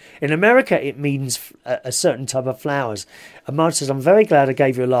America. In America, it means a certain type of flowers. And Marge says, I'm very glad I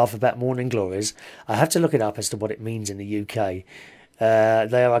gave you a laugh about Morning Glories. I have to look it up as to what it means in the UK.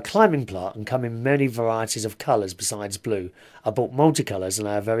 They are a climbing plant and come in many varieties of colours besides blue. I bought multicolours and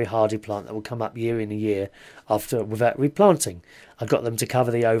they are a very hardy plant that will come up year in a year after without replanting. I got them to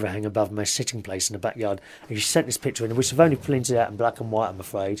cover the overhang above my sitting place in the backyard. And she sent this picture in, which I've only printed out in black and white, I'm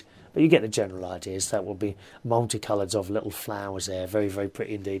afraid. But you get the general idea. So that will be multicolours of little flowers there. Very, very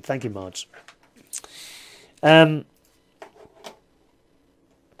pretty indeed. Thank you, Marge. Brandon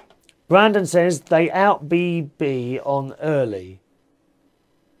says they out BB on early.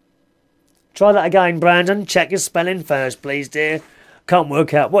 Try that again, Brandon. Check your spelling first, please, dear. Can't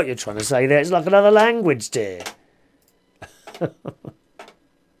work out what you're trying to say there. It's like another language, dear.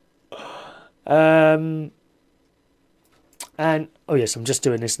 And oh yes, I'm just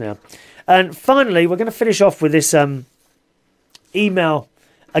doing this now. And finally, we're going to finish off with this email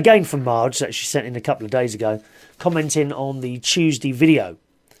again from Marge that she sent in a couple of days ago, commenting on the Tuesday video.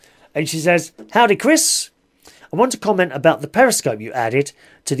 And she says, "Howdy, Chris. I want to comment about the periscope you added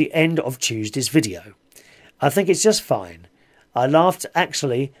to the end of Tuesday's video. I think it's just fine. I laughed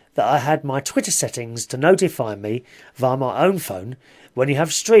actually that I had my Twitter settings to notify me via my own phone when you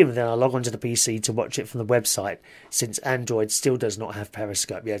have stream, then I log onto the PC to watch it from the website, since Android still does not have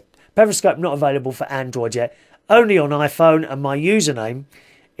Periscope yet. Periscope not available for Android yet, only on iPhone, and my username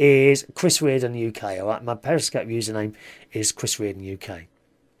is Chris Reardon UK. All right, my Periscope username is Chris Reardon UK.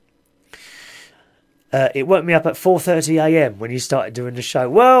 It woke me up at 4:30 AM when you started doing the show.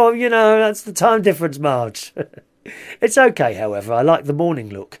 Well, you know, that's the time difference, Marge. It's okay, however. I like the morning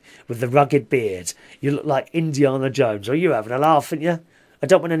look with the rugged beard. You look like Indiana Jones. Are you having a laugh, aren't you? I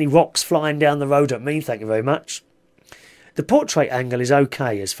don't want any rocks flying down the road at me, thank you very much. The portrait angle is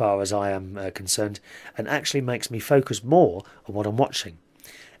okay as far as I am concerned, and actually makes me focus more on what I'm watching.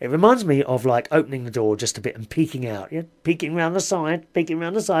 It reminds me of like opening the door just a bit and peeking out. Yeah, peeking round the side,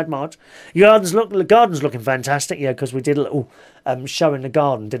 Marge. The garden's looking fantastic. Yeah, because we did a little show in the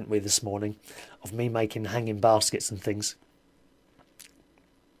garden, didn't we, this morning, of me making hanging baskets and things.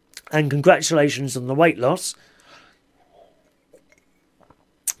 And congratulations on the weight loss.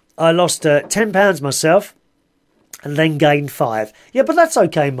 I lost 10 pounds myself and then gained 5. Yeah, but that's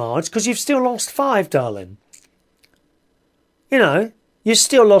okay, Marge, because you've still lost 5, darling. You know, you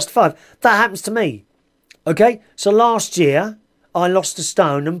still lost 5. That happens to me. Okay, so last year I lost a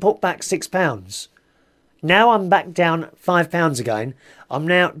stone and put back 6 pounds. Now I'm back down 5 pounds again. I'm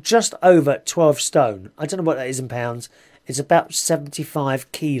now just over 12 stone. I don't know what that is in pounds. It's about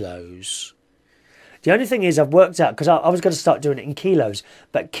 75 kilos. The only thing is I've worked out, because I was going to start doing it in kilos,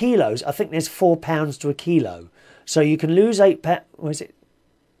 but kilos, I think there's 4 pounds to a kilo. So you can lose 8 pounds. What is it?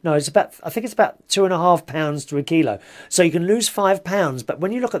 No, it's about, I think it's about 2.5 pounds to a kilo. So you can lose 5 pounds, but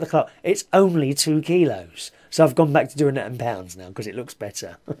when you look at the clock, it's only 2 kilos. So I've gone back to doing it in pounds now because it looks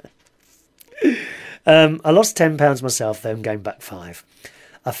better. I lost 10 pounds myself, then gained back 5.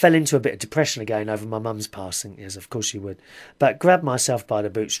 I fell into a bit of depression again over my mum's passing, yes, of course you would. But grabbed myself by the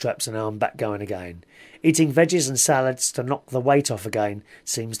bootstraps and now I'm back going again. Eating veggies and salads to knock the weight off again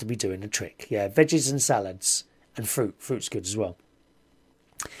seems to be doing the trick. Yeah, veggies and salads and fruit. Fruit's good as well.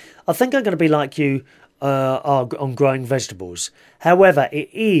 I think I'm going to be like you are on growing vegetables. However, it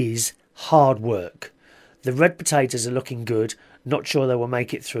is hard work. The red potatoes are looking good. Not sure they will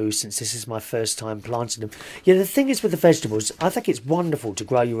make it through since this is my first time planting them. Yeah, the thing is with the vegetables, I think it's wonderful to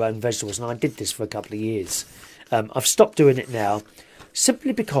grow your own vegetables, and I did this for a couple of years. I've stopped doing it now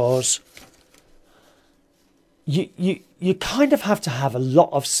simply because you kind of have to have a lot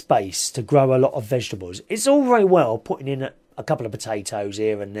of space to grow a lot of vegetables. It's all very well putting in a couple of potatoes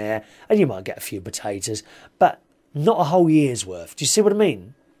here and there, and you might get a few potatoes, but not a whole year's worth. Do you see what I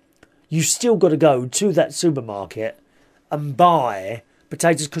mean? You've still got to go to that supermarket and buy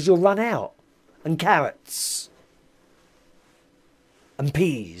potatoes because you'll run out, and carrots, and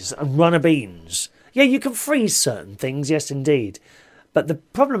peas, and runner beans. Yeah, you can freeze certain things, yes indeed. But the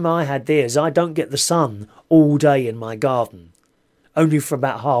problem I had there is I don't get the sun all day in my garden, only for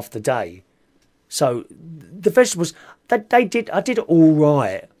about half the day. So the vegetables, I did all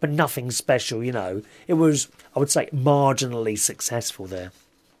right, but nothing special, you know. It was, I would say, marginally successful there.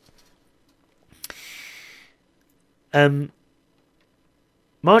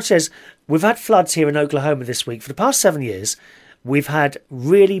 Marge says, we've had floods here in Oklahoma this week. For the past 7 years, we've had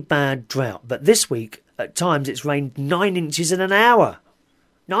really bad drought. But this week, at times, it's rained 9 inches in an hour.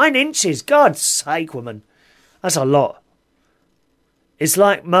 9 inches? God's sake, woman. That's a lot. It's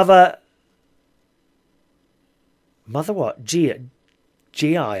like Mother what? Gia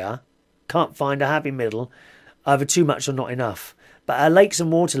can't find a happy middle, either too much or not enough. But our lakes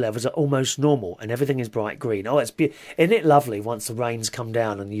and water levels are almost normal and everything is bright green. Oh, isn't it lovely once the rains come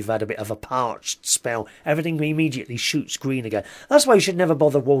down and you've had a bit of a parched spell? Everything immediately shoots green again. That's why you should never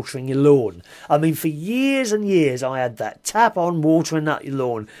bother watering your lawn. I mean, for years and years I had that tap on watering that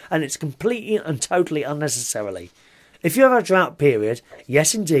lawn, and it's completely and totally unnecessarily. If you have a drought period,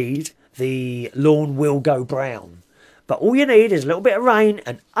 yes indeed, the lawn will go brown. But all you need is a little bit of rain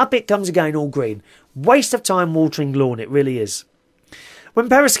and up it comes again all green. Waste of time watering lawn, it really is. When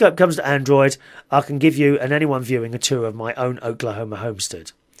Periscope comes to Android, I can give you and anyone viewing a tour of my own Oklahoma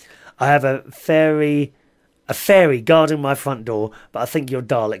homestead. I have a fairy guarding my front door, but I think your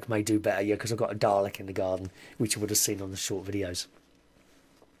Dalek may do better, yeah, because I've got a Dalek in the garden, which you would have seen on the short videos.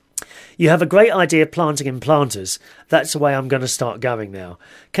 You have a great idea planting in planters. That's the way I'm going to start going now.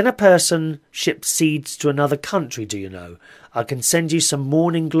 Can a person ship seeds to another country, do you know? I can send you some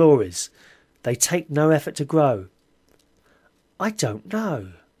morning glories. They take no effort to grow. I don't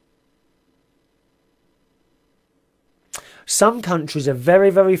know. Some countries are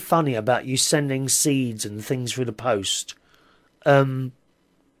very, very funny about you sending seeds and things through the post. I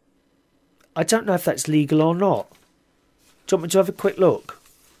don't know if that's legal or not. Do you want me to have a quick look?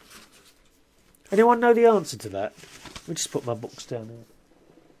 Anyone know the answer to that? Let me just put my books down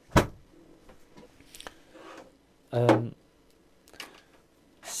here.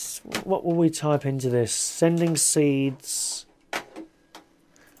 What will we type into this? Sending seeds.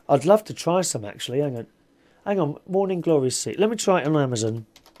 I'd love to try some actually. Hang on. Morning Glory seed. Let me try it on Amazon.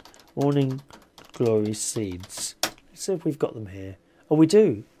 Morning Glory seeds. Let's see if we've got them here. Oh, we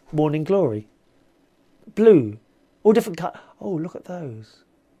do. Morning Glory. Blue. All different colours. Oh, look at those.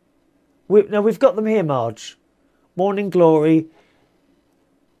 We've got them here, Marge. Morning Glory.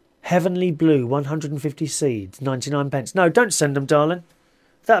 Heavenly Blue. 150 seeds. 99 pence. No, don't send them, darling.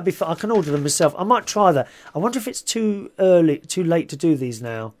 That'd be fun. I can order them myself. I might try that. I wonder if it's too late to do these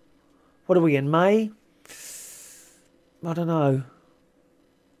now. What are we in, May? I don't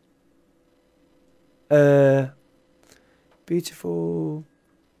know. Beautiful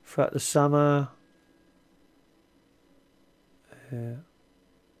throughout the summer.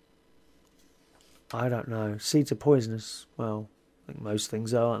 I don't know. Seeds are poisonous. Well, I think most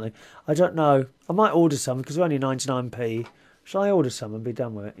things are, aren't they? I don't know. I might order some because they're only 99p. Shall I order some and be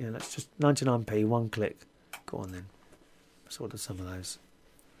done with it? Yeah, let's just 99p, one click. Go on then. Let's order some of those.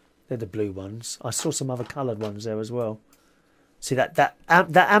 They're the blue ones. I saw some other coloured ones there as well. See, that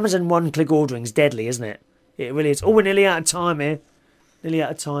Amazon one-click ordering is deadly, isn't it? It really is. Oh, we're nearly out of time here. Nearly out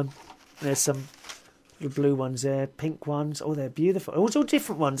of time. There's some little blue ones there, pink ones. Oh, they're beautiful. Oh, it's all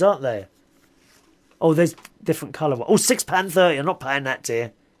different ones, aren't they? Oh, there's different colour ones. Oh, £6.30. I'm not paying that,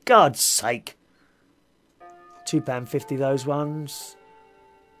 dear. God's sake. £2.50 those ones.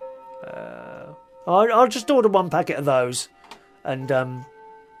 I'll just order one packet of those. And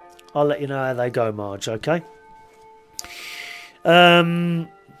I'll let you know how they go, Marge, okay? That's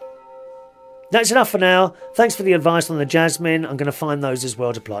enough for now. Thanks for the advice on the jasmine. I'm going to find those as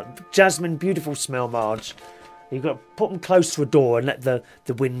well to plant. Jasmine, beautiful smell, Marge. You've got to put them close to a door and let the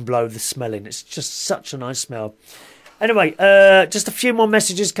wind blow the smell in. It's just such a nice smell. Anyway, just a few more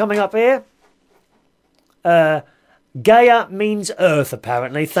messages coming up here. Gaia means earth,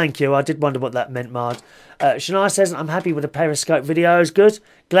 apparently. Thank you. I did wonder what that meant, Marge. Shania says, I'm happy with the Periscope videos. Good.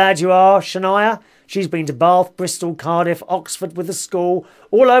 Glad you are, Shania. She's been to Bath, Bristol, Cardiff, Oxford with the school,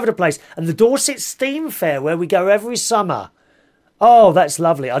 all over the place. And the Dorset Steam Fair, where we go every summer. Oh, that's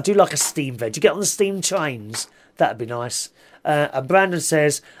lovely. I do like a steam fair. Do you get on the steam trains? That'd be nice. And Brandon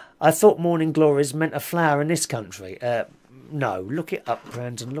says, I thought morning glories meant a flower in this country. No, look it up,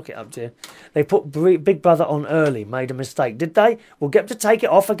 Brandon. Look it up, dear. They put Big Brother on early. Made a mistake. Did they? We'll get to take it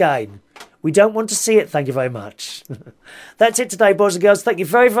off again. We don't want to see it. Thank you very much. That's it today, boys and girls. Thank you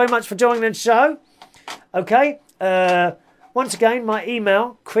very, very much for joining the show. Okay. Once again, my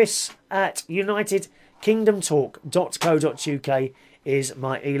email, chris@unitedkingdomtalk.co.uk is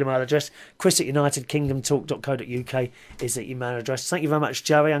my email address. chris@unitedkingdomtalk.co.uk is the email address. Thank you very much,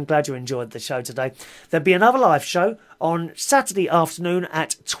 Joey. I'm glad you enjoyed the show today. There'll be another live show on Saturday afternoon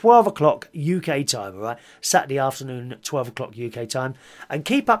at 12 o'clock UK time, all right? Saturday afternoon at 12 o'clock UK time. And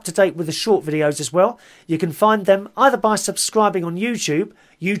keep up to date with the short videos as well. You can find them either by subscribing on YouTube,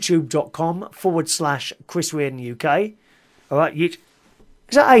 youtube.com/Chris Reardon UK. All right, is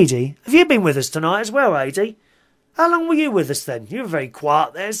that AD? Have you been with us tonight as well, AD? How long were you with us then? You were very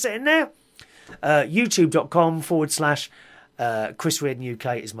quiet there, sitting there. youtube.com/Chris Reardon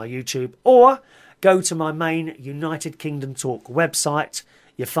UK is my YouTube. Or go to my main United Kingdom Talk website.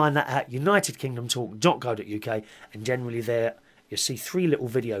 You find that at unitedkingdomtalk.co.uk. And generally there, you see 3 little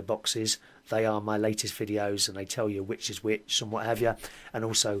video boxes. They are my latest videos and they tell you which is which and what have you. And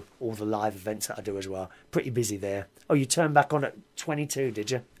also all the live events that I do as well. Pretty busy there. Oh, you turned back on at 22,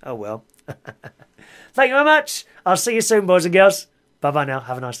 did you? Oh, well. Thank you very much. I'll see you soon, boys and girls. Bye-bye now.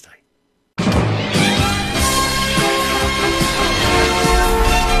 Have a nice day.